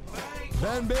go?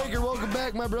 Ben Baker, welcome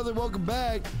back, my brother. Welcome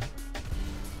back.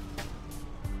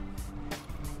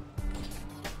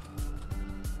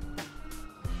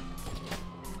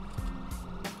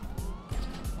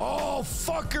 Oh,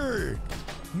 fucker.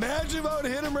 Imagine if I would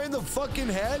have hit him right in the fucking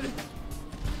head.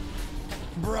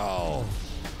 Bro.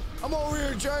 I'm over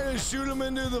here trying to shoot him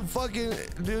into the fucking...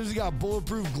 Dude, he got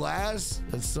bulletproof glass?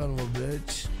 That son of a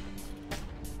bitch.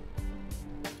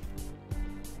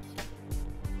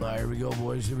 All right, here we go,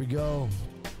 boys. Here we go.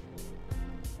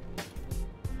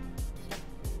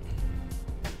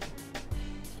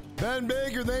 Ben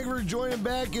Baker, thank you for joining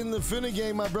back in the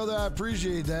Finnegan, my brother. I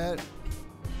appreciate that.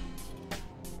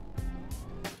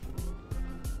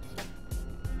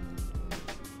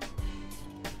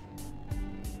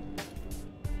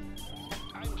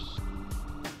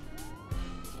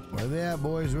 Where they at,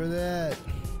 boys? Where they at?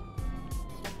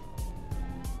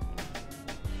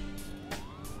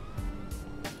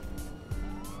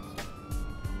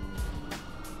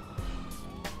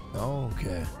 Oh,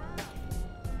 okay.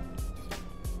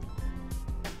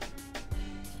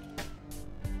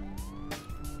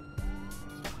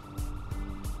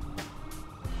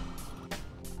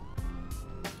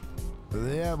 Where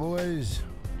they at, boys?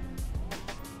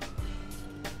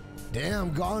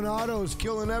 Damn, Gone Auto's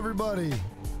killing everybody.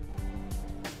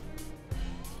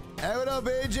 Hey, what up,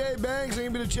 AJ Banks?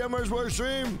 Ain't been a Tamarack Village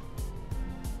stream.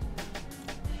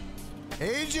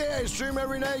 AJ, I stream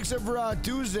every night except for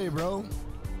Tuesday, bro.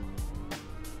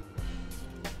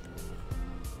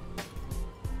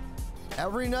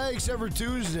 Every night except for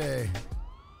Tuesday.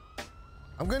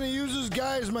 I'm gonna use this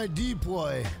guy as my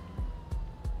deploy.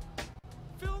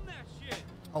 Film that shit.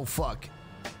 Oh, fuck.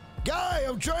 Guy,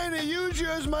 I'm trying to use you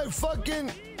as my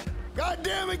fucking... God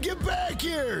damn it, get back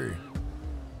here.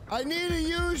 I need to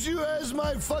use you as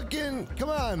my fucking... Come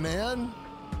on, man.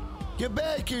 Get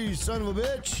back here, you son of a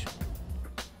bitch.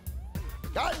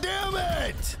 God damn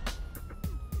it!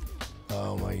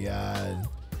 Oh, my God.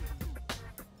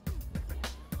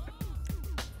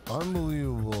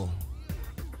 Unbelievable.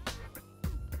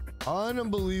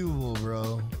 Unbelievable,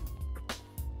 bro.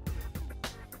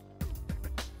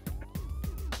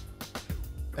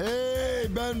 Hey,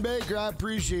 Ben Baker, I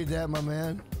appreciate that, my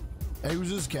man. Hey, who's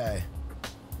this guy?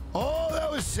 Oh, that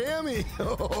was Sammy.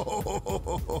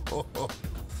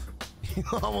 You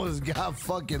almost got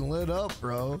fucking lit up,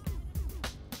 bro.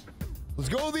 Let's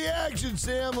go with the action,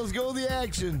 Sam. Let's go with the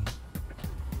action.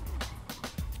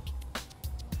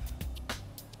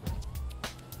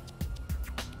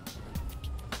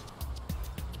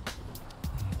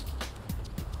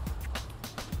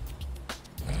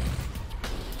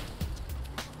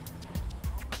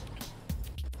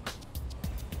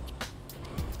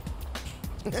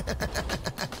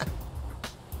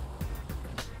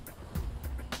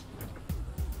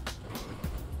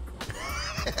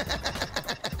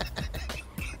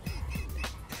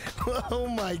 Oh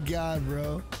my God,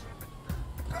 bro.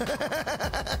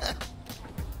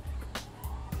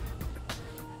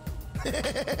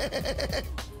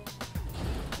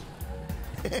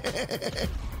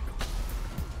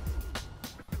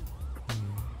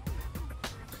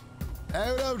 Hey,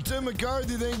 what up, Tim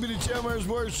McCarthy? Thank you for the channel.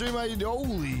 Sports stream. How you doing?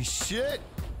 Holy shit.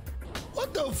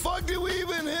 What the fuck did we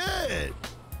even hit?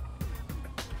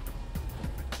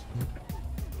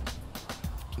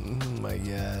 Oh my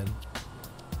God.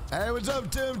 Hey, what's up,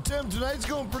 Tim? Tim, tonight's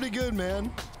going pretty good, man.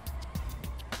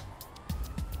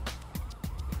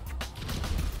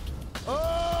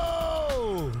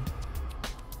 Oh!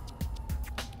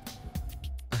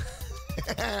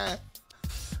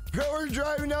 Bro, we're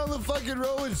driving down the fucking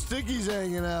road with Sticky's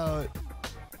hanging out.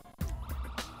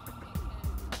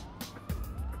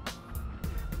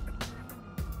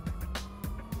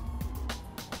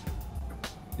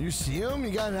 You see him?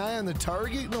 You got an eye on the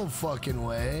target? No fucking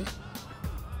way.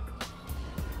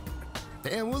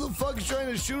 Damn, who the fuck is trying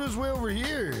to shoot us way over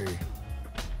here?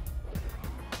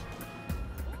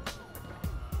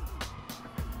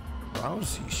 I don't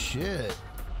see shit.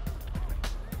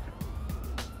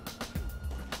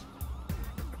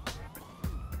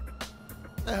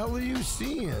 What the hell are you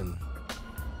seeing?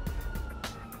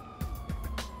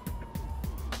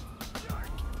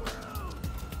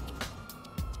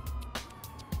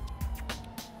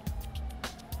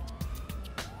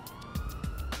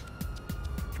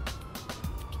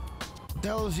 What the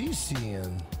hell is he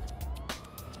seeing?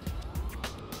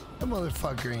 That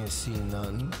motherfucker ain't seeing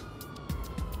nothing.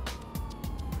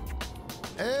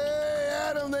 Hey,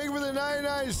 Adam, thank you for the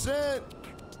 99 cents.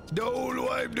 Don't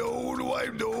wipe, don't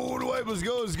wipe, don't wipe. Let's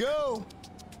go, let's go.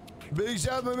 Big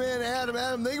shout, my man, Adam.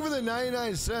 Adam, thank you for the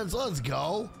 99 cents. Let's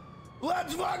go.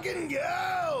 Let's fucking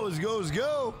go. Let's go, let's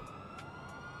go.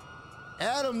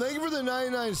 Adam, thank you for the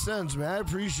 99 cents, man. I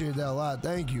appreciate that a lot.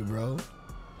 Thank you, bro.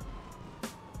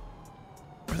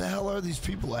 Where the hell are these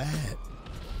people at?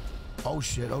 Oh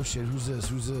shit, who's this?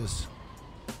 Who's this?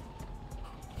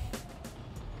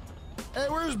 Hey,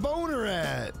 where's Boner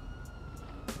at?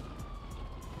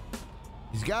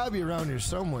 He's gotta be around here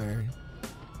somewhere.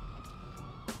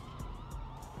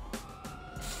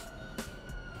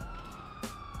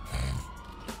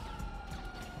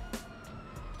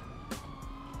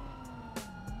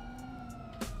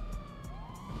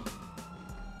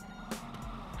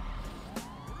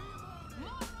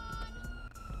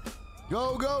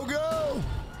 Go, go, go!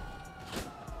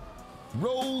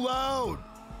 Roll out!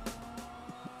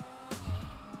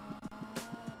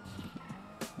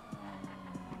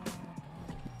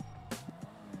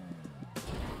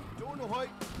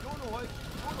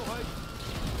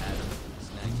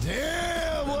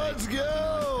 Damn, let's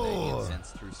go!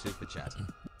 Through super chat.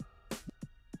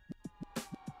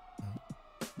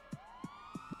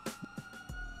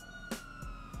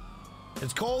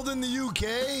 It's cold in the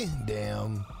UK?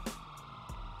 Damn.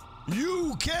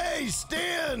 UK,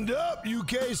 stand up!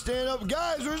 UK, stand up.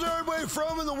 Guys, where's everybody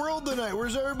from in the world tonight?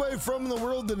 Where's everybody from in the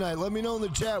world tonight? Let me know in the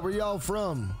chat where y'all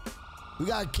from. We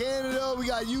got Canada, we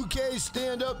got UK,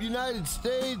 stand up, United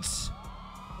States.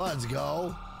 Let's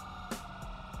go.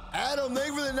 Adam, thank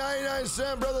you for the 99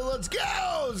 cents, brother. Let's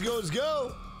go! Let's go, let's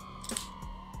go.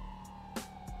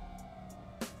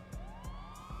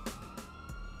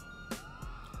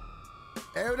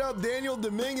 Hey, what up, Daniel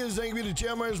Dominguez? Thank you for the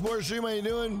channel, Sports stream. How you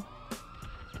doing?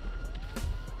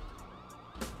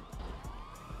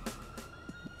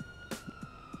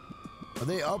 Are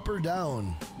they up or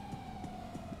down?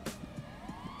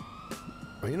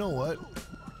 Well, you know what?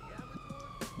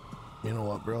 You know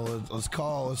what, bro? Let's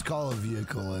call a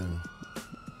vehicle in.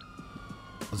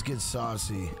 Let's get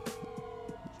saucy.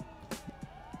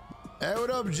 Hey,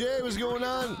 what up, Jay? What's going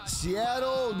on?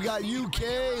 Seattle, we got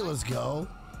UK. Let's go.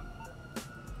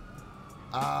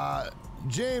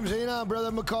 James, hang on, brother.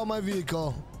 I'm gonna call my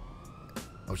vehicle.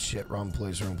 Oh shit, wrong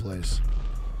place, wrong place.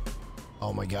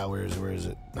 Oh my God, where is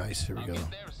it? Nice, here we go. I'll get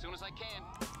there as soon as I can.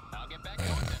 I'll get back on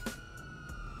then.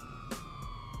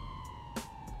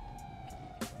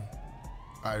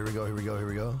 All right, here we go, here we go, here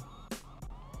we go.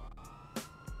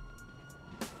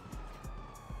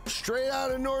 Straight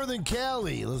out of Northern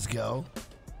Cali. Let's go.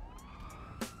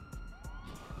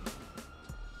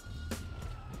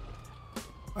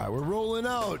 All right, we're rolling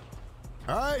out.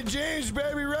 All right, James,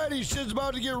 baby, ready. Shit's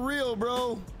about to get real,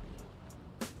 bro.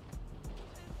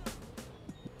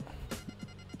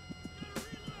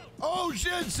 Oh,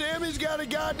 shit, Sammy's got a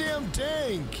goddamn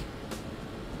tank.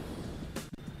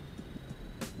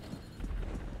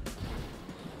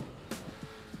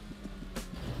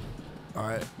 All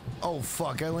right. Oh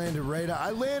fuck! I landed right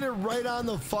on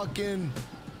the fucking.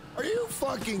 Are you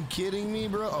fucking kidding me,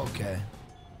 bro? Okay.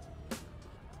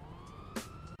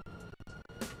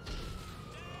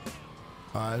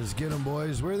 All right, let's get them,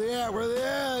 boys. Where they at? Where they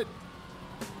at?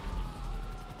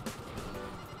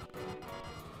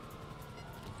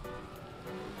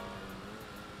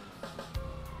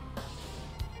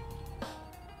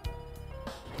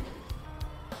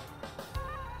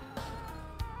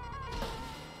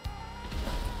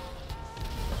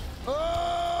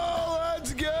 Oh,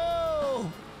 let's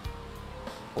go!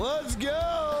 Let's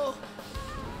go!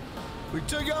 We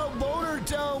took out Boner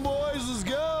Town, boys. Let's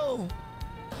go!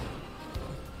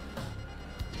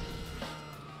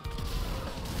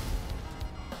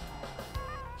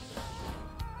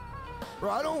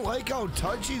 Bro, I don't like how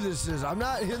touchy this is. I'm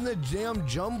not hitting the damn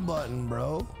jump button,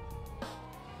 bro.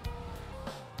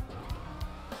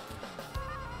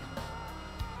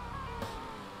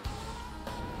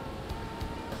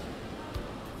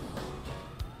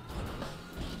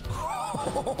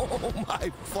 Oh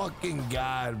my fucking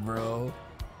God, bro.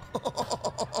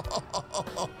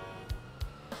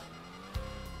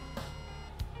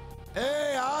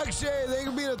 Hey, Akshay, they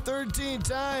can be a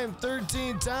 13-time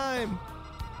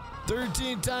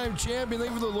champion.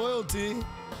 Thank you for the loyalty.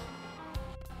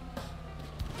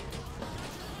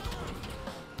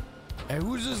 Hey,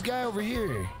 who's this guy over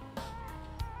here?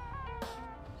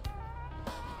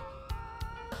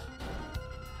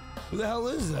 Who the hell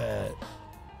is that?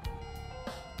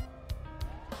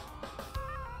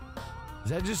 Is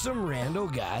that just some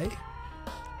rando guy?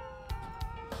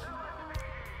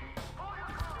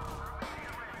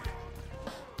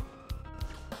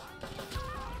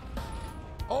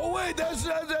 Oh wait, that's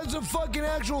a fucking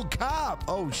actual cop.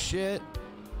 Oh shit.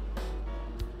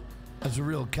 That's a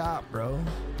real cop, bro.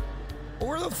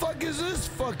 Where the fuck is this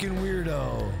fucking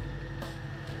weirdo?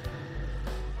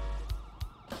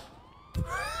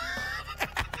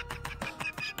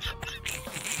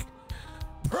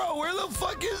 Bro, where the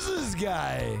fuck is this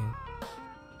guy?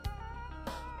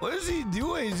 What is he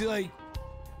doing? Is he like...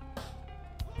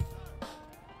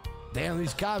 Damn,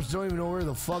 these cops don't even know where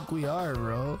the fuck we are,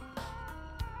 bro.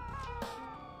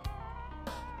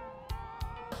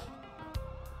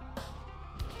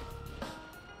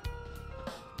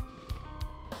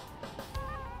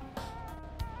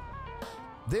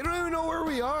 They don't even know where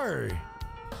we are.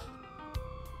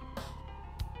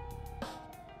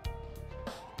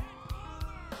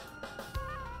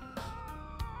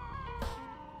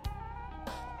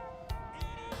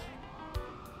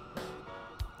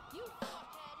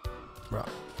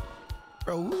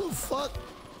 Bro, who the fuck?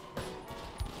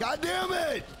 God damn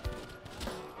it!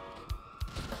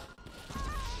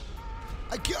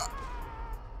 I can't.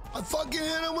 I fucking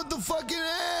hit him with the fucking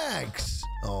axe.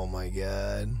 Oh my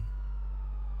God.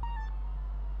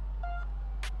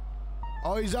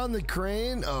 Oh, he's on the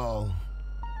crane? Oh.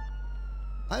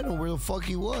 I don't know where the fuck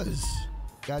he was.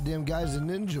 Goddamn guy's a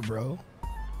ninja, bro.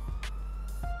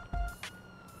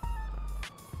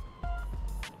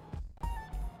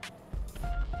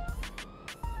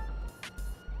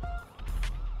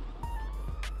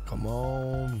 Come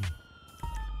on.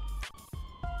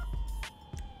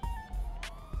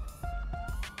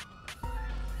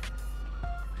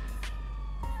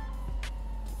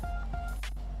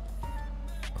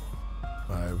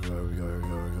 Alright, here we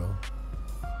go.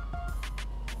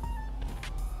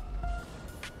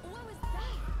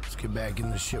 Let's get back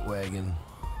in the shit wagon.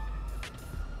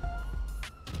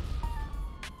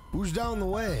 Who's down the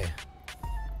way?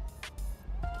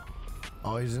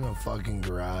 Oh, he's in a fucking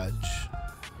garage.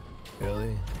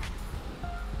 Really?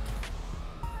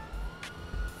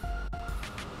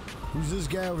 Who's this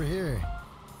guy over here?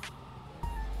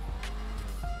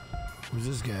 Who's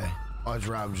this guy? Oh, it's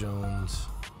Rob Jones.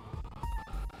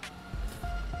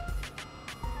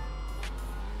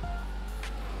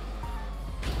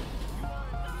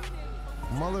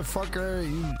 Motherfucker,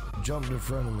 you jumped in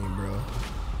front of me, bro.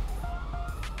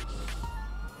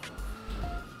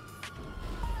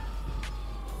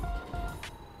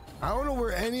 I don't know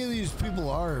where any of these people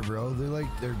are, bro.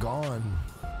 They're gone.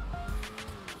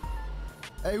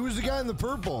 Hey, who's the guy in the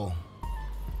purple?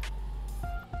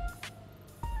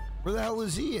 Where the hell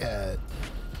is he at?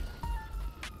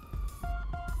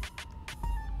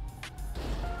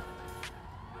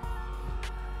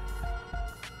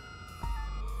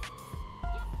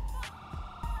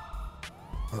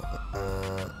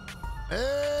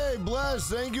 Hey, Bless,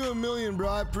 thank you a million, bro.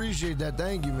 I appreciate that.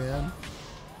 Thank you, man.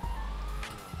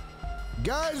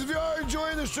 Guys, if you are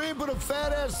enjoying the stream, put a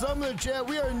fat ass thumb in the chat.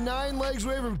 We are 9 legs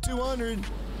away from 200.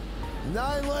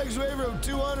 9 legs away from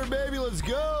 200, baby. Let's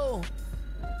go.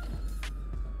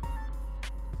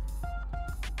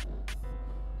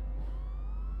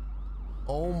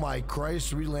 Oh my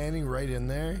Christ, we landing right in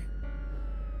there?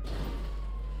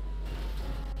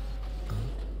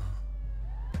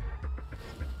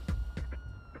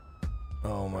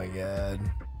 Oh my God.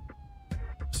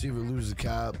 See if we lose the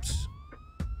cops.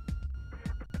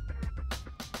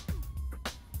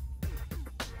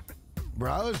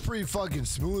 Bro, that was pretty fucking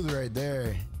smooth right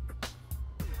there.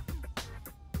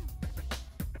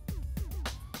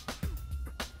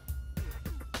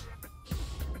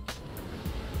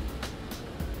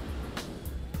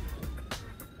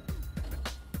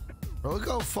 Bro, look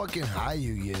how fucking high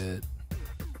you get.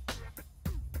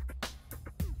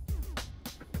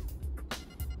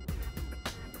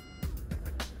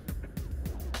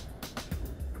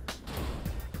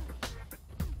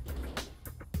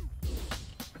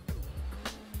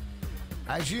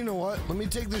 Actually, you know what? Let me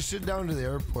take this shit down to the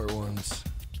airport once.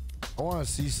 I want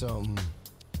to see something.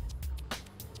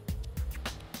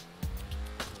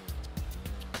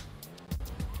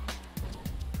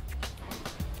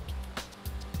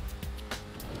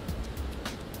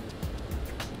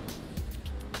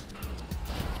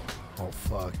 Oh,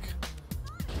 fuck. Get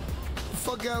the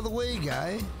fuck out of the way,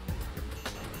 guy.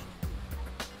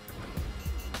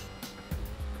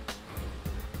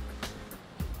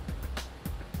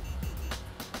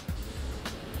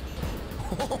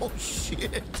 Oh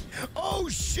shit! Oh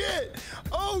shit!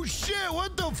 Oh shit!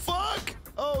 What the fuck?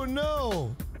 Oh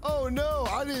no! Oh no!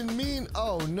 I didn't mean.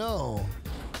 Oh no!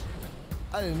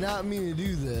 I did not mean to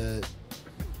do that.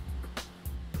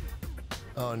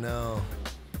 Oh no!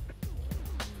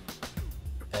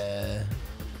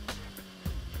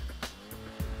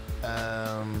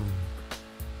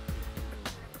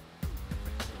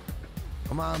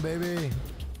 Come on, baby.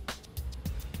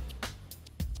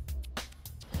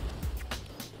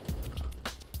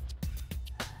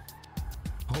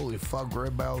 Holy fuck,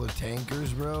 right by all the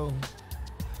tankers, bro.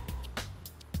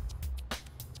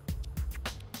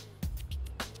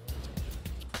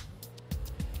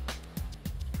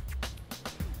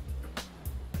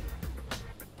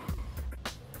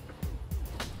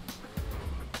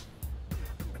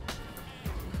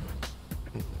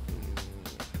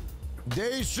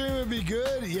 Day stream would be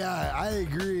good. Yeah, I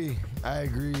agree. I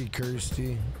agree,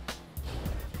 Kirsty.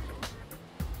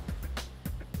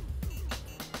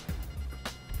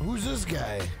 Who's this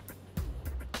guy?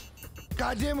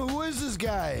 God damn it, who is this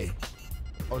guy?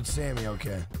 Oh, it's Sammy,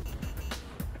 okay.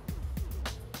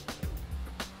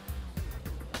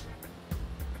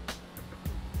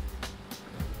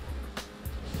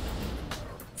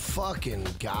 Fucking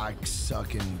cock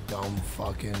sucking dumb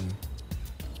fucking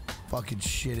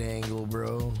shit angle,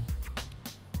 bro.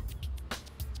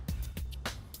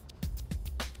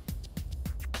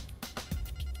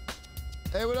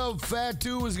 Hey, what up, Fat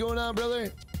 2? What's going on,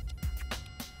 brother?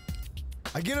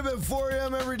 I get up at 4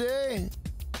 a.m. every day.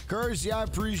 Curse, yeah, I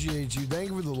appreciate you. Thank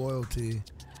you for the loyalty.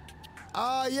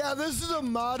 Yeah, this is a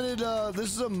modded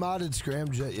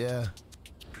scramjet, yeah.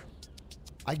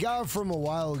 I got it from a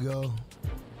while ago.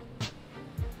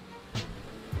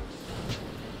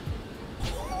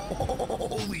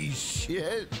 Holy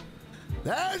shit.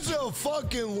 That's a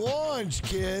fucking launch,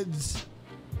 kids.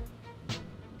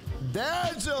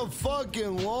 That's a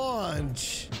fucking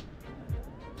launch.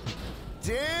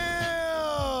 Damn.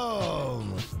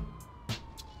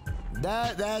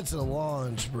 That's a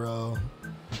launch, bro.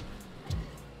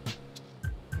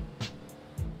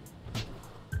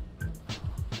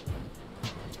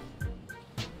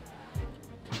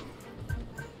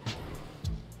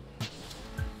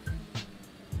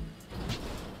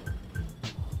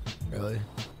 Really?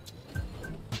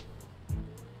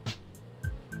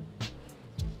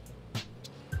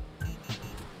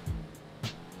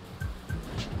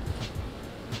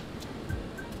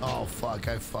 Oh fuck,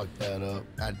 I fucked that up.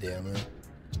 God damn it.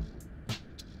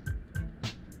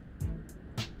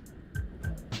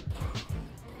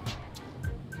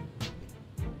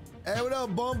 Hey, what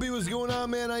up, Bumpy? What's going on,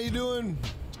 man? How you doing?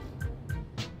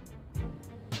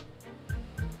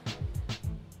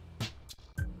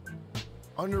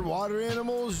 Underwater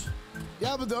animals?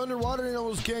 Yeah, but the underwater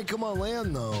animals can't come on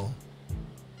land, though.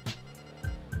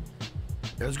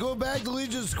 Let's go back to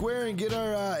Legion Square and get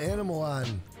our animal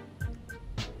on.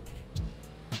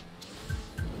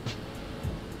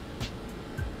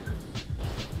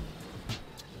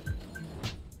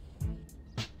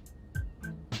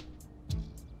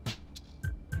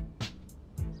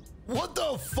 What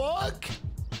the fuck?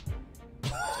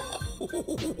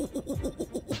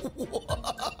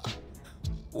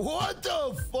 What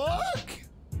the fuck?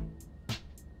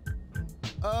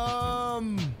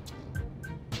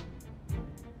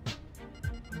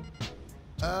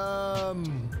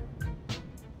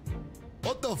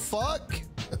 What the fuck?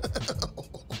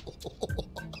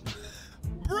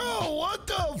 What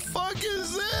the fuck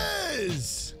is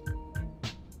this?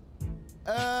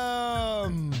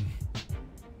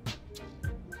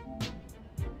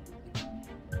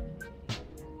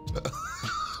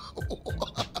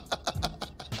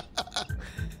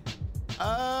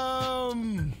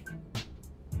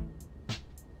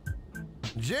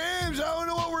 James, I don't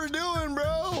know what we're doing,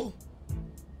 bro.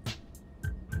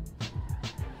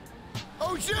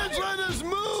 Oh shit, it's letting us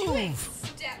move.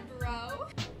 Step, bro.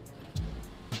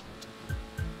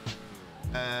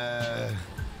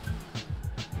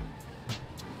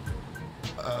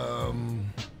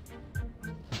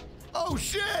 Oh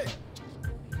shit.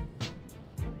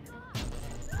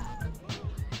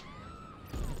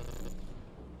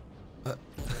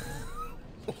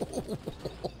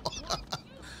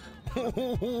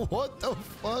 What the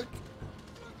fuck?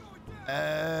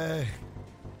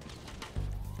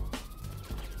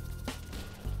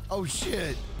 Oh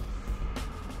shit.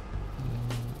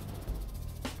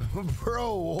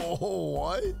 Bro,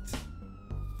 what?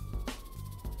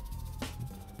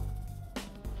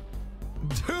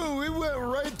 Dude, we went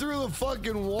right through the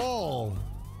fucking wall.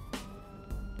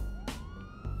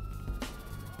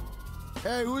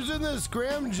 Hey, who's in this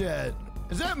scramjet?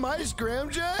 Is that my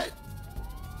scramjet?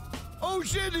 Oh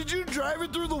shit, did you drive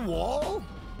it through the wall?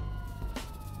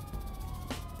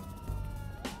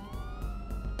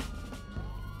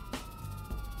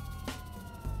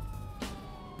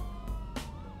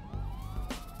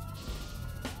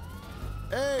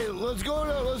 Hey, let's go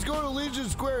to Legion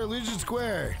Square, Legion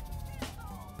Square.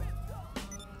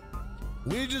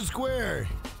 Legion Square.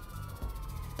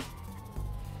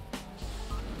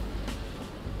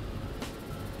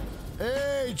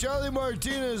 Hey, Charlie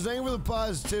Martinez, thank you for the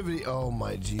positivity. Oh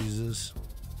my Jesus.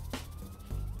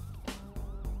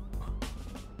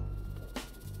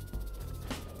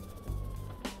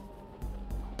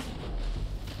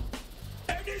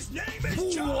 And his name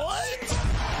is John. What?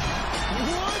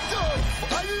 What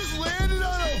the? I just landed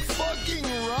on a fucking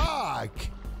rock.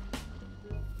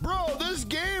 Bro, this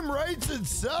game writes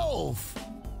itself.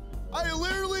 I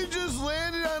literally just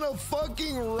landed on a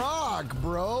fucking rock,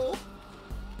 bro.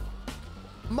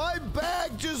 My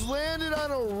back just landed on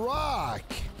a rock.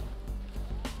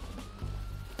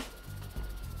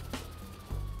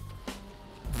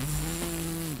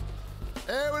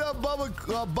 Hey, what up,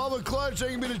 Bubba Clutch?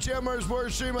 Thank you for the Tamarack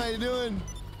Sports Stream. How you doing?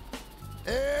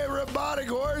 Hey, Robotic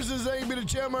Horses. Thank you for the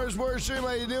Tamarack Sports Stream.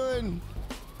 How you doing?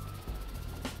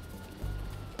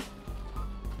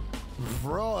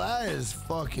 Bro, that is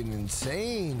fucking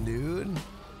insane, dude.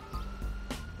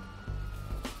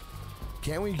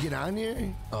 Can't we get on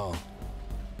here? Oh.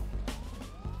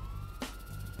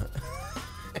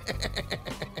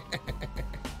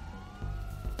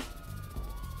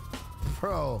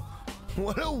 Bro,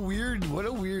 what a weird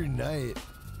night.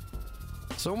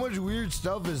 So much weird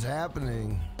stuff is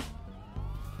happening.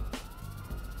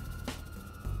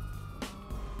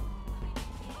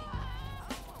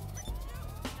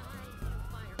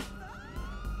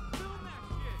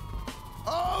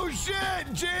 Oh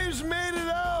shit! James made it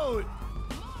out!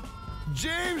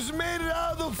 James made it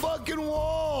out of the fucking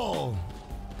wall!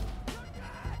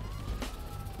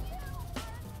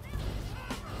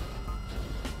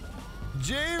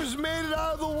 James made it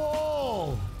out of the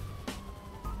wall!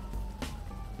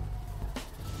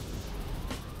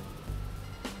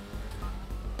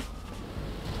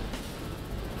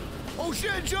 Oh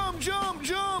shit, jump, jump,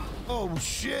 jump! Oh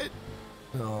shit.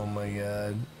 Oh my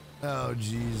god. Oh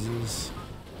Jesus.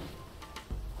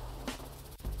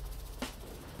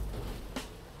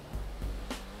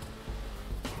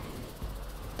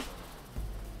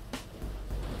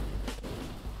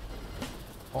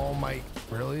 Oh my,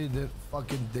 really? That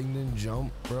fucking thing didn't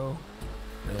jump, bro?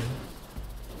 Really?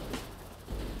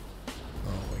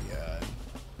 Oh my god.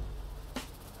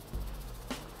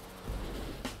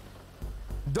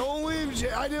 Don't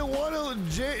leave, I didn't want to,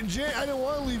 I didn't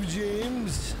want to leave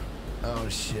James. Oh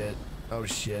shit. Oh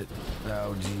shit.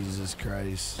 Oh Jesus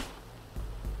Christ.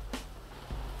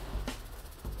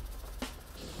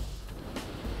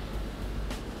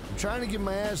 I'm trying to get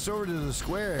my ass over to the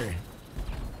square.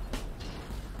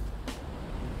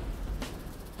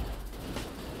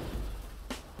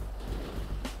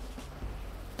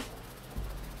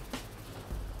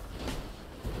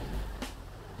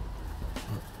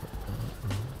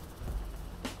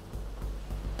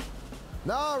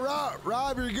 No,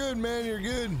 Rob, you're good, man. You're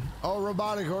good. Oh,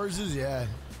 robotic horses, yeah.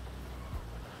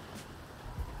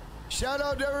 Shout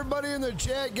out to everybody in the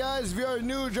chat, guys. If you are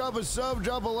new, drop a sub,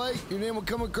 drop a like. Your name will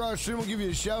come across stream. We'll give you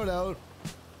a shout out.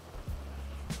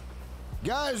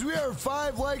 Guys, we are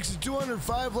 5 likes to 200.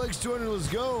 5 likes, 200. Let's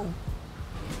go.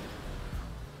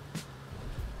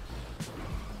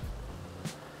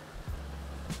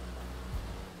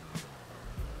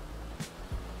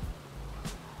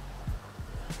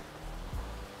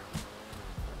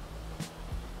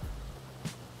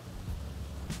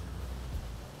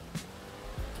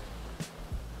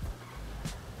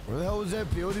 Where the hell was that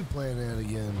peyote plant at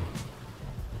again?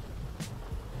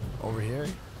 Over here?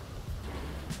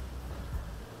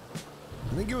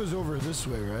 I think it was over this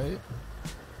way, right?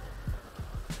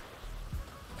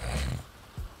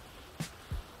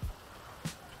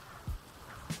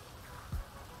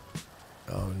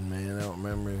 Oh man, I don't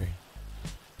remember.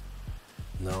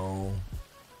 No.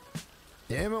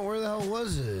 Damn it, where the hell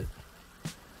was it?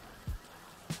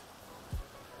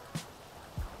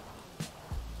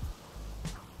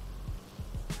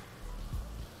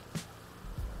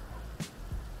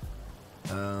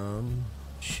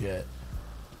 Shit.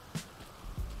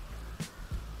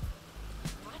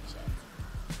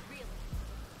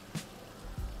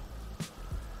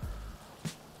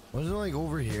 Wasn't it like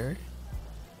over here?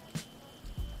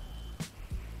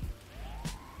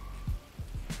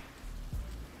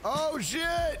 Oh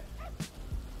shit!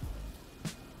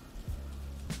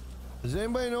 Does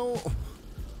anybody know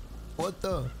what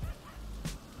the?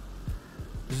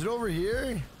 Is it over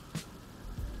here?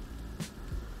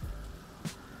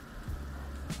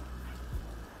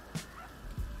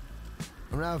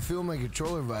 I'm not feeling my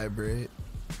controller vibrate.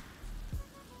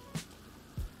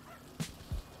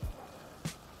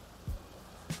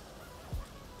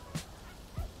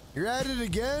 You're at it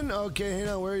again? Okay, hang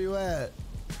on, where are you at?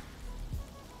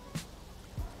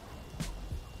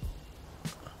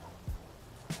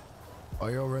 Oh,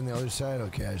 you're over on the other side?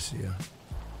 Okay, I see you.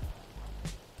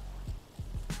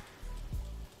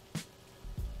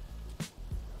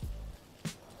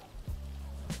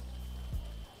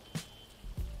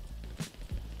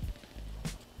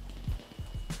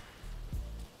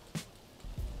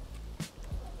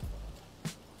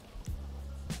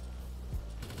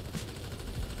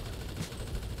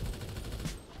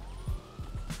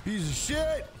 Piece of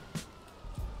shit!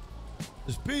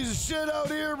 This piece of shit out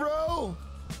here, bro!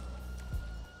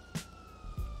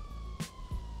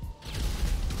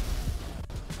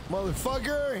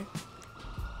 Motherfucker!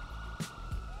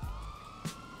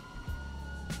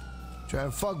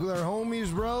 Trying to fuck with our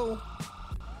homies, bro.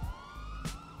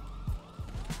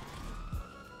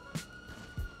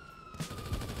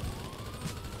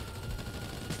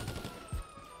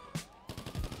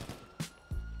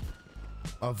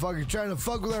 I'm fucking trying to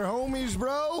fuck with our homies,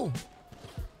 bro.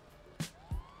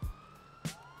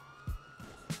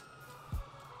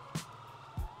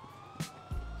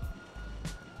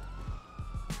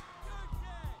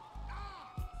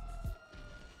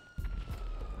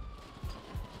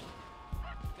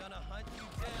 Gonna hunt you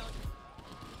down.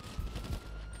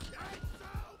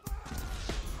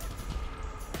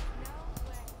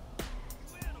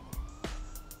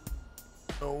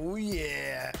 Oh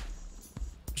yeah.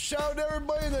 Shout out to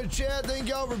everybody in the chat. Thank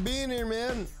y'all for being here,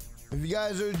 man. If you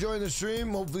guys are enjoying the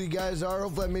stream, hopefully you guys are.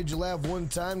 Hopefully I made you laugh one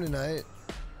time tonight.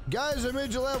 Guys, I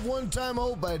made you laugh one time. I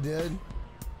hope I did.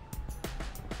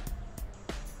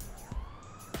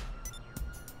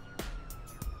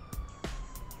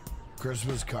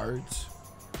 Christmas cards.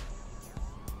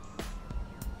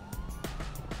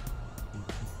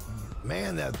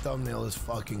 Man, that thumbnail is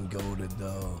fucking goated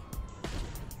though.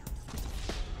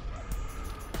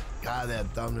 God, that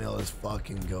thumbnail is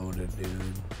fucking goated,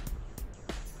 dude.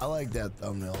 I like that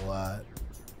thumbnail a lot.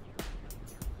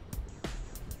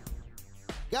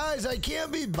 Guys, I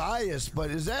can't be biased, but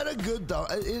is that a good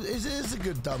thumbnail? It is a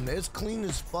good thumbnail. It's clean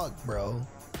as fuck, bro.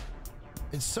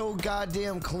 It's so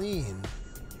goddamn clean.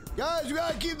 Guys, we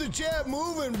gotta keep the chat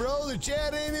moving, bro. The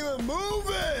chat ain't even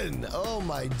moving. Oh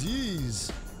my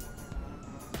jeez.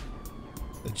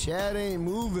 The chat ain't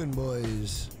moving,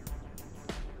 boys.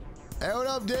 Hey, what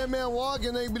up, Dead Man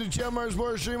Walking? Thank you for the Chatmar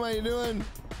Sports stream. How you doing?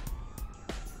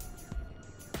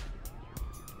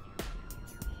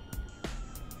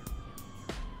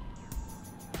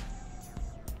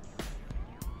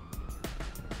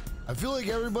 I feel like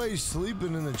everybody's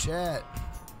sleeping in the chat.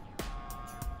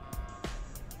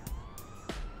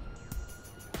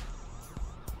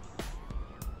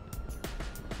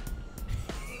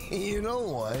 You know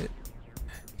what?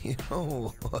 You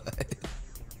know what?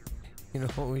 You know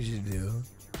what we should do?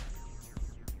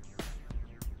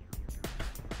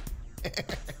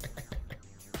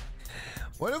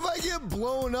 What if I get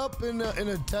blown up in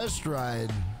a test ride?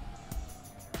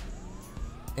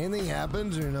 Anything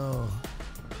happens or no?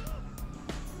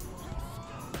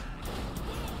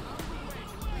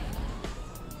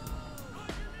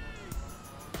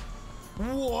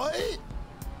 What?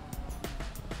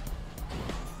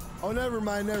 Oh, never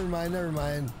mind, never mind, never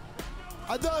mind.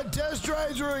 I thought test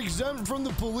rides were exempt from the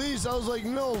police. I was like,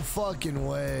 no fucking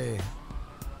way.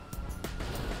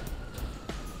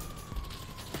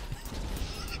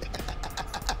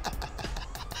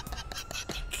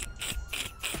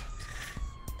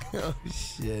 Oh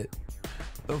shit.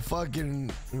 The fucking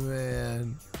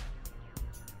man.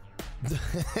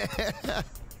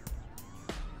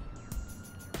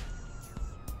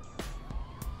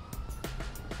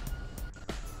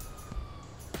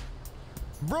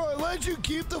 Bro, I let you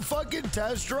keep the fucking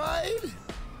test ride?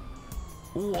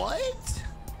 What?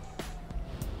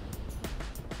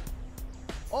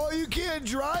 Oh, you can't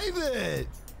drive it.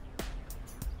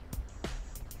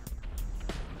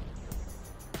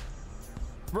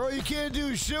 Bro, you can't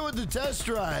do shit with the test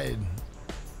ride.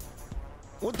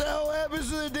 What the hell happens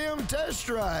to the damn test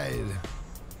ride?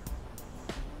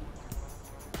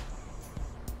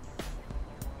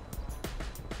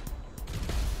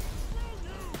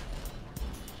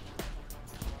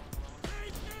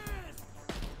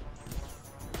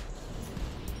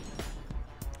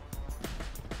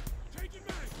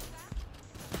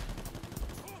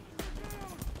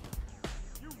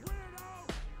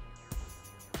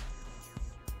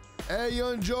 Hey,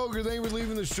 Young Joker, thank you for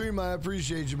leaving the stream. I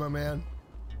appreciate you, my man.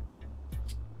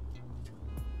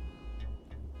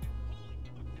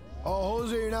 Oh,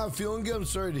 Jose, you're not feeling good? I'm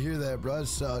sorry to hear that, bro. That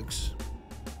sucks.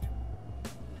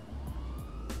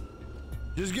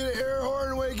 Just get an air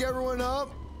horn and wake everyone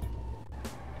up.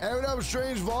 Hey, what up,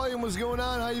 Strange Volume? What's going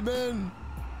on? How you been?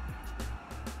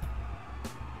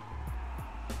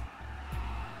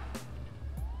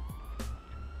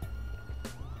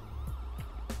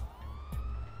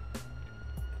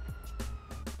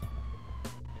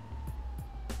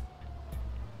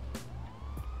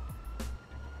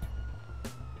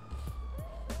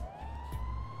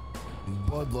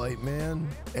 Bud Light, man.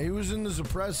 Hey, he was in the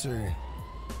suppressor.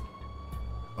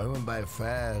 I went by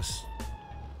fast.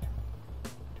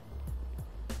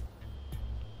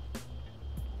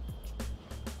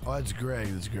 Oh, that's Greg.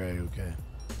 That's Greg. Okay.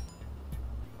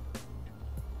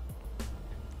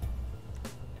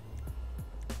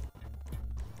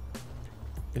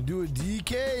 And do a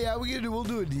DK? Yeah, we'll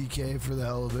do a DK for the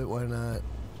hell of it. Why not?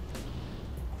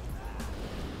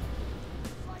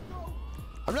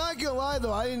 I'm not gonna lie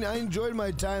though, I enjoyed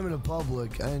my time in the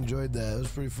public. I enjoyed that. It was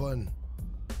pretty fun.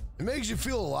 It makes you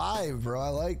feel alive, bro. I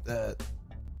like that.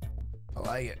 I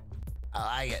like it.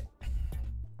 I like it.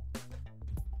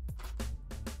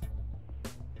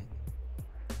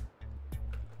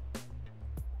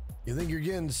 You think you're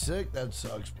getting sick? That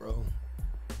sucks, bro.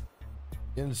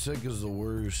 Getting sick is the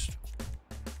worst.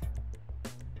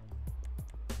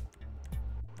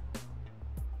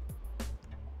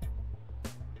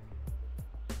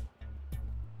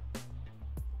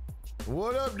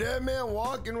 What up, Dead Man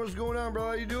Walking? What's going on, bro?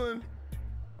 How you doing?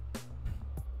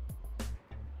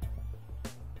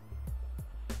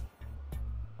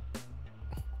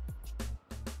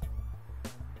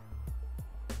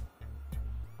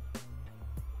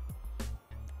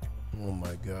 Oh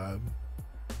my God.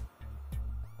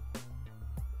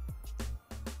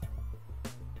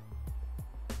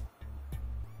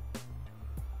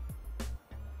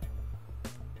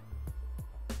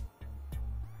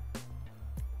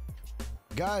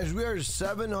 Guys, we are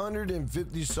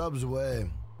 750 subs away.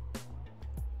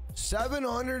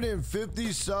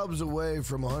 750 subs away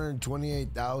from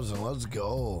 128,000. Let's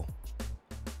go.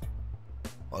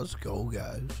 Let's go,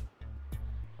 guys.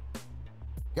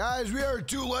 Guys, we are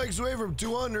 2 legs away from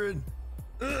 200.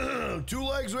 2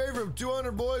 legs away from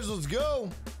 200, boys. Let's go.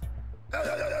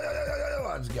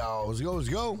 Let's go. Let's go. Let's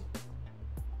go.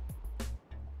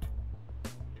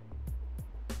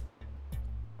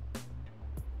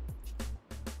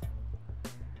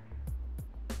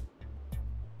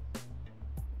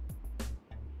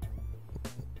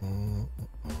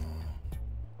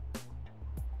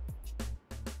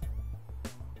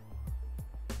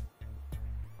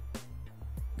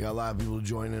 Got a lot of people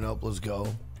joining up. Let's go.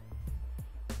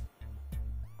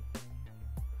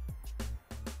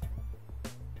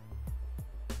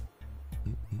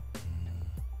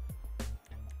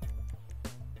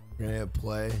 We're gonna hit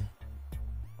play.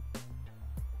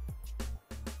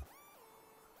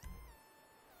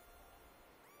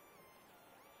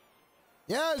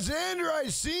 Yeah, Xander, I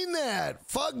seen that.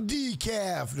 Fuck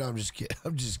decaf. No, I'm just kidding.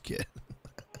 I'm just kidding.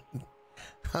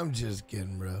 I'm just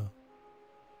kidding, bro.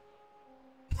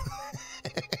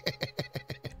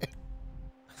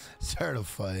 Start a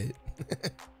fight.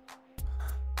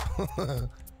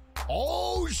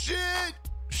 Oh shit!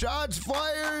 Shots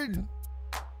fired!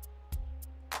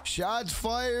 Shots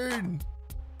fired!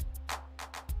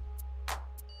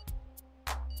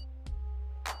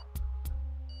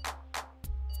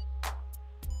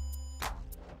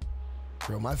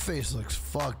 Bro, my face looks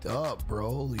fucked up, bro.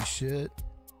 Holy shit.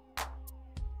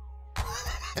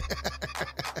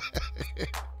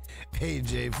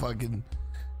 AJ fucking...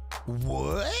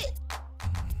 What?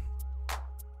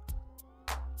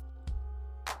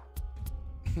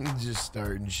 Just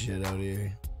starting shit out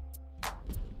here.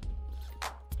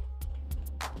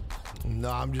 No,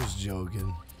 I'm just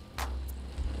joking.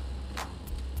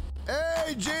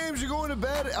 Hey, James, you're going to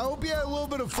bed. I hope you had a little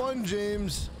bit of fun,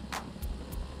 James.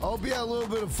 I hope you had a little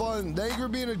bit of fun. Thank you for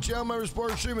being a channel member,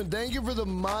 sports stream, and thank you for the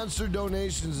monster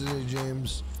donations today,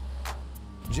 James.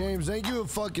 James, thank you a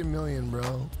fucking million,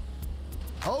 bro.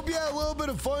 I hope you had a little bit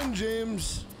of fun,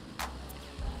 James.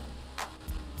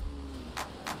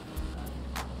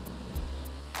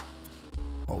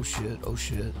 Oh shit, oh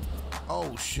shit.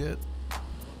 Oh shit.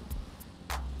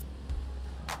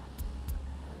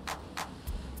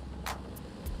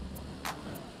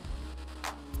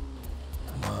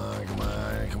 Come on, come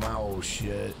on, come on. Oh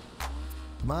shit.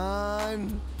 Come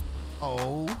on.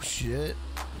 Oh shit.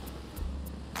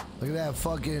 Look at that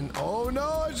fucking. Oh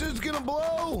no, it's just gonna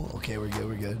blow. Okay, we're good,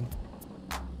 we're good.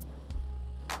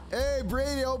 Hey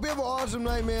Brady, I hope you have an awesome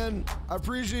night, man. I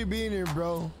appreciate you being here,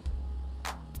 bro.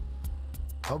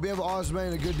 Hope you have an awesome night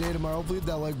and a good day tomorrow. Hopefully hit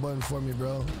that like button for me,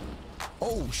 bro.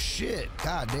 Oh shit.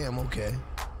 God damn, okay.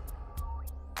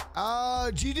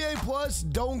 GTA Plus,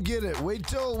 don't get it. Wait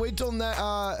till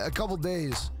a couple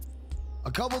days.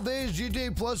 A couple days,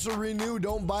 GTA Plus will renew.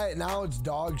 Don't buy it now, it's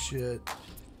dog shit.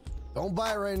 Don't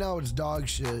buy it right now, it's dog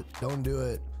shit. Don't do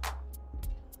it.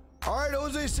 Alright,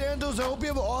 Jose Santos, I hope you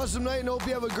have an awesome night and hope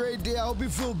you have a great day. I hope you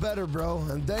feel better, bro.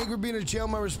 And thank you for being a channel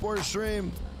member sports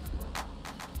stream.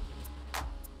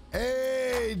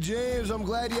 Hey, James, I'm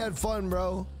glad you had fun,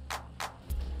 bro.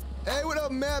 Hey, what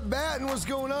up, Matt Batten? What's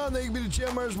going on? Thank you for being a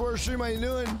channel member sports stream. How you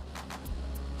doing?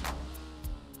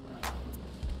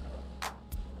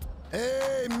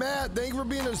 Hey, Matt, thank you for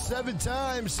being a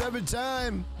seven-time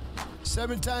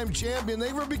champion.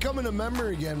 Thank you for becoming a member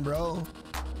again, bro.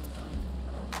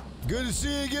 Good to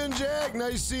see you again, Jack.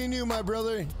 Nice seeing you, my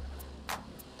brother.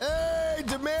 Hey,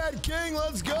 Demand King,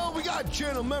 let's go. We got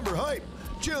channel member hype.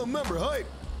 Channel member hype.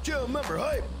 Channel member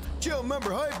hype. Channel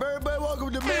member hype. Everybody,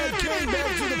 welcome to Demand King.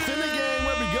 Back to the Finnegan.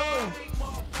 Where we go?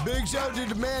 Big shout out to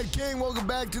Demand King. Welcome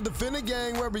back to the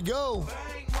Finnegan. Where we go?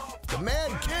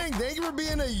 Demand King, thank you for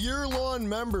being a year-long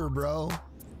member, bro.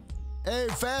 Hey,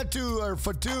 Fatu.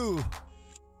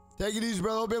 Take it easy,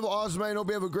 brother. Hope you have an awesome night. Hope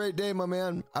you have a great day, my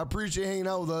man. I appreciate hanging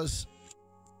out with us.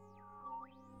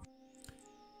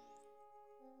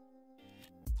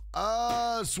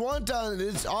 Swanton,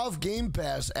 it's off Game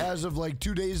Pass as of like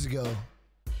 2 days ago.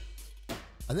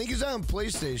 I think it's on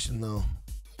PlayStation though.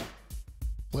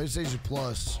 PlayStation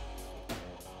Plus.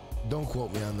 Don't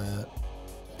quote me on that.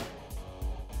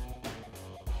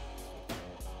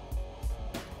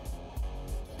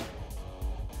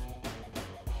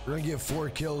 We're gonna get 4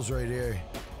 kills right here.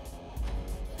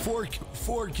 Four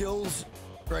kills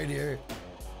right here.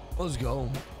 Let's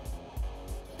go.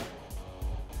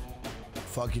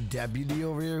 Fucking deputy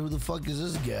over here. Who the fuck is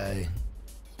this guy?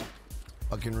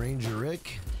 Fucking Ranger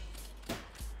Rick.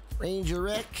 Ranger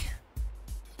Rick.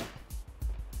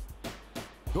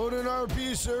 Go to an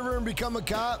RP server and become a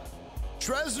cop.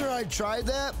 Tresner, I tried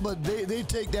that, but they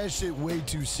take that shit way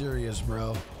too serious,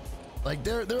 bro. Like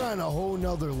they're on a whole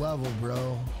nother level,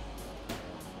 bro.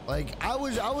 Like I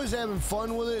was having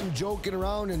fun with it and joking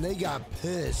around, and they got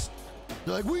pissed.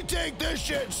 They're like, we take this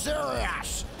shit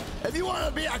serious. If you want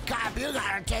to be a cop, you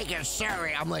gotta take it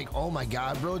serious. I'm like, oh my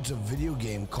god, bro, it's a video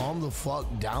game. Calm the fuck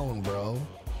down, bro.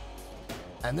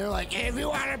 And they're like, if you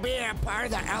want to be a part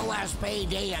of the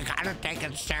LSPD, you gotta take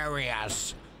it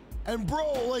serious. And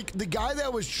bro, like the guy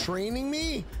that was training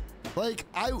me, like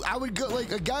I would go,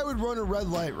 like a guy would run a red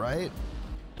light, right?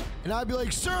 And I'd be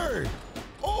like, sir,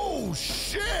 oh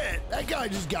shit, that guy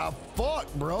just got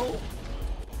fucked, bro.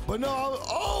 But no,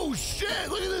 oh shit,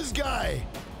 look at this guy.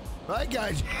 That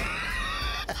guy just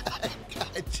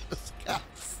got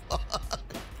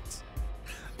fucked.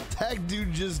 That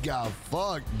dude just got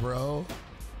fucked, bro.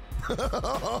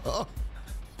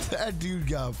 That dude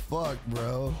got fucked,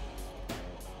 bro.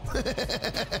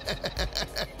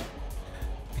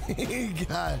 He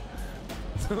got,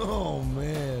 oh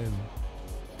man.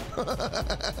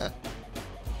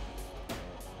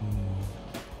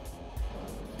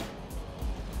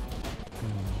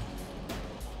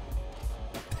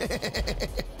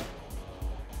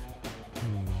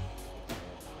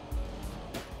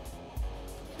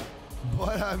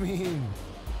 But I mean,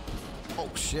 oh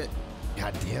shit,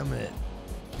 god damn it.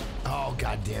 Oh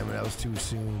god damn it, that was too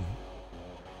soon.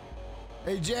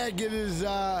 Hey Jack, it is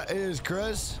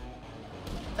Chris.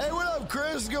 Hey, what up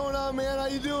Chris? What's going on, man? How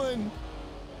you doing?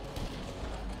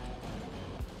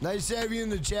 Nice to have you in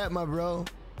the chat, my bro.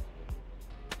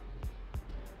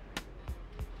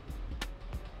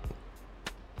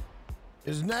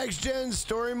 Is next gen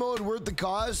story mode worth the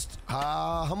cost?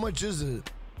 How much is it?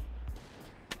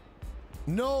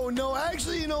 No,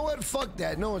 actually, you know what? Fuck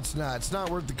that. No, it's not. It's not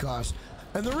worth the cost.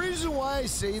 And the reason why I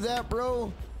say that,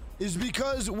 bro, is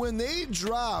because when they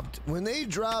dropped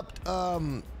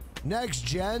next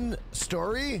gen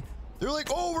story, they're like,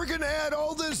 oh, we're gonna add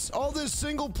all this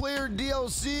single player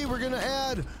DLC. We're gonna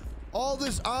add all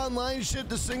this online shit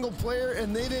to single player,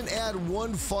 and they didn't add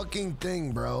one fucking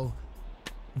thing, bro.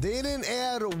 They didn't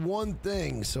add one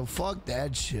thing, so fuck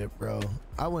that shit, bro.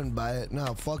 I wouldn't buy it.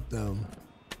 No, fuck them.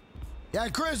 Yeah,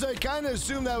 Chris, I kind of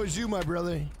assumed that was you, my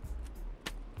brother.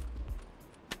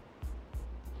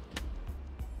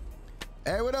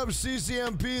 Hey, what up,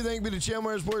 CCMP? Thank you for the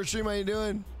channel Sports Stream. How you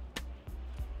doing?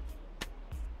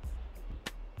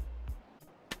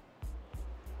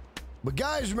 But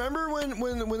guys, remember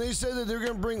when they said that they're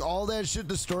gonna bring all that shit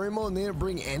to story mode and they didn't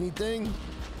bring anything? You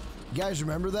guys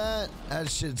remember that? That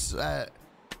shit's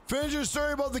finish your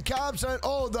story about the cops.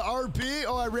 Oh, the RP.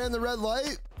 Oh, I ran the red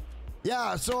light.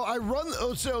 Yeah, so I run.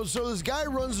 Oh, so this guy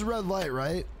runs the red light,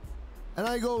 right? And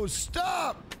I go,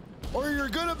 stop, or you're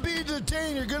gonna be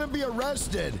detained. You're gonna be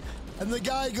arrested. And the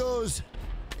guy goes,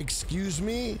 excuse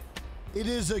me. It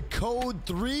is a code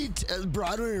 3, bro,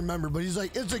 I don't even remember, but he's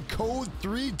like, it's a code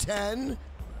 310,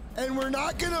 and we're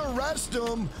not gonna arrest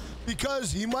him because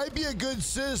he might be a good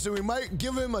citizen. We might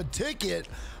give him a ticket,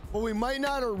 but we might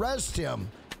not arrest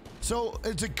him. So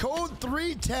it's a code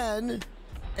 310,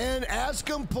 and ask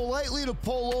him politely to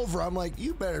pull over. I'm like,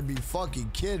 you better be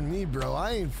fucking kidding me, bro.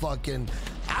 I ain't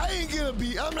gonna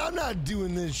be, I'm not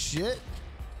doing this shit.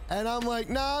 And I'm like,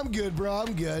 nah, I'm good, bro,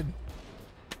 I'm good.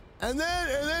 And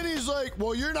then he's like,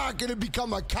 well, you're not gonna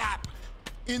become a cop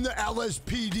in the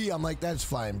LSPD. I'm like, that's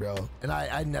fine, bro. And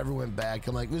I never went back.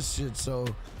 I'm like, this shit's so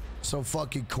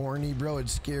fucking corny, bro. It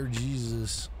scared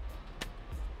Jesus.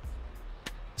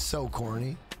 So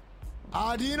corny.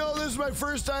 Do you know this is my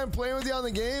first time playing with you on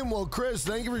the game? Well, Chris,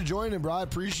 thank you for joining, bro. I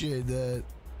appreciate that.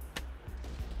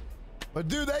 But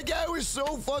dude, that guy was so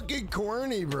fucking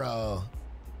corny, bro.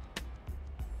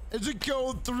 It's a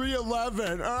code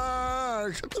 311.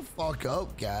 Shut the fuck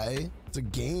up, guy. It's a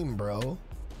game, bro.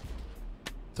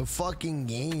 It's a fucking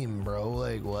game, bro.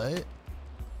 Like, what?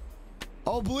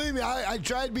 Oh, believe me, I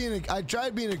tried being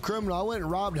a criminal. I went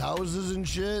and robbed houses and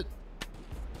shit.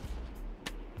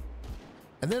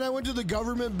 And then I went to the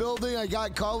government building. I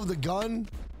got caught with a gun.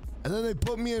 And then they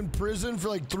put me in prison for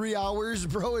like 3 hours,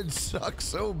 bro. It sucks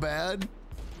so bad.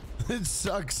 It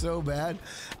sucks so bad.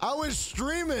 I was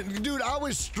streaming, dude. I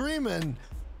was streaming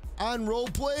on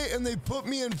roleplay, and they put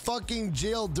me in fucking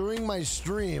jail during my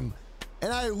stream.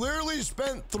 And I literally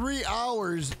spent 3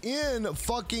 hours in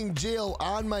fucking jail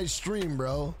on my stream,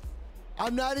 bro.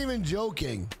 I'm not even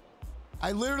joking.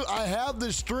 I have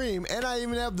the stream, and I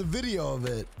even have the video of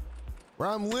it, where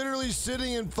I'm literally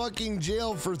sitting in fucking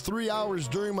jail for 3 hours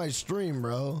during my stream,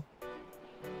 bro.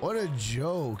 What a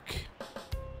joke.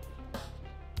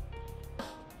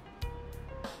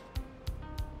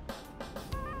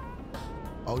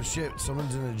 Oh shit,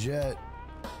 someone's in a jet.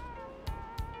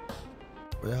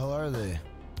 Where the hell are they?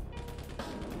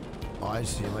 Oh, I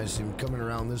see him coming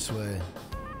around this way.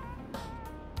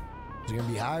 Is it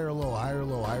gonna be high or low? High or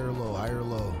low? High or low? High or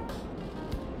low?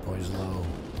 Oh, he's low.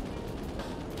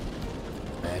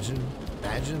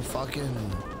 Imagine fucking...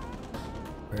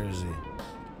 Where is he?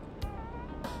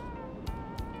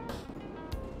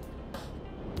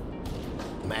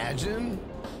 Imagine?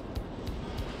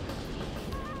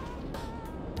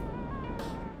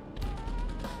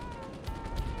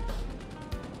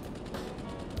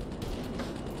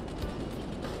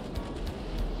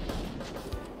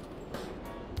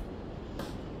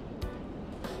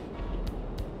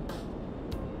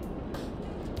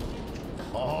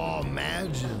 Oh,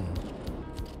 imagine.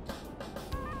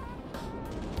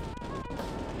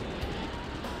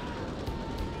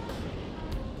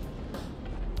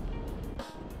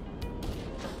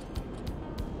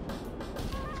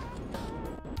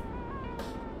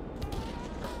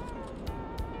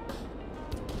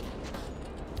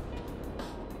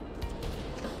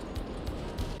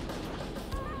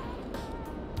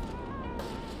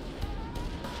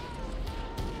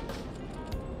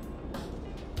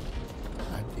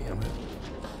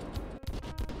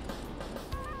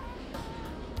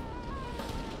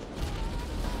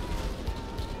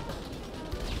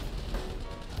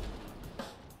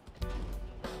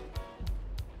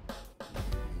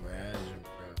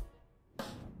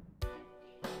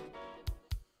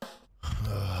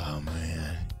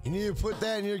 You need to put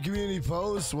that in your community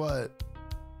post. What?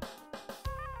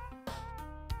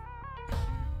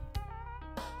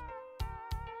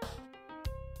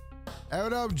 Hey,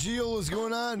 what up, Gio? What's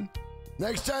going on?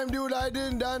 Next time, do what I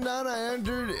did in Don. I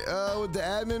entered with the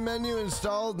admin menu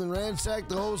installed and ransacked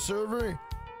the whole server.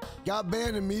 Got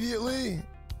banned immediately.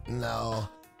 No.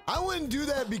 I wouldn't do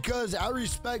that because I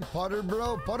respect Putter,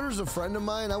 bro. Putter's a friend of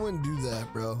mine. I wouldn't do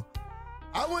that, bro.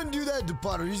 I wouldn't do that to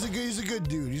Putter. He's a good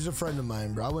dude. He's a friend of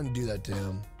mine, bro. I wouldn't do that to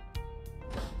him.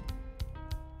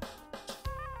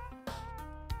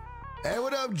 Hey,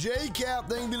 what up, J-Cap?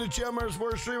 Thank you to the Tamarack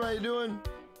Sports Stream. How you doing?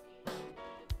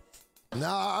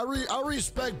 Nah, I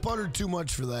respect Putter too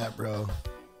much for that, bro.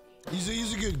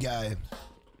 He's a good guy.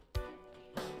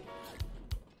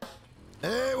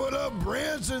 Hey, what up,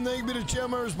 Branson? Thank you to the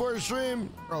Tamarack Sports Stream.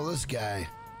 Bro, this guy.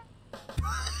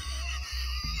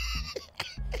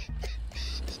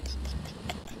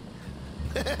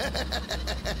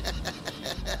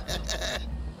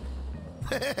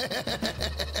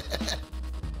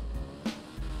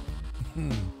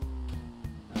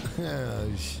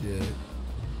 Oh, shit.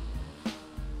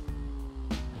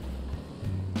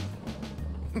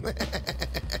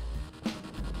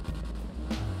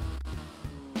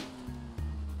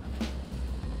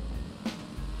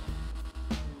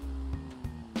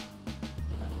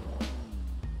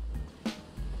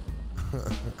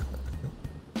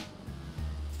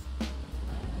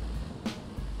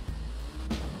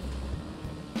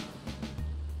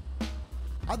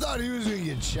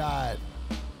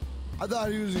 I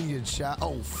thought he was gonna get shot.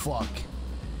 Oh, fuck.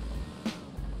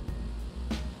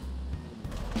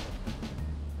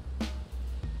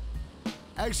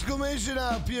 Exclamation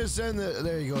PSN.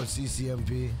 There you go,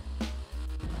 CCMP.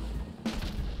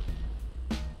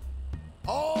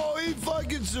 Oh, he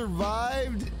fucking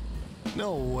survived?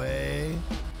 No way.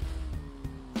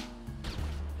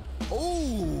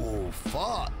 Oh,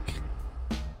 fuck.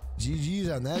 GG's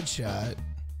on that shot.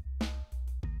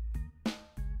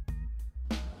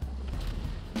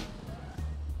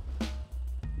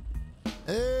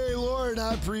 Hey, Lauren,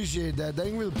 I appreciate that.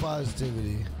 Thank you for the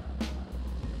positivity.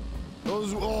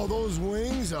 Those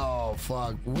wings? Oh,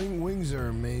 fuck. Wings are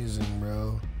amazing,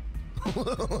 bro.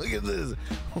 Look at this.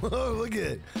 Look at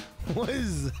it. What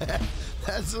is that?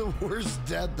 That's the worst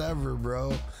death ever,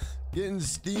 bro. Getting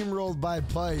steamrolled by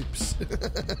pipes.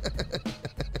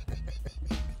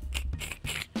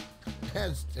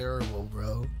 That's terrible,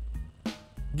 bro.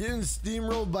 Getting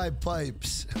steamrolled by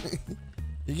pipes.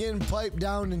 You're getting piped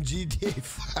down in GTA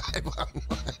 5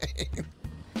 online.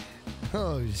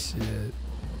 Oh, shit.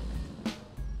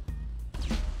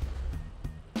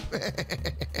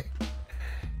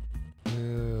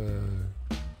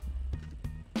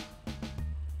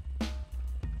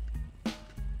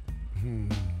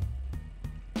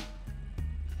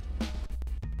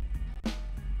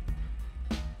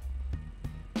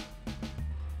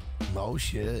 Oh,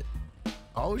 shit.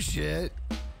 Oh, shit.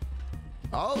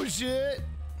 Oh, shit.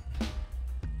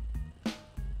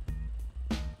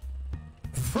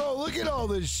 Bro, look at all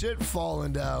this shit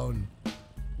falling down.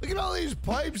 Look at all these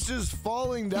pipes just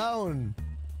falling down.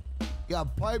 You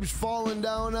got pipes falling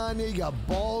down on you. You got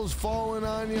balls falling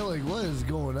on you. Like, what is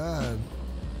going on?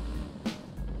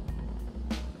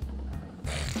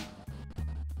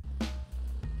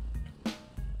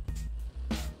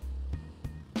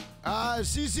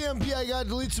 CCMP, I gotta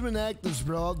delete some inactives,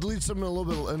 bro. I'll delete some in a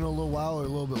little while or a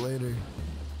little bit later.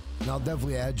 And I'll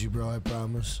definitely add you, bro, I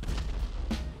promise.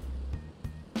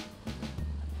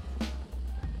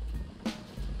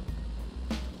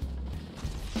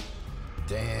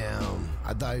 Damn.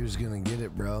 I thought he was gonna get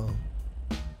it, bro.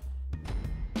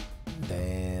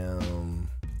 Damn.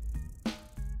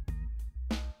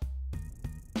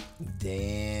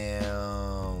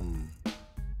 Damn.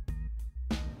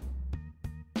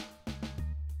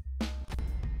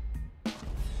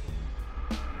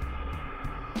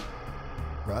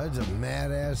 Bro, that's a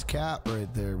mad-ass cap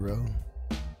right there, bro.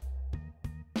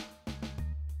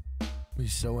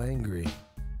 He's so angry.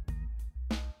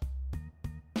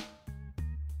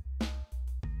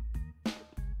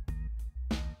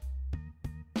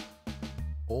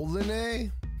 Olden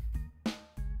A?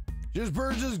 Just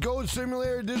purchase Goat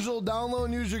Simulator digital download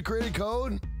and use your created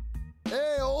code?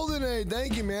 Hey, Olden A,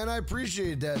 thank you, man. I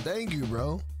appreciate that. Thank you,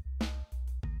 bro.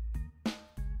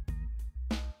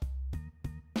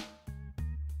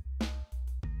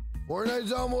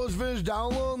 Fortnite's almost finished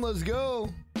downloading. Let's go.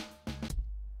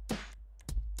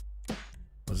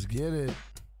 Let's get it.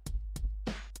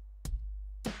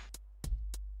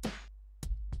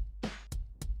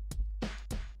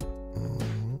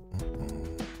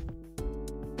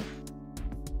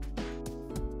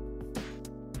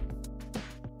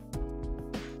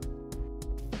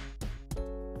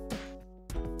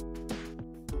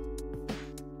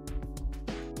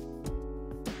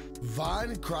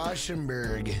 Von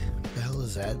Kroshenberg. The hell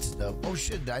is that stuff? Oh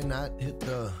shit, did I not hit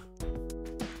the...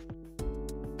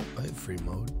 I hit free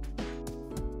mode.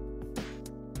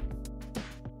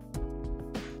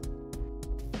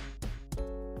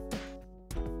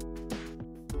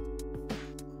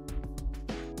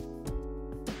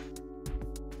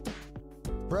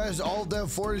 Press Alt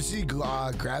F4 to see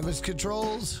graphics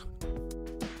controls.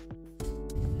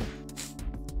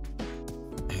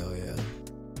 Hell yeah.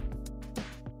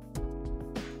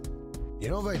 You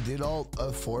know, if I did Alt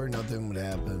F4, nothing would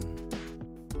happen.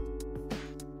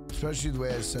 Especially the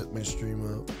way I set my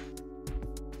stream up.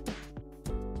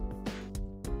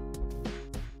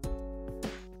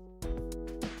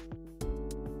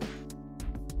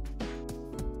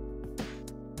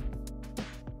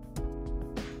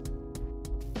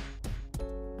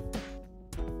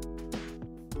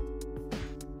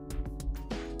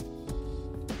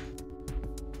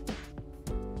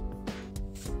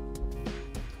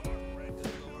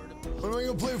 When am I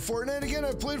gonna play Fortnite again?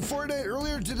 I played Fortnite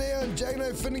earlier today on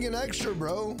Jackknife Finnegan Extra,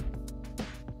 bro.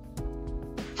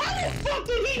 How the fuck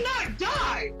did he not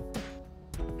die?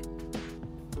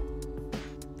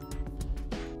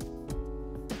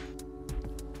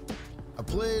 I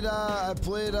played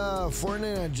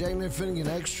Fortnite on Jackknife Finnegan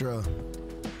Extra.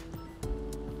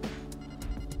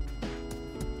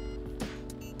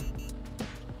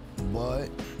 But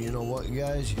you know what,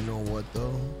 guys? You know what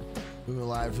though? We were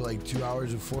live for like 2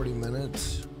 hours and 40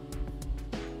 minutes.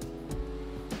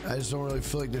 I just don't really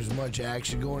feel like there's much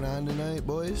action going on tonight,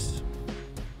 boys.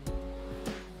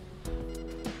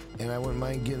 And I wouldn't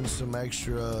mind getting some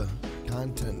extra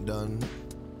content done.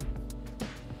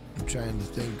 I'm trying to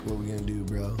think what we're gonna do,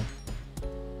 bro.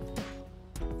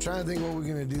 I'm trying to think what we're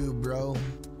gonna do, bro.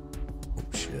 Oh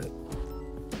shit.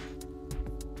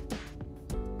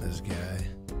 This guy.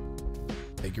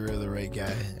 Get rid of the right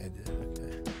guy. I did,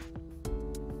 okay.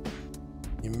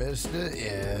 You missed it?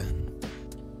 Yeah.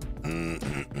 Man.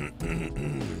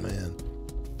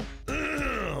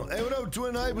 Hey, what up,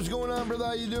 Twin Hype? What's going on, brother?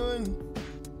 How you doing?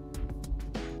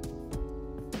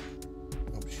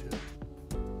 Oh shit.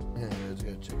 Yeah, I just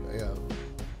gotta check it out.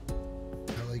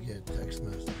 How do I get a text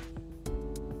message?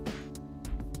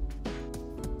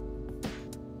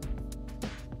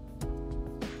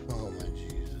 Oh my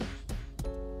Jesus.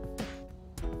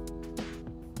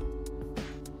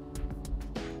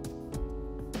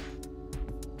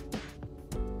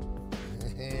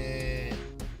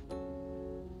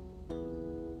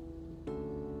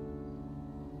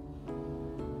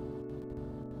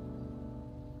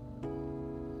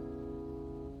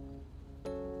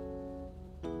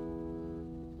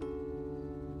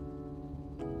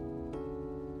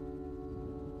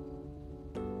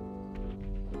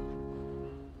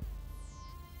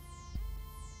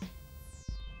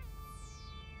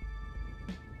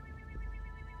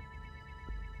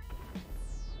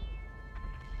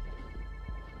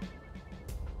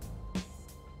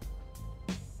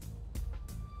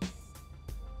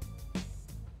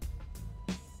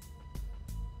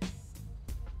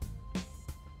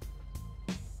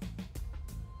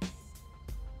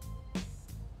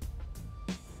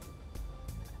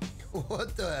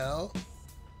 What the hell?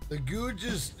 The gooch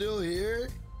is still here?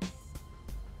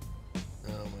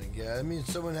 Oh my god. I mean,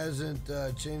 someone hasn't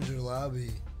changed their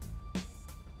lobby.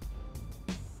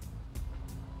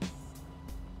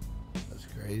 That's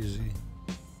crazy.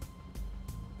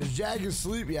 Is Jack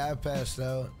asleep? Yeah, I passed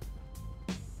out.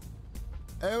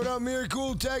 Hey, what up, Mir?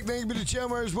 Cool Tech. Thank you for the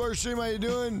channel. Sports Stream. How you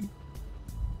doing?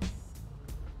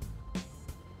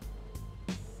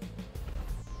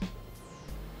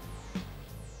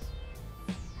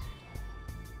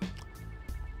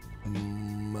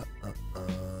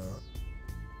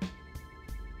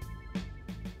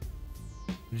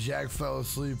 Jack fell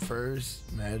asleep first.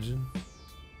 Imagine.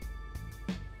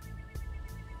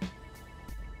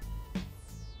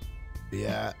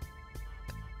 Yeah.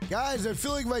 Guys, I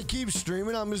feel like if I keep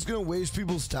streaming, I'm just gonna waste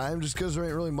people's time just because there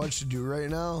ain't really much to do right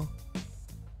now.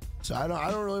 So I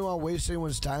don't really want to waste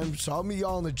anyone's time. So I'll meet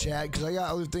y'all in the chat because I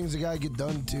got other things I gotta get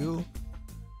done too.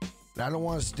 And I don't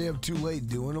want to stay up too late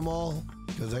doing them all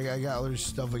because I got other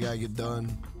stuff I gotta get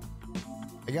done.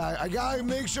 I gotta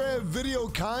make sure I have video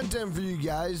content for you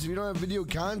guys. If you don't have video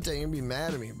content, you're gonna be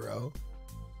mad at me, bro.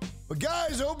 But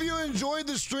guys, I hope you enjoyed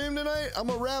the stream tonight. I'm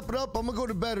gonna wrap it up. I'm gonna go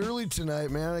to bed early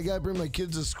tonight, man. I gotta bring my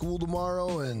kids to school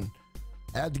tomorrow, and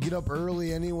I have to get up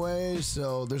early anyway.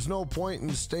 So there's no point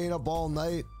in staying up all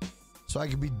night, so I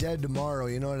could be dead tomorrow.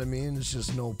 You know what I mean? It's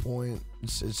just no point.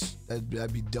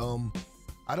 That'd be dumb.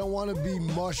 I don't want to be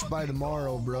mushed by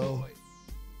tomorrow, bro.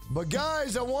 But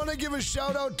guys, I want to give a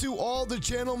shout out to all the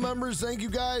channel members. Thank you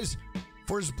guys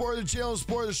for supporting the channel,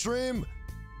 support the stream.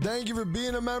 Thank you for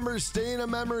being a member, staying a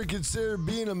member, and consider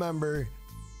being a member.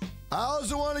 I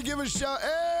also want to give a shout.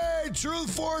 Hey,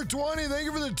 Truth420, thank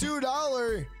you for the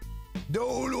 $2.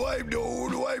 Don't wipe,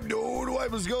 don't wipe, don't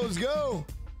wipe. Let's go, let's go.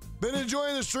 Been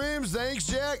enjoying the streams. Thanks,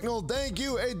 Jack. No, thank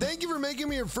you. Hey, thank you for making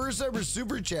me your first ever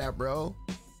super chat, bro.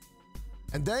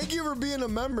 And thank you for being a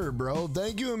member, bro.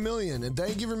 Thank you a million. And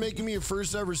thank you for making me your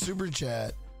first ever super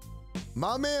chat.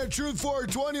 My man,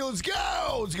 Truth420, let's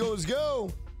go. Let's go, let's go.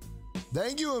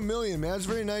 Thank you a million, man. That's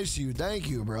very nice of you. Thank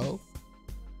you, bro.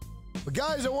 But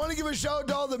guys, I want to give a shout out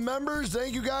to all the members.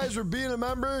 Thank you guys for being a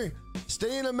member,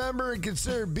 staying a member, and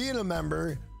consider being a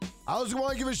member. I also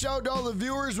want to give a shout out to all the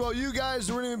viewers while you guys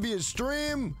wouldn't even be a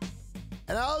stream.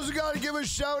 And I also got to give a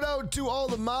shout out to all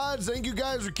the mods. Thank you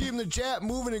guys for keeping the chat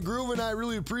moving and grooving. I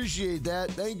really appreciate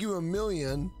that. Thank you a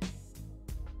million.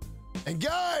 And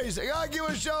guys, I got to give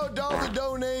a shout out to all the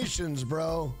donations,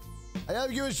 bro. I got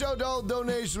to give a shout out to all the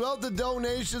donations. Without the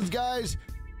donations, guys,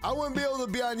 I wouldn't be able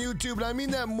to be on YouTube, and I mean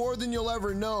that more than you'll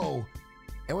ever know.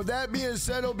 And with that being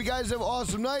said, hope you guys have an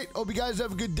awesome night. Hope you guys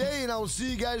have a good day, and I will see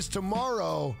you guys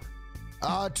tomorrow.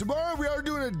 Tomorrow we are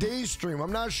doing a day stream.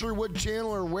 I'm not sure what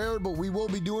channel or where, but we will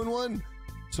be doing one.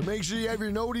 So make sure you have your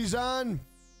noties on.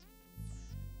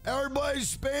 Everybody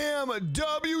spam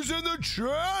W's in the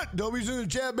chat. W's in the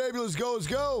chat, baby. Let's go, let's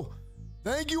go.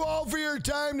 Thank you all for your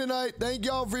time tonight. Thank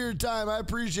you all for your time. I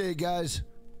appreciate it, guys.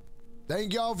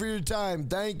 Thank y'all for your time.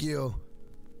 Thank you.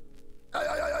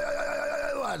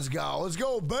 Let's go. Let's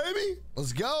go, baby.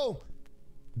 Let's go.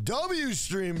 W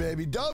stream, baby. W.